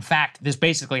Boeing. In fact, this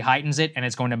basically heightens it, and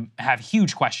it's going to have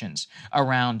huge questions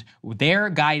around their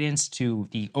guidance to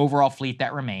the overall fleet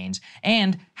that remains.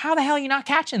 And how the hell are you not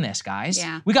catching this, guys?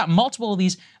 Yeah. We got multiple of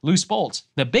these loose bolts.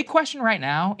 The big question right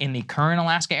now in the current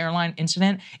Alaska airline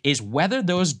incident is whether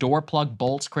those door plug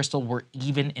bolts, Crystal, were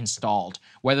even installed,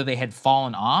 whether they had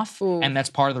fallen off, and that's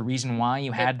part of the reason why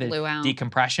you had the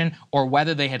decompression, or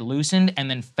whether they had loosened and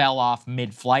then fell off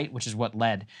mid-flight, which is what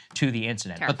led to the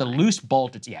incident. Terrifying. But the loose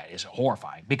bolt, it is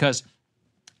horrifying because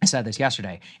I said this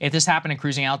yesterday. If this happened at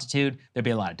cruising altitude, there'd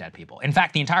be a lot of dead people. In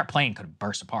fact, the entire plane could have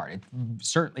burst apart.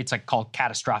 It's like called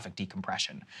catastrophic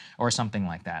decompression or something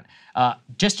like that.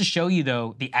 Just to show you,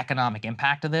 though, the economic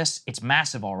impact of this, it's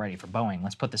massive already for Boeing.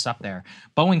 Let's put this up there.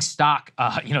 Boeing stock,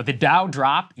 the Dow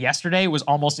drop yesterday was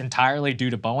almost entirely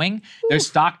due to Boeing. Their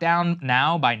stock down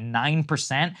now by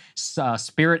 9%.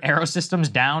 Spirit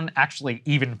Aerosystems down actually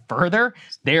even further.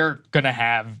 They're going to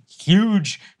have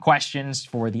huge questions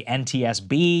for the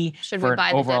NTSB B. Should we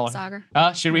buy the FIP,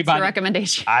 Sagar? Should we What's buy your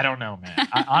recommendation? I don't know, man.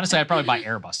 Honestly, I'd probably buy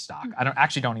Airbus stock. I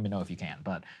don't even know if you can,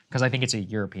 but because I think it's a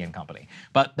European company.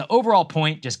 But the overall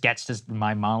point just gets to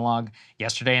my monologue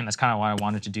yesterday, and that's kind of why I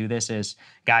wanted to do this is,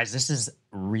 guys, this is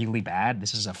really bad.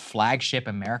 This is a flagship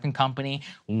American company.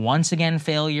 Once again,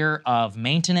 failure of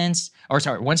maintenance,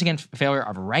 once again, failure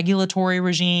of regulatory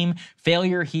regime,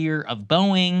 failure here of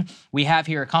Boeing. We have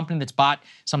here a company that's bought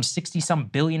some $60-some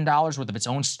billion worth of its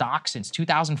own stock since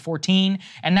 2014.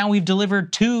 And now we've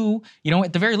delivered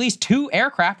at the very least, 2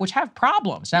 aircraft, which have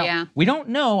problems. Now, we don't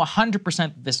know 100%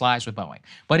 that this lies with Boeing,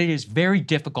 but it is very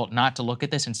difficult not to look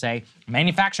at this and say,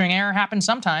 manufacturing error happens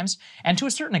sometimes. And to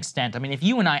a certain extent, I mean, if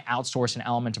you and I outsource an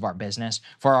element of our business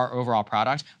for our overall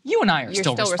product, you and I are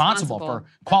still responsible for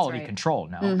quality control.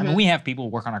 No, I mean, we have people who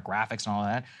work on our graphics and all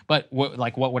that, but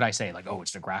what would I say? Like, oh,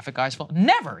 it's the graphic guy's fault?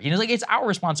 Never. It's our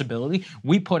responsibility.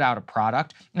 We put out a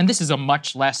product, and this is a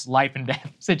much less life and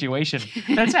death situation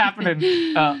that's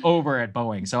happening over at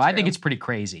Boeing. So I think it's pretty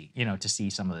crazy, to see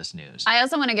some of this news. I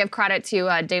also want to give credit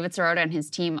to David Sirota and his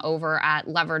team over at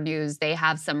Lever News. They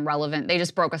have some they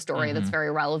just broke a story that's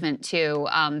very relevant too.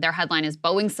 Their headline is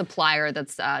Boeing supplier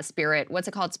that's Spirit, what's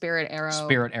it called? Spirit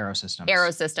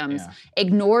Aerosystems. Yeah.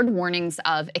 Ignored warnings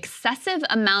of excessive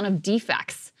amount of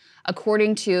defects.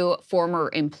 According to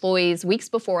former employees, weeks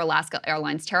before Alaska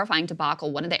Airlines' terrifying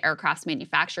debacle, one of the aircraft's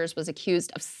manufacturers was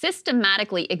accused of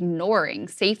systematically ignoring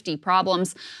safety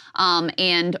problems.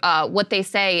 And what they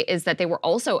say is that they were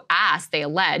also asked, they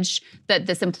were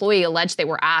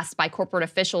asked by corporate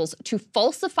officials to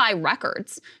falsify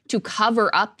records to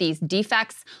cover up these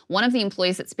defects. One of the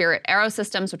employees at Spirit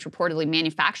Aerosystems, which reportedly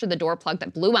manufactured the door plug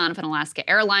that blew out of an Alaska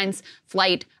Airlines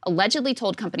flight, allegedly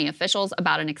told company officials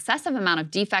about an excessive amount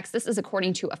of defects. This is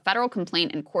according to a federal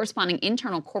complaint and corresponding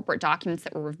internal corporate documents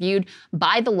that were reviewed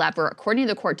by the Lever. According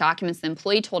to the court documents, the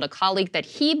employee told a colleague that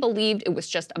he believed it was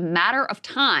just a matter of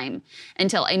time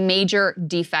until a major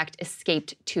defect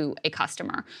escaped to a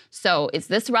customer. So is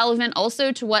this relevant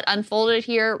also to what unfolded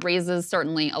here? Raises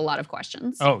certainly a lot of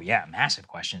questions. Oh yeah, massive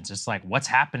questions. It's like, what's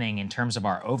happening in terms of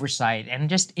our oversight and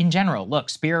just in general? Look,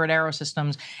 Spirit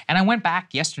Aerosystems, and I went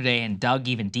back yesterday and dug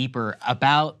even deeper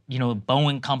about,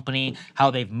 Boeing company,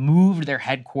 how they've moved their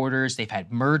headquarters, they've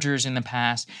had mergers in the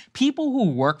past. People who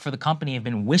work for the company have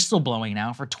been whistleblowing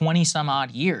now for 20 some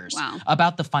odd years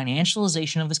about the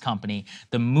financialization of this company,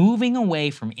 the moving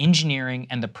away from engineering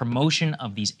and the promotion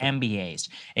of these MBAs.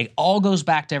 It all goes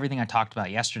back to everything I talked about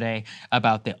yesterday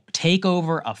about the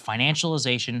takeover of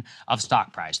financialization of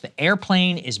stock price. The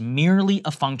airplane is merely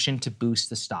a function to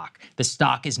boost the stock. The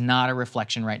stock is not a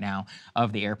reflection right now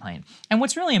of the airplane. And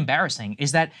what's really embarrassing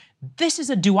is that this is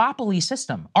a duopoly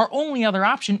system. Our only other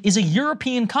option is a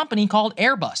European company called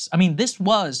Airbus. I mean, this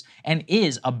was and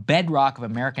is a bedrock of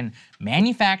American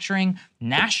manufacturing,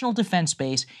 national defense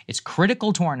base. It's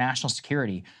critical to our national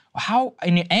security.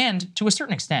 And to a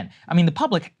certain extent, I mean, the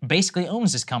public basically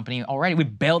owns this company already. We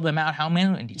bailed them out how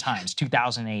many times?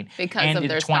 2008 because of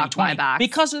their stock buybacks.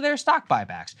 Because of their stock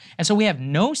buybacks. And so we have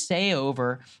no say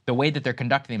over the way that they're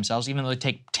conducting themselves, even though they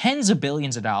take tens of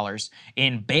billions of dollars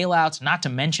in bailouts, not to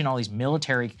mention all these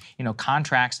military,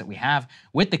 contracts that we have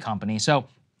with the company. So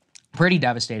pretty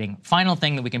devastating. Final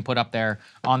thing that we can put up there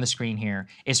on the screen here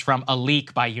is from a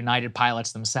leak by United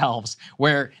pilots themselves,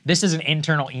 where this is an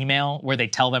internal email where they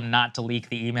tell them not to leak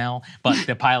the email, but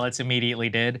the pilots immediately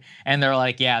did. And they're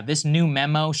like, yeah, this new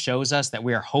memo shows us that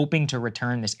we are hoping to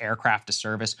return this aircraft to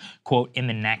service, quote, in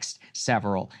the next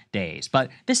several days. But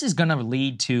this is going to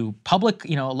lead to public,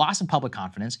 loss of public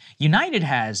confidence. United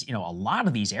has, a lot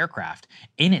of these aircraft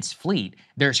in its fleet.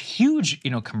 There's huge,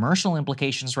 commercial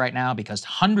implications right now because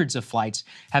hundreds of flights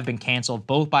have been canceled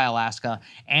both by Alaska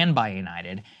and by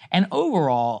United. And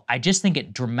overall, I just think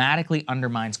it dramatically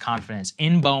undermines confidence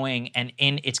in Boeing and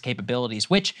in its capabilities,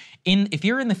 which if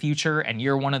you're in the future and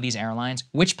you're one of these airlines,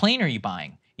 which plane are you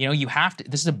buying? You have to,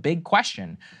 this is a big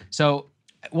question. So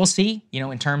we'll see,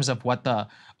 in terms of what the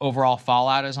overall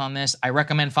fallout is on this. I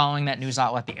recommend following that news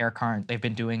outlet, the Air Current. They've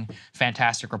been doing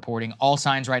fantastic reporting. All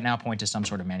signs right now point to some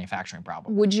sort of manufacturing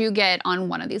problem. Would you get on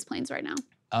one of these planes right now?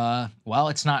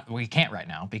 Well, we can't right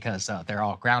now because they're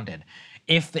all grounded.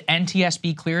 If the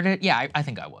NTSB cleared it, yeah, I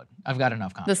think I would. I've got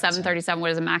enough confidence. The 737,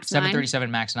 what is it, MAX 9?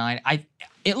 737 MAX 9.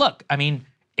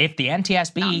 If the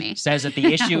NTSB says that the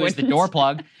issue is the door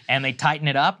plug and they tighten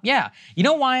it up, yeah. You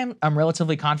know why I'm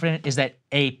relatively confident is that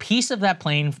a piece of that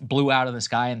plane blew out of the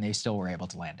sky and they still were able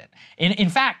to land it. In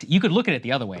fact, you could look at it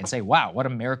the other way and say, wow, what a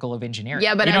miracle of engineering.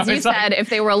 Yeah, but as you said, if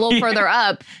they were a little further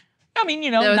up, I mean,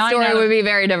 the story would be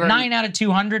very different. 9 out of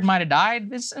 200 might have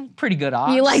died. It's a pretty good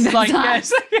odds. You like that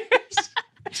odds? Yes.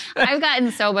 I've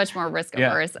gotten so much more risk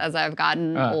averse as I've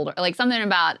gotten older. Like something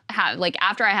about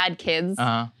after I had kids,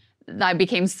 I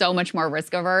became so much more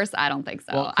risk averse. I don't think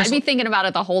so. Well, I'd be thinking about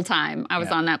it the whole time I was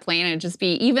on that plane. It'd just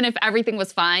be, even if everything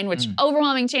was fine, which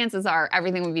overwhelming chances are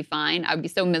everything would be fine, I would be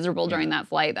so miserable during that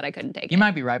flight that I couldn't take it. You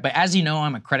might be right, but as you know,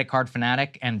 I'm a credit card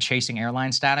fanatic and chasing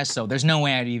airline status, so there's no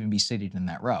way I'd even be seated in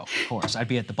that row, of course. I'd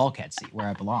be at the bulkhead seat where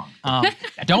I belong.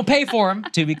 Don't pay for them,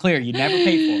 to be clear. You never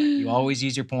pay for it. You always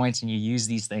use your points and you use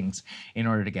these things in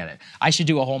order to get it. I should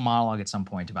do a whole monologue at some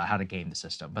point about how to game the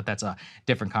system, but that's a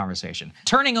different conversation.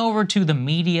 Turning over to the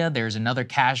media, there's another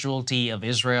casualty of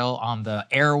Israel on the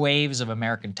airwaves of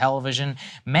American television.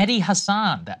 Mehdi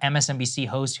Hasan, the MSNBC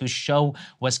host whose show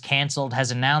was canceled,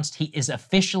 has announced he is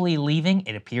officially leaving.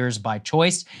 It appears by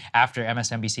choice after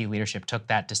MSNBC leadership took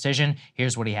that decision.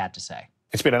 Here's what he had to say.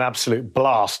 It's been an absolute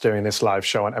blast doing this live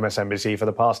show on MSNBC for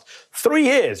the past 3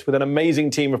 years with an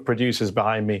amazing team of producers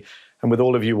behind me and with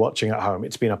all of you watching at home.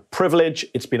 It's been a privilege.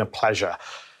 It's been a pleasure.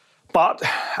 But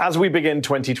as we begin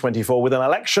 2024, with an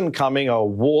election coming, a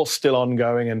war still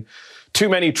ongoing, and too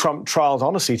many Trump trials,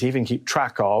 honestly, to even keep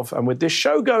track of, and with this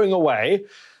show going away,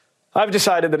 I've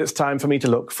decided that it's time for me to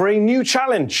look for a new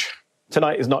challenge.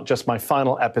 Tonight is not just my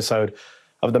final episode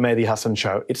of the Mehdi Hasan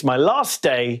Show. It's my last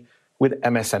day with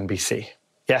MSNBC.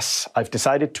 Yes, I've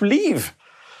decided to leave.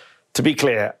 To be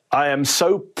clear, I am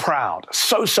so proud,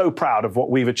 so proud of what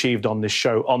we've achieved on this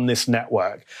show, on this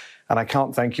network. And I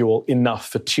can't thank you all enough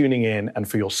for tuning in and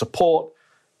for your support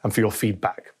and for your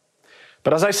feedback.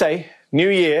 But as I say, new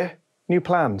year, new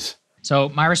plans. So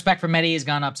my respect for Mehdi has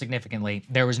gone up significantly.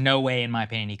 There was no way, in my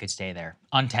opinion, he could stay there.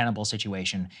 Untenable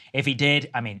situation. If he did,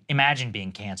 I mean, imagine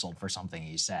being canceled for something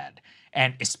he said.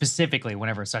 And specifically,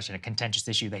 whenever it's such a contentious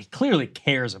issue that he clearly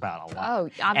cares about a lot. Oh,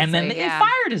 obviously, and then they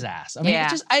fired his ass. I mean,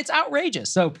 it's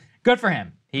outrageous. So good for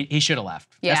him. He should have left.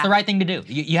 Yeah. That's the right thing to do.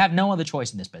 You have no other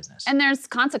choice in this business. And there's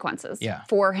consequences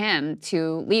for him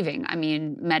to leaving. I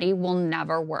mean, Mehdi will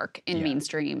never work in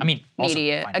mainstream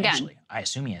media again. I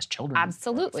assume he has children.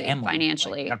 Absolutely,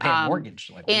 financially. Got to pay a mortgage.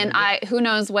 And who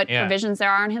knows what provisions there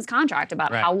are in his contract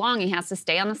about how long he has to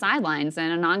stay on the sidelines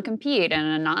and a non-compete and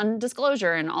a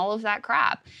non-disclosure and all of that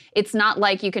crap. It's not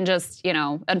like you can just,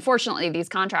 unfortunately, these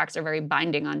contracts are very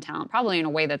binding on talent, probably in a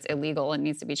way that's illegal and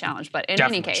needs to be challenged. But in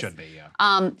any case, should be,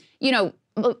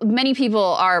 many people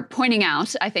are pointing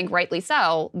out, I think rightly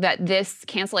so, that this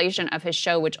cancellation of his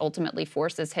show, which ultimately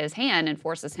forces his hand and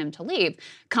forces him to leave,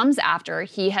 comes after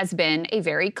he has been a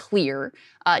very clear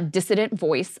dissident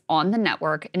voice on the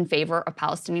network in favor of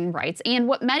Palestinian rights. And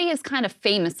what Mehdi is kind of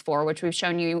famous for, which we've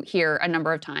shown you here a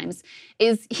number of times,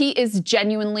 is he is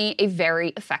genuinely a very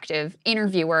effective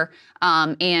interviewer.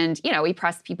 And he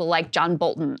pressed people like John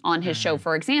Bolton on his show,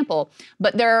 for example.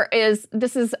 But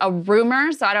this is a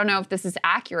rumor, so I don't know if this is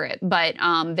accurate, but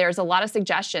there's a lot of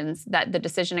suggestions that the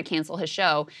decision to cancel his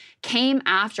show came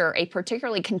after a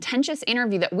particularly contentious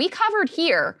interview that we covered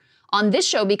here on this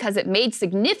show because it made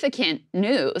significant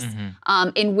news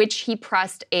in which he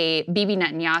pressed a Bibi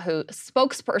Netanyahu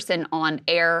spokesperson on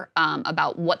air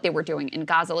about what they were doing in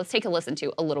Gaza. Let's take a listen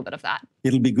to a little bit of that.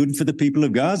 It'll be good for the people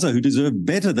of Gaza who deserve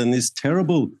better than this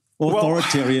terrible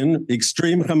authoritarian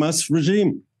extreme Hamas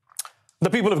regime. The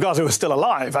people of Gaza are still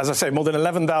alive. As I say, more than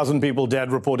 11,000 people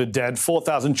dead, reported dead,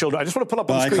 4,000 children. I just want to pull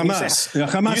up on the screen.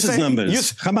 Hamas's numbers.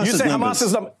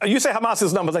 You say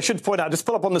Hamas's numbers. I should point out, just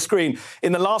pull up on the screen.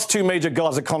 In the last two major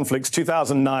Gaza conflicts,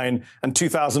 2009 and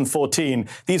 2014,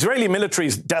 the Israeli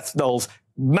military's death tolls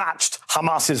matched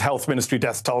Hamas's health ministry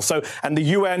death toll. And the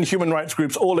UN human rights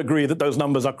groups all agree that those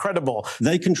numbers are credible.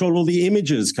 They control all the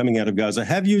images coming out of Gaza.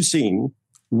 Have you seen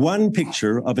one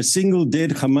picture of a single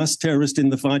dead Hamas terrorist in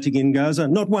the fighting in Gaza?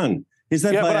 Not one. Is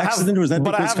that by accident or is that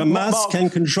because Hamas can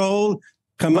control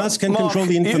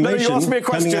the information? You asked me a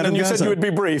question and you Gaza. said you would be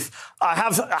brief. I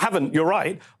haven't, you're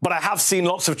right, but I have seen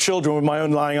lots of children with my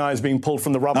own lying eyes being pulled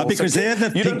from the rubble. Because they're the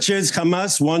pictures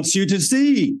Hamas wants you to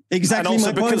see. Exactly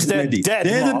my point, because they're dead,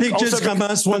 they're the pictures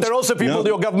Hamas wants. But they're also people that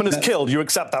your government has killed. You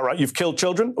accept that, right? You've killed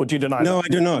children, or do you deny that? No, I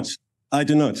do not. I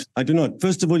do not.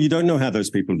 First of all, you don't know how those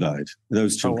people died,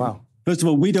 those children. Oh, wow. First of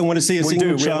all, we don't want to see a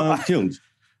single child killed.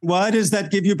 Why does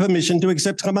that give you permission to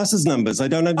accept Hamas's numbers? I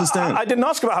don't understand. I didn't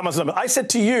ask about Hamas numbers. I said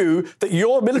to you that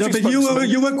your military spokesman... But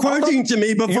you were quoting to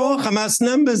me before Hamas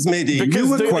numbers, Mehdi. You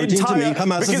were quoting to me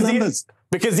Hamas's numbers.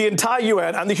 Because the entire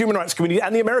UN and the human rights community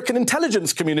and the American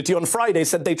intelligence community on Friday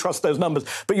said they trust those numbers.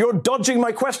 But you're dodging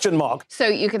my question, Mark. So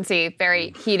you can see,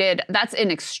 very heated. That's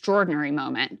an extraordinary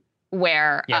moment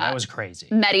where that was crazy.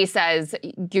 Mehdi says,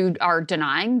 you are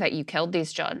denying that you killed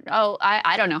these children. Oh,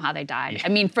 I don't know how they died. Yeah. I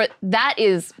mean, that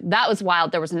was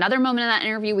wild. There was another moment in that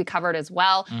interview we covered as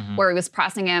well, where he was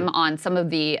pressing him on some of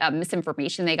the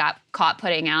misinformation they got caught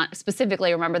putting out.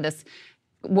 Specifically, remember this,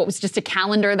 what was just a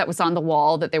calendar that was on the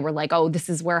wall that they were like, oh, this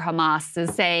is where Hamas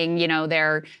is saying,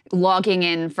 they're logging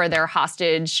in for their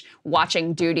hostage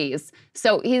watching duties.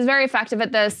 So he's very effective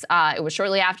at this. It was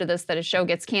shortly after this that his show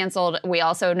gets canceled. We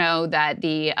also know that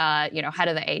the, head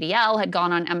of the ADL had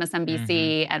gone on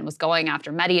MSNBC and was going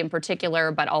after Mehdi in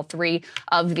particular, but all three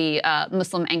of the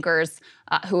Muslim anchors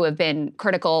who have been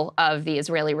critical of the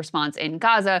Israeli response in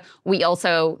Gaza. We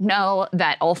also know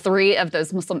that all three of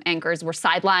those Muslim anchors were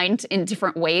sidelined in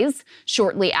different ways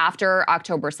shortly after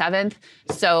October 7th.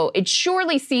 So it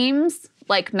surely seems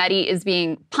like Mehdi is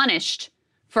being punished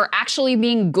for actually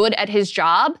being good at his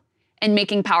job and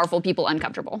making powerful people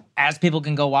uncomfortable. As people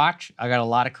can go watch, I got a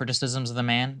lot of criticisms of the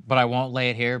man, but I won't lay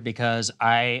it here because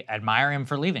I admire him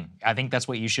for leaving. I think that's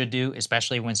what you should do,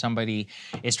 especially when somebody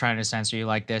is trying to censor you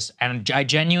like this. And I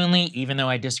genuinely, even though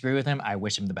I disagree with him, I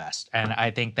wish him the best. And I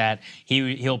think that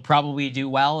he'll probably do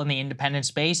well in the independent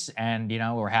space, and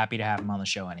we're happy to have him on the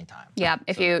show anytime. Yeah,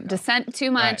 if you dissent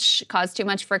too much, cause too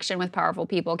much friction with powerful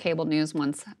people, cable news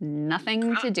wants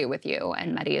nothing to do with you.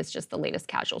 And Mehdi is just the latest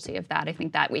casualty of that. I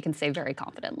think that we can say very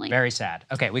confidently. Very sad.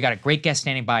 Okay, we got a great guest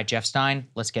standing by, Jeff Stein.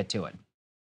 Let's get to it.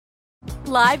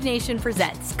 Live Nation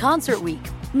presents Concert Week.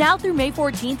 Now through May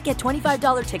 14th, get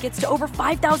 $25 tickets to over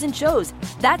 5,000 shows.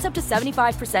 That's up to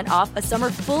 75% off a summer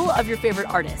full of your favorite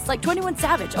artists like 21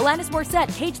 Savage, Alanis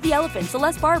Morissette, Cage the Elephant,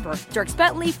 Celeste Barber, Dierks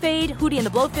Bentley, Fade, Hootie and the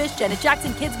Blowfish, Janet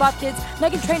Jackson, Kids Bop Kids,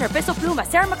 Meghan Trainor, Peso Pluma,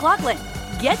 Sarah McLachlan.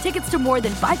 Get tickets to more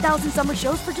than 5,000 summer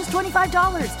shows for just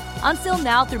 $25. Until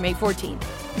now through May 14th.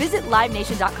 Visit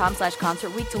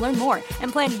LiveNation.com/Concert Week to learn more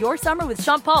and plan your summer with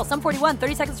Sean Paul, Sum 41,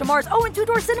 30 Seconds to Mars, and Two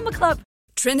Door Cinema Club.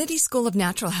 Trinity School of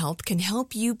Natural Health can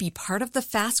help you be part of the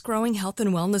fast-growing health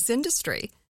and wellness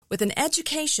industry. With an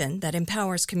education that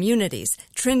empowers communities,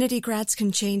 Trinity grads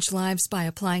can change lives by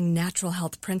applying natural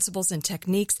health principles and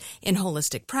techniques in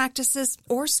holistic practices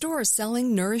or stores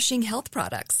selling nourishing health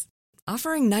products.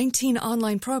 Offering 19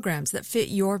 online programs that fit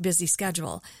your busy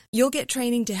schedule, you'll get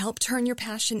training to help turn your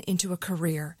passion into a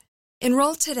career.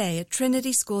 Enroll today at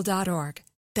trinityschool.org.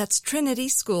 That's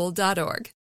trinityschool.org.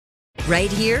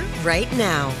 Right here, right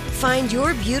now. Find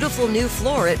your beautiful new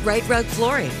floor at Right Rug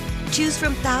Flooring. Choose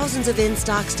from thousands of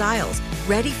in-stock styles,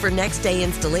 ready for next day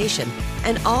installation,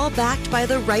 and all backed by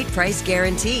the right price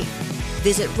guarantee.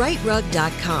 Visit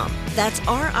rightrug.com. That's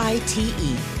RITERUG.com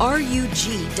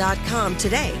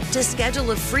today to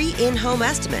schedule a free in-home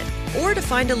estimate or to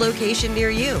find a location near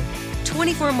you.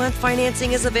 24-month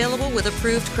financing is available with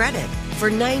approved credit. For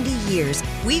 90 years,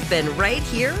 we've been right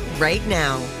here, right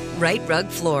now. Right Rug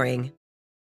Flooring.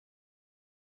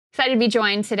 Excited to be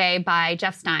joined today by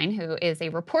Jeff Stein, who is a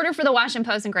reporter for The Washington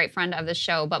Post and great friend of the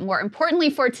show, but more importantly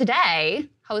for today,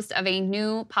 host of a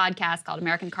new podcast called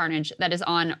American Carnage that is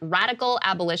on radical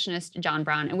abolitionist John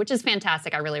Brown, and which is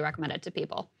fantastic. I really recommend it to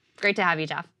people. Great to have you,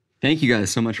 Jeff. Thank you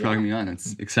guys so much for having me on.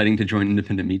 It's exciting to join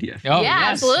independent media. Oh, yeah,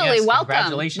 yes, absolutely. Yes. Welcome.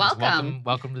 Congratulations. Welcome.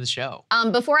 Welcome to the show.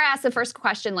 Before I ask the first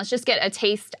question, let's just get a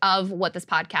taste of what this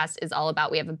podcast is all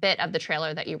about. We have a bit of the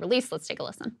trailer that you released. Let's take a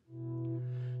listen.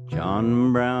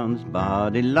 John Brown's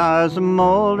body lies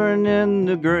a-moldering in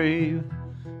the grave.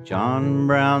 John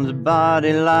Brown's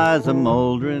body lies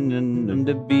a-moldering in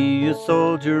to be a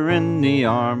soldier in the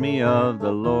army of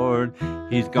the Lord.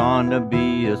 He's gonna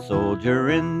be a soldier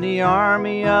in the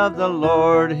army of the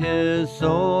Lord. His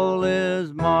soul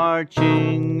is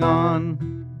marching on.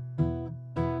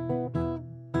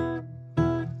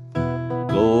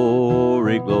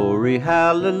 Glory, glory,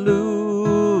 hallelujah.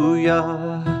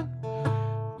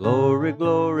 Glory,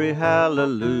 glory,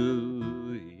 hallelujah.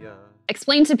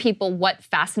 Explain to people what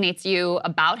fascinates you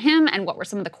about him and what were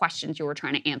some of the questions you were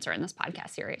trying to answer in this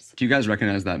podcast series. Do you guys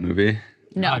recognize that movie?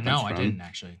 No. No, I didn't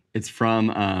actually. It's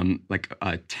from like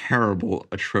a terrible,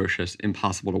 atrocious,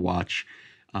 impossible to watch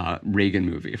Reagan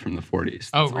movie from the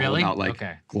 40s. Oh, it's really? all about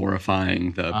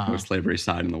glorifying the post-slavery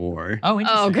side in the war. Oh,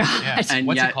 interesting. Oh, God. Yeah. And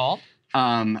What's yet, it called?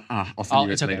 I'll send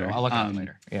you it okay. later. I'll look at it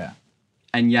later. Yeah.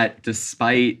 And yet,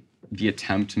 despite the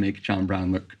attempt to make John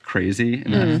Brown look crazy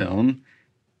in that film,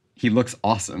 he looks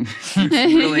awesome. He looks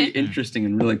really interesting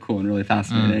and really cool and really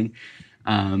fascinating.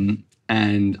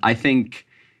 And I think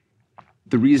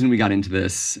the reason we got into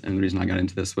this, and the reason I got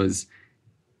into this, was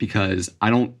because I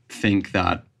don't think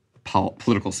that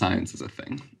political science is a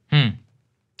thing.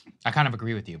 I kind of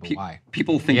agree with you, but why?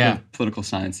 People think of political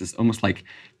science as almost like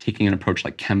taking an approach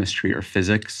like chemistry or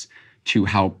physics to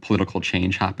how political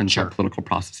change happens, how political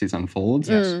processes unfolds.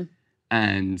 Yes.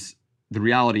 And the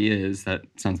reality is that,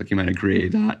 sounds like you might agree,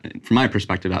 that from my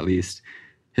perspective at least,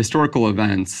 historical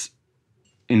events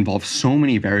involve so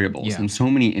many variables and so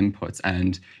many inputs,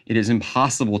 and it is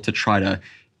impossible to try to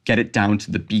get it down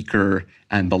to the beaker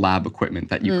and the lab equipment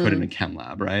that you could in a chem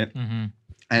lab, right?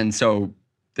 And so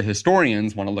the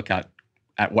historians want to look at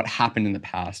what happened in the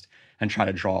past and try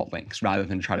to draw links rather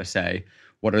than try to say,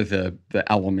 what are the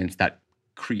elements that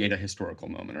create a historical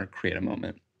moment or create a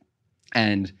moment?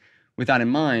 And with that in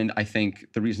mind, I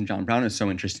think the reason John Brown is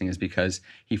so interesting is because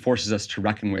he forces us to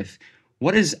reckon with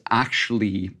what is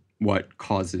actually what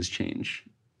causes change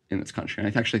in this country.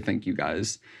 And I actually think you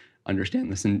guys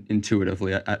understand this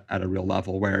intuitively at a real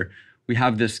level, where we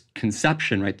have this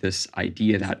conception, right, this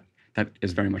idea that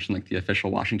is very much in like the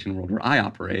official Washington world where I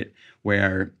operate,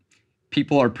 where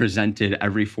people are presented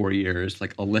every 4 years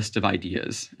like a list of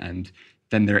ideas, and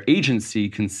then their agency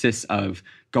consists of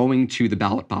going to the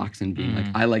ballot box and being like,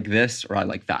 I like this or I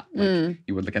like that. Like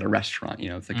you would look at a restaurant, you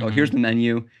know, it's like, oh, here's the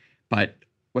menu. But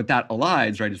what that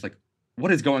elides, right, is like,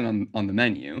 what is going on the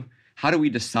menu? How do we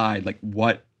decide like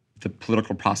what the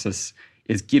political process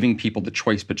is giving people the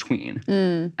choice between?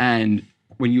 And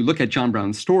when you look at John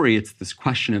Brown's story, it's this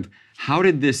question of how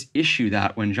did this issue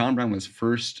that when John Brown was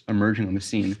first emerging on the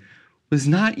scene was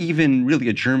not even really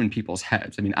a germ in people's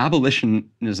heads. I mean,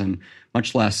 abolitionism,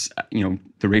 much less, you know,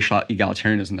 the racial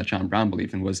egalitarianism that John Brown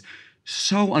believed in, was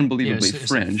so unbelievably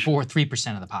fringe.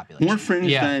 3% of the population. More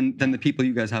fringe than the people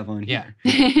you guys have on here.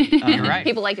 You're right.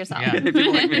 People like yourself.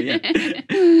 People like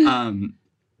me,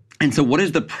 and so what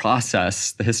is the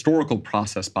process, the historical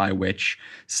process by which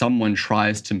someone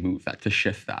tries to move that, to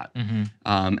shift that?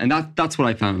 And that's what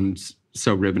I found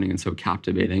so riveting and so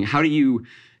captivating. How do you,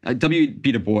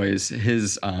 W.B. Du Bois,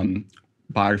 his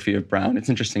biography of Brown, it's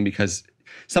interesting because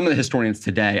some of the historians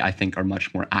today, I think, are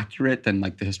much more accurate than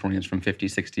like the historians from 50,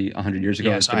 60, 100 years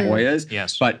ago, as Du Bois is.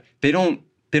 But they don't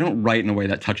write in a way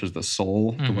that touches the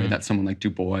soul, the way that someone like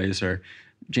Du Bois or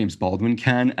James Baldwin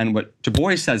can. And what Du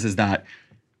Bois says is that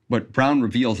what Brown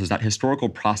reveals is that historical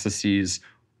processes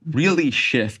really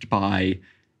shift by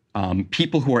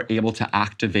people who are able to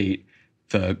activate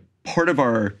the part of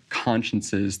our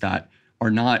consciences that are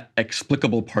not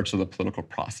explicable parts of the political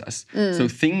process. So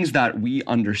things that we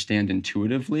understand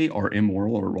intuitively are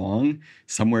immoral or wrong,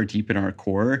 somewhere deep in our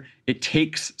core, it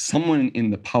takes someone in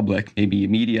the public, maybe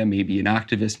media, maybe an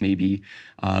activist, maybe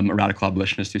a radical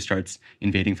abolitionist who starts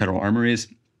invading federal armories.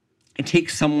 It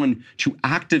takes someone to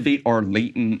activate our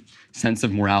latent sense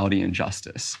of morality and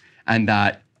justice. And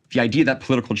that the idea that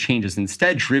political change is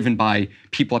instead driven by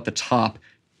people at the top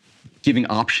giving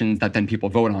options that then people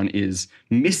vote on is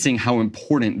missing how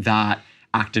important that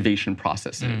activation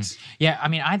process is. Yeah, I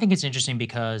mean, I think it's interesting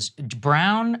because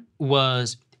Brown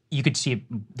was, you could see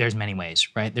there's many ways,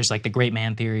 right? There's like the great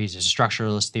man theories, there's a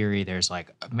structuralist theory, there's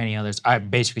like many others. I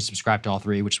basically subscribe to all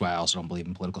three, which is why I also don't believe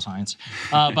in political science.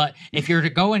 But if you're to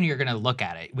go and you're gonna look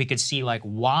at it, we could see like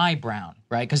why Brown,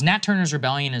 right? Because Nat Turner's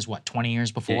Rebellion is what, 20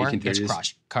 years before? It gets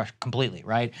crushed completely,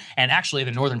 right? And actually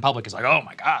the Northern public is like, oh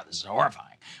my God, this is horrifying.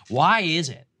 Why is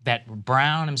it that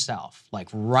Brown himself, like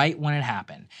right when it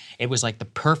happened, it was like the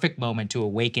perfect moment to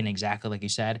awaken exactly like you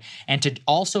said, and to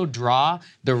also draw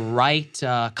the right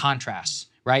contrasts,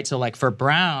 right? So like for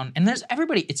Brown, and there's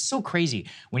everybody, it's so crazy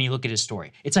when you look at his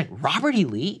story. It's like Robert E.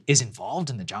 Lee is involved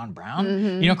in the John Brown,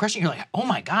 you know, question. You're like, oh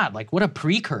my God, like what a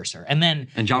precursor. And then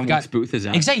John Wilkes Booth is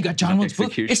out. Exactly, you got John Wilkes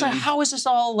Booth. It's like, how is this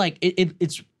all like,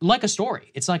 it's like a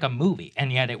story. It's like a movie,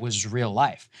 and yet it was real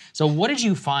life. So what did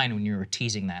you find when you were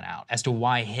teasing that out as to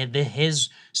why his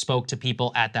spoke to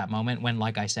people at that moment when,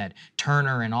 like I said,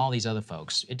 Turner and all these other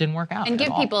folks, it didn't work out. And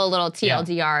give people a little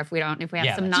TLDR if we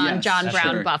have some non-John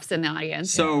Brown buffs in the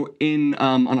audience. So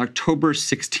on October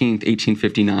 16th,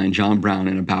 1859, John Brown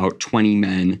and about 20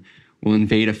 men will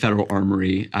invade a federal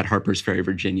armory at Harper's Ferry,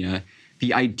 Virginia.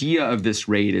 The idea of this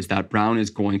raid is that Brown is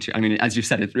going to, I mean, as you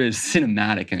said, it is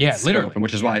cinematic in its scope,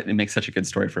 which is why it makes such a good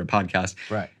story for a podcast.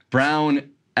 Right. Brown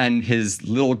and his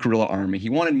little guerrilla army, he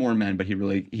wanted more men, but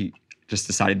he just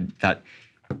decided that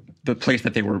the place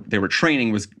that they were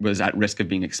training was at risk of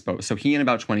being exposed. So he and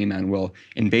about 20 men will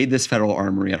invade this federal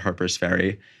armory at Harper's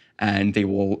Ferry, and they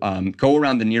will go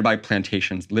around the nearby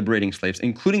plantations, liberating slaves,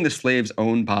 including the slaves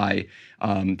owned by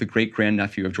the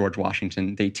great-grandnephew of George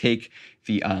Washington. They take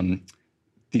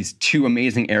these two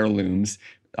amazing heirlooms,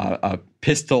 a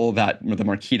pistol that the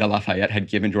Marquis de Lafayette had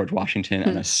given George Washington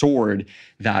and a sword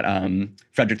that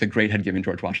Frederick the Great had given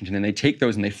George Washington. And they take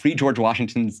those and they free George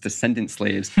Washington's descendant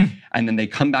slaves. And then they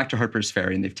come back to Harper's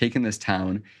Ferry and they've taken this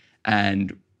town.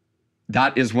 And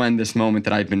that is when this moment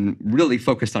that I've been really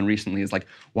focused on recently is like,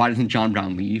 why doesn't John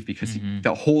Brown leave? Because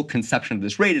the whole conception of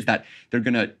this raid is that they're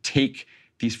going to take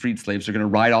these freed slaves, they're going to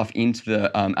ride off into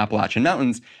the Appalachian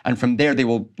Mountains, and from there they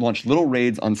will launch little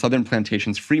raids on southern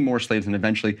plantations, free more slaves, and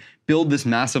eventually build this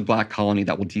massive black colony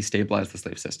that will destabilize the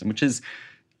slave system, which is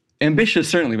ambitious,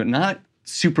 certainly, but not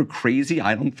super crazy,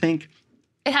 I don't think.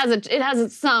 It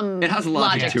has some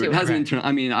logic to it. It has an internal,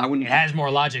 I mean, I wouldn't... It has more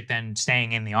logic than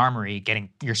staying in the armory, getting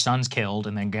your sons killed,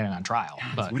 and then getting on trial.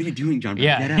 But what are you doing, John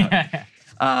Brown? Get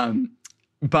out.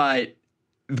 But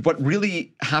what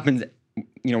really happens,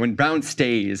 when Brown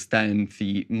stays, then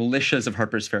the militias of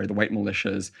Harper's Ferry, the white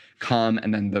militias, come,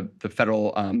 and then the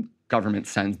federal government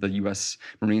sends the U.S.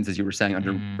 Marines, as you were saying,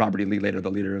 under Robert E. Lee, later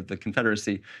the leader of the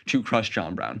Confederacy, to crush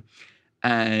John Brown.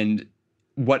 And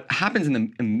what happens in the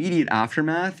immediate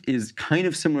aftermath is kind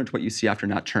of similar to what you see after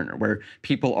Nat Turner, where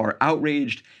people are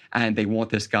outraged and they want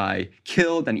this guy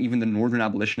killed. And even the Northern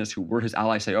abolitionists who were his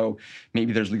allies say, oh,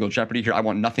 maybe there's legal jeopardy here. I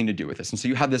want nothing to do with this. And so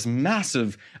you have this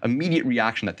massive immediate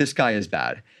reaction that this guy is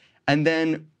bad. And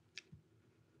then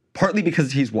partly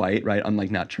because he's white, right,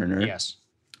 unlike Nat Turner. Yes.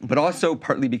 But also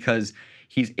partly because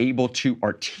he's able to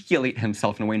articulate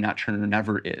himself in a way Nat Turner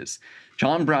never is.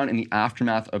 John Brown, in the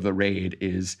aftermath of the raid,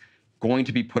 is going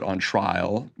to be put on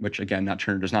trial, which again, Nat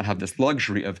Turner does not have this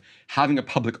luxury of having a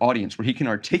public audience where he can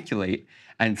articulate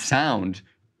and sound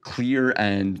clear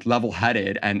and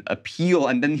level-headed and appeal,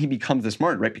 and then he becomes this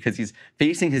martyr, right? Because he's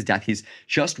facing his death. He's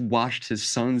just watched his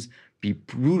sons be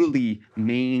brutally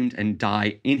maimed and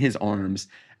die in his arms,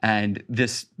 and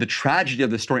the tragedy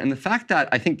of the story, and the fact that,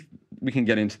 I think we can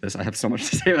get into this, I have so much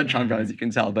to say about John Brown, as you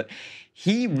can tell, but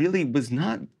he really was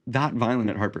not that violent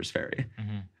at Harper's Ferry.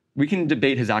 We can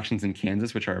debate his actions in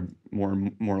Kansas, which are more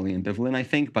morally ambivalent, I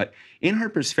think. But in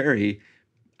Harper's Ferry,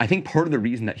 I think part of the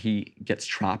reason that he gets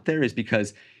trapped there is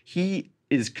because he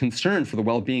is concerned for the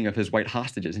well-being of his white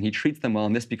hostages, and he treats them well,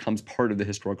 and this becomes part of the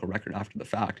historical record after the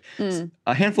fact.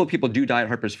 A handful of people do die at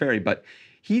Harper's Ferry, but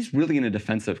he's really in a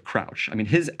defensive crouch. I mean,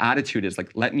 his attitude is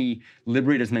like, let me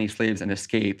liberate as many slaves and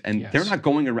escape. And they're not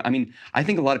going around. I mean, I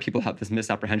think a lot of people have this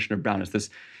misapprehension of Brown as this,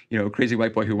 crazy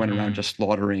white boy who went around just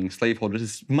slaughtering slaveholders.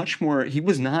 It's much more, he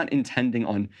was not intending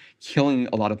on killing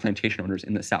a lot of plantation owners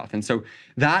in the South. And so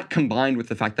that combined with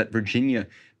the fact that Virginia,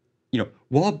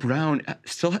 while Brown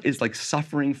still is like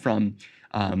suffering from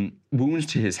wounds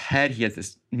to his head, he has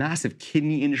this massive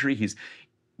kidney injury.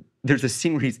 There's a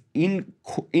scene where he's in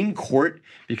court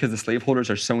because the slaveholders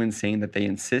are so insane that they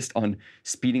insist on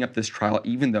speeding up this trial,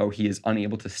 even though he is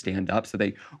unable to stand up. So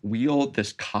they wheel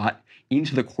this cot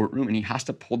into the courtroom, and he has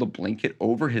to pull the blanket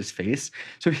over his face.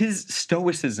 So his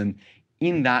stoicism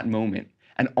in that moment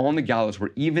and on the gallows,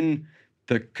 where even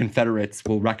the Confederates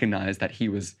will recognize that he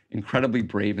was incredibly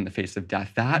brave in the face of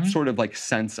death, that sort of like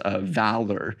sense of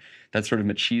valor, that sort of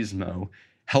machismo,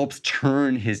 helps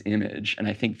turn his image. And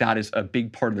I think that is a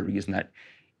big part of the reason that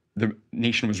the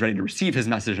nation was ready to receive his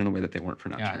message in a way that they weren't for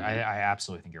Nat Turner. I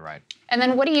absolutely think you're right. And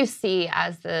then what do you see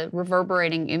as the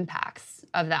reverberating impacts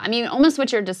of that? I mean, almost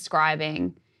what you're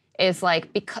describing is like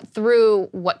through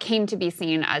what came to be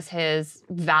seen as his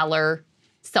valor,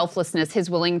 selflessness, his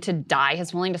willing to die,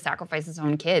 his willing to sacrifice his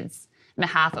own kids on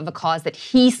behalf of a cause that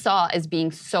he saw as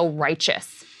being so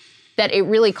righteous, that it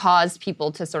really caused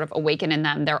people to sort of awaken in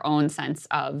them their own sense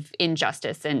of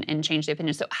injustice and change the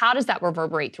opinion. So how does that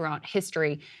reverberate throughout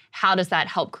history? How does that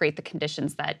help create the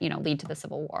conditions that, lead to the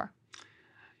Civil War?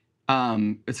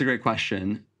 It's a great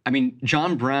question. I mean,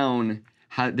 John Brown,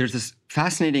 there's this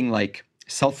fascinating,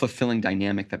 self-fulfilling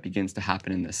dynamic that begins to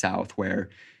happen in the South, where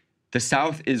the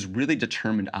South is really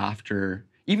determined after,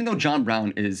 even though John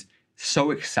Brown is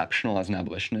so exceptional as an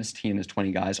abolitionist, he and his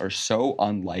 20 guys are so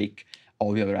unlike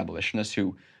all the other abolitionists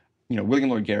who, William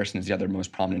Lloyd Garrison is the other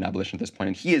most prominent abolitionist at this point,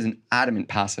 and he is an adamant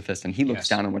pacifist, and he looks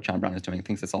down on what John Brown is doing and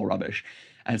thinks it's all rubbish.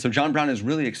 And so John Brown is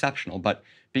really exceptional, but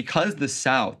because the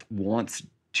South wants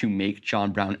to make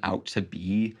John Brown out to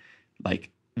be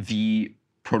the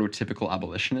prototypical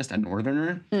abolitionist and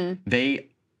Northerner, they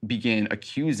begin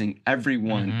accusing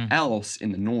everyone else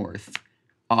in the North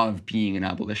of being an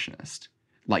abolitionist,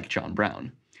 like John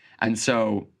Brown. And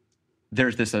so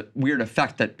there's this weird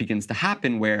effect that begins to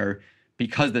happen where,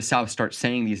 because the South starts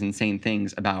saying these insane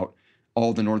things about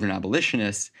all the Northern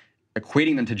abolitionists,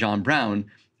 equating them to John Brown,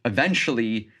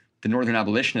 eventually the Northern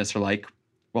abolitionists are like,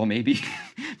 well, maybe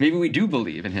we do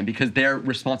believe in him, because their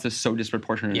response is so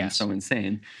disproportionate and so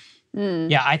insane.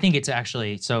 Yeah, I think it's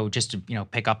actually, so just to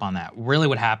pick up on that, really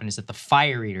what happened is that the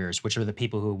fire eaters, which are the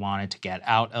people who wanted to get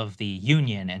out of the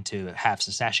Union and to have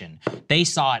secession, they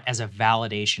saw it as a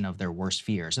validation of their worst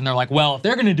fears. And they're like, well, if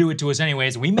they're going to do it to us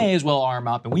anyways, we may as well arm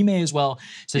up and we may as well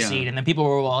secede. And then people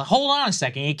were, well, hold on a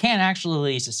second, you can't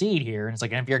actually secede here. And it's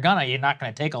like, and if you're not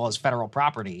going to take all this federal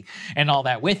property and all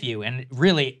that with you. And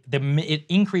really, it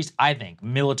increased, I think,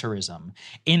 militarism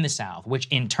in the South, which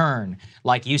in turn,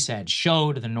 like you said,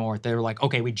 showed the North. They were like,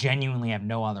 okay, we genuinely have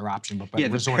no other option but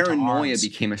resort to arms. The paranoia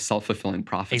became a self-fulfilling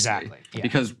prophecy. Exactly. Yeah.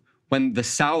 Because when the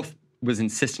South was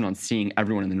insistent on seeing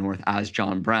everyone in the North as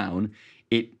John Brown,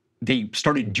 they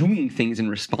started doing things in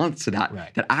response to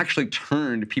that that actually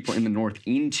turned people in the North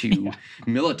into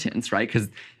militants, right? Because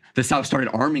the South started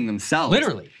arming themselves.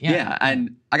 Literally. Yeah.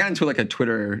 And I got into like a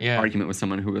Twitter argument with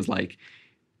someone who was like,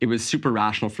 it was super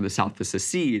rational for the South to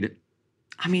secede.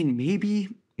 I mean, maybe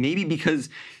because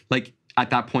like, at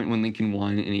that point, when Lincoln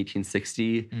won in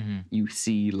 1860, you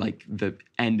see like the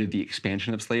end of the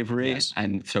expansion of slavery,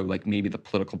 and so like maybe the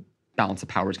political balance of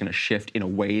power is going to shift in a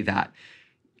way that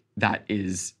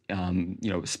is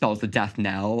spells the death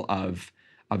knell of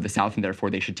the South, and therefore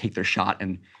they should take their shot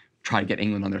and try to get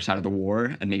England on their side of the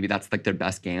war, and maybe that's like their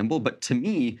best gamble. But to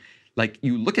me, like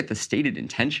you look at the stated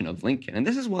intention of Lincoln, and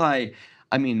this is why,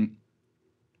 I mean,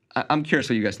 I'm curious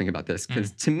what you guys think about this,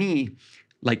 because to me,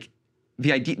 like.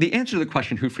 The answer to the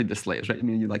question, who freed the slaves, right? I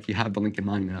mean, you have the Lincoln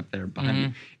Monument up there behind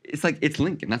me. It's like, it's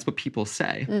Lincoln. That's what people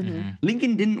say.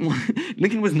 Lincoln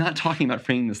was not talking about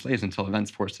freeing the slaves until events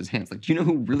forced his hands. Like, do you know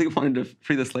who really wanted to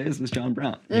free the slaves? Was John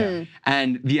Brown.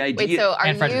 And the idea— Wait, so are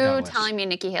you telling me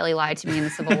Nikki Haley lied to me and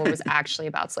the Civil War was actually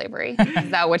about slavery?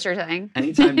 Is that what you're saying?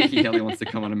 Anytime Nikki Haley wants to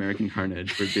come on American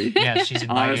Carnage would be she's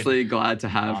honestly glad to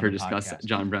have her discuss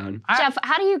John Brown. Jeff,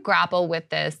 how do you grapple with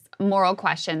this moral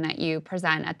question that you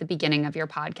present at the beginning of your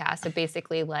podcast of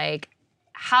basically like,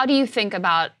 how do you think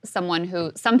about someone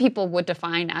who some people would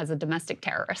define as a domestic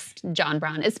terrorist, John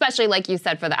Brown, especially like you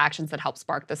said for the actions that helped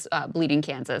spark this Bleeding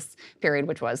Kansas period,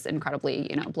 which was incredibly,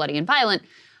 bloody and violent.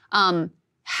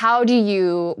 How do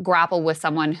you grapple with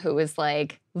someone who is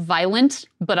like violent,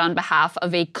 but on behalf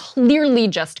of a clearly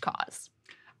just cause?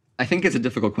 I think it's a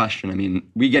difficult question. I mean,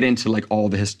 we get into like all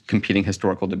the competing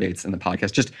historical debates in the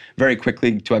podcast. Just very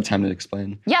quickly, do I have time to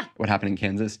explain what happened in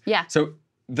Kansas? Yeah. So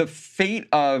the fate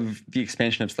of the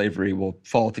expansion of slavery will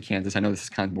fall to Kansas. I know this is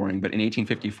kind of boring, but in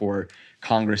 1854,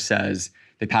 Congress says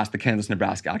they passed the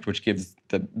Kansas-Nebraska Act, which gives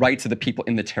the rights of the people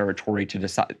in the territory to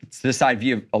decide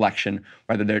via election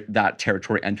whether that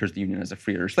territory enters the Union as a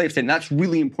free or slave state. And that's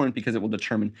really important because it will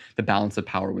determine the balance of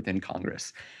power within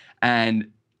Congress. And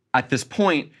at this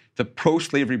point, the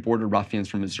pro-slavery border ruffians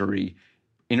from Missouri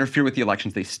interfere with the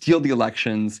elections. They steal the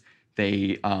elections.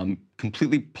 They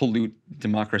completely pollute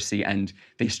democracy, and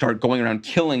they start going around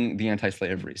killing the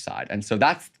anti-slavery side. And so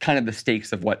that's kind of the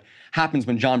stakes of what happens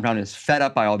when John Brown is fed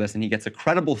up by all this, and he gets a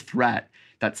credible threat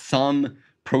that some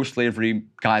pro-slavery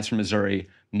guys from Missouri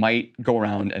might go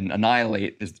around and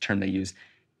annihilate, is the term they use,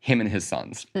 him and his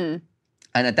sons. And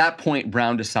at that point,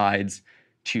 Brown decides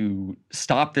to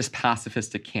stop this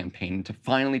pacifistic campaign, to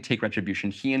finally take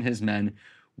retribution. He and his men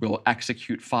will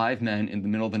execute 5 men in the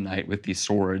middle of the night with these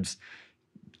swords,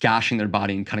 gashing their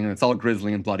body and cutting them. It's all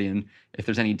grisly and bloody. And if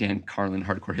there's any Dan Carlin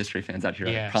hardcore history fans out here,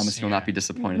 I promise you'll not be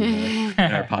disappointed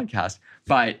in our podcast.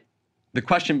 But the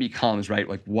question becomes, right,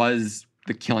 like, was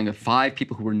the killing of 5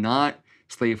 people who were not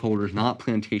slaveholders, not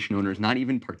plantation owners, not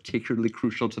even particularly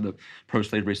crucial to the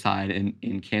pro-slavery side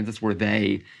in Kansas, were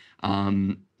they—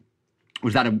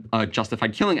 was that a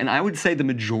justified killing? And I would say the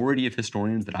majority of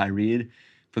historians that I read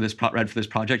for this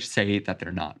project say that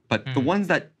they're not. But the ones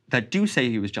that do say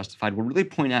he was justified will really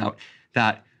point out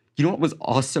that, you know what was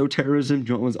also terrorism? You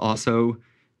know what was also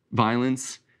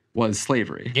violence? Was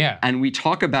slavery. Yeah. And we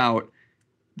talk about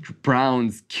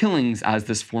Brown's killings as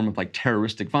this form of like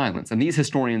terroristic violence. And these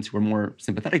historians who are more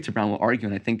sympathetic to Brown will argue,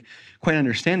 and I think quite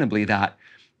understandably, that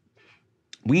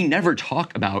we never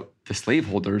talk about the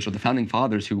slaveholders or the founding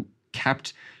fathers who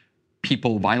kept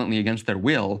people violently against their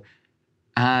will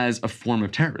as a form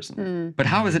of terrorism. But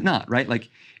how is it not, right? Like,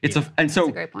 it's and so That's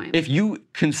a great point. If you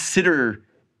consider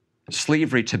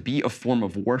slavery to be a form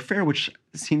of warfare, which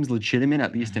seems legitimate,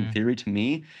 at least in theory to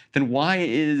me, then why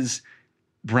is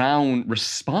Brown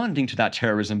responding to that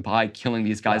terrorism by killing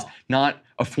these guys, not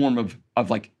a form of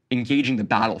like engaging the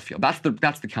battlefield. That's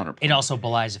the counterpoint. It also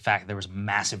belies the fact that there was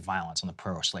massive violence on the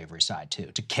pro-slavery side too,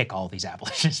 to kick all these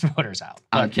abolitionist voters out.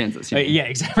 Out of Kansas. Yeah,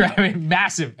 exactly. I mean,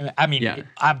 massive. I mean,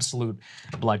 absolute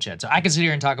bloodshed. So I could sit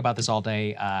here and talk about this all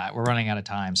day. We're running out of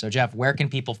time. So Jeff, where can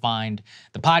people find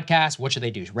the podcast? What should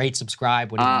they do? Rate,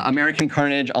 subscribe. What do you American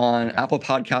Carnage on Apple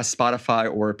Podcasts,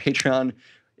 Spotify, or Patreon.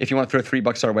 If you want to throw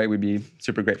 $3 our way, we'd be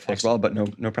super grateful as well, but no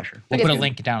pressure. We'll put a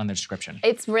link down in the description.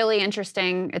 It's really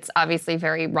interesting. It's obviously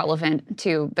very relevant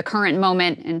to the current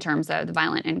moment in terms of the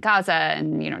violence in Gaza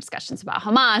and, discussions about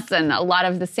Hamas and a lot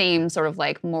of the same sort of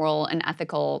like moral and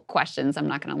ethical questions. I'm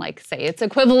not going to say it's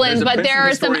equivalent, but there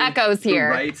are some echoes here.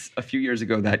 Who writes a few years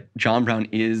ago that John Brown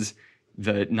is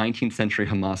the 19th century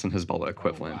Hamas and Hezbollah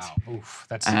equivalent. Oh, wow. Oof,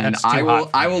 that's too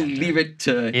I will leave it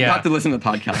to you have to listen to the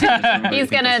podcast. He's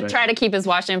going to try to keep his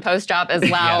Washington Post job as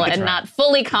well and not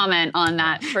fully comment on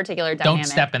that particular dynamic.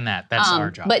 Don't step in that. That's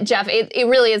our job. But Jeff, it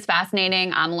really is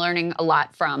fascinating. I'm learning a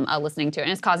lot from listening to it,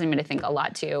 and it's causing me to think a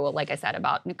lot too, like I said,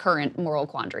 about current moral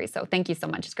quandaries. So thank you so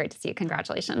much. It's great to see you.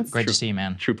 Congratulations. Great to see you,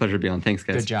 man. True pleasure to be on. Thanks,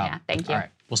 guys. Good job. Yeah, thank you. All right.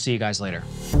 We'll see you guys later.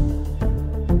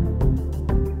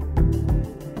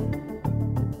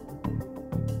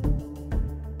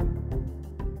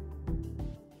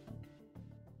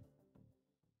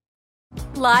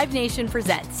 Live Nation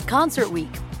presents Concert Week.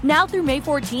 Now through May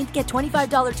 14th, get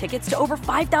 $25 tickets to over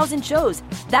 5,000 shows.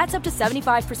 That's up to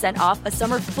 75% off a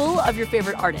summer full of your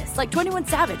favorite artists like 21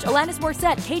 Savage, Alanis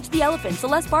Morissette, Cage the Elephant,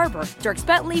 Celeste Barber, Dierks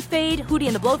Bentley, Fade, Hootie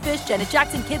and the Blowfish, Janet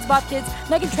Jackson, Kids Bop Kids,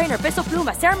 Meghan Trainor, Peso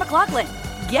Pluma, Sarah McLachlan.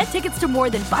 Get tickets to more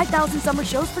than 5,000 summer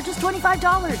shows for just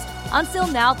 $25. Until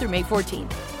now through May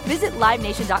 14th. Visit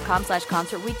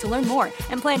liveNation.com/Concert Week to learn more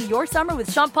and plan your summer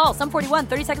with Sean Paul, Sum 41,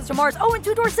 30 Seconds to Mars, and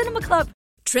Two Door Cinema Club.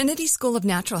 Trinity School of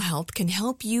Natural Health can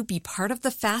help you be part of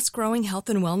the fast-growing health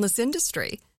and wellness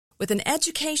industry. With an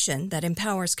education that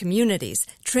empowers communities,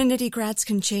 Trinity grads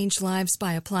can change lives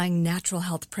by applying natural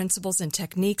health principles and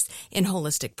techniques in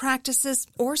holistic practices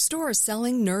or stores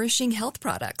selling nourishing health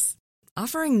products.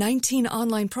 Offering 19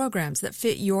 online programs that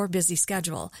fit your busy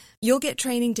schedule, you'll get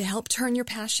training to help turn your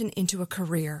passion into a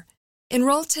career.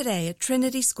 Enroll today at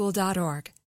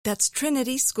trinityschool.org. That's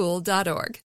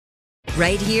trinityschool.org.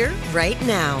 Right here, right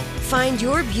now. Find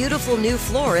your beautiful new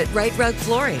floor at Right Rug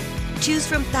Flooring. Choose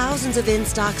from thousands of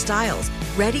in-stock styles,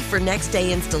 ready for next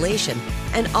day installation,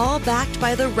 and all backed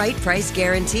by the right price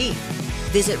guarantee.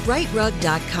 Visit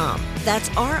rightrug.com. That's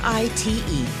RITERUG.com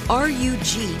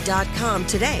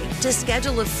today to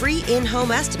schedule a free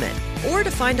in-home estimate or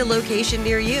to find a location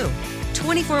near you.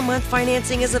 24-month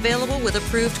financing is available with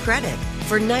approved credit.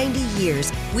 For 90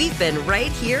 years, we've been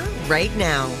right here, right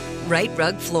now. Right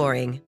Rug Flooring.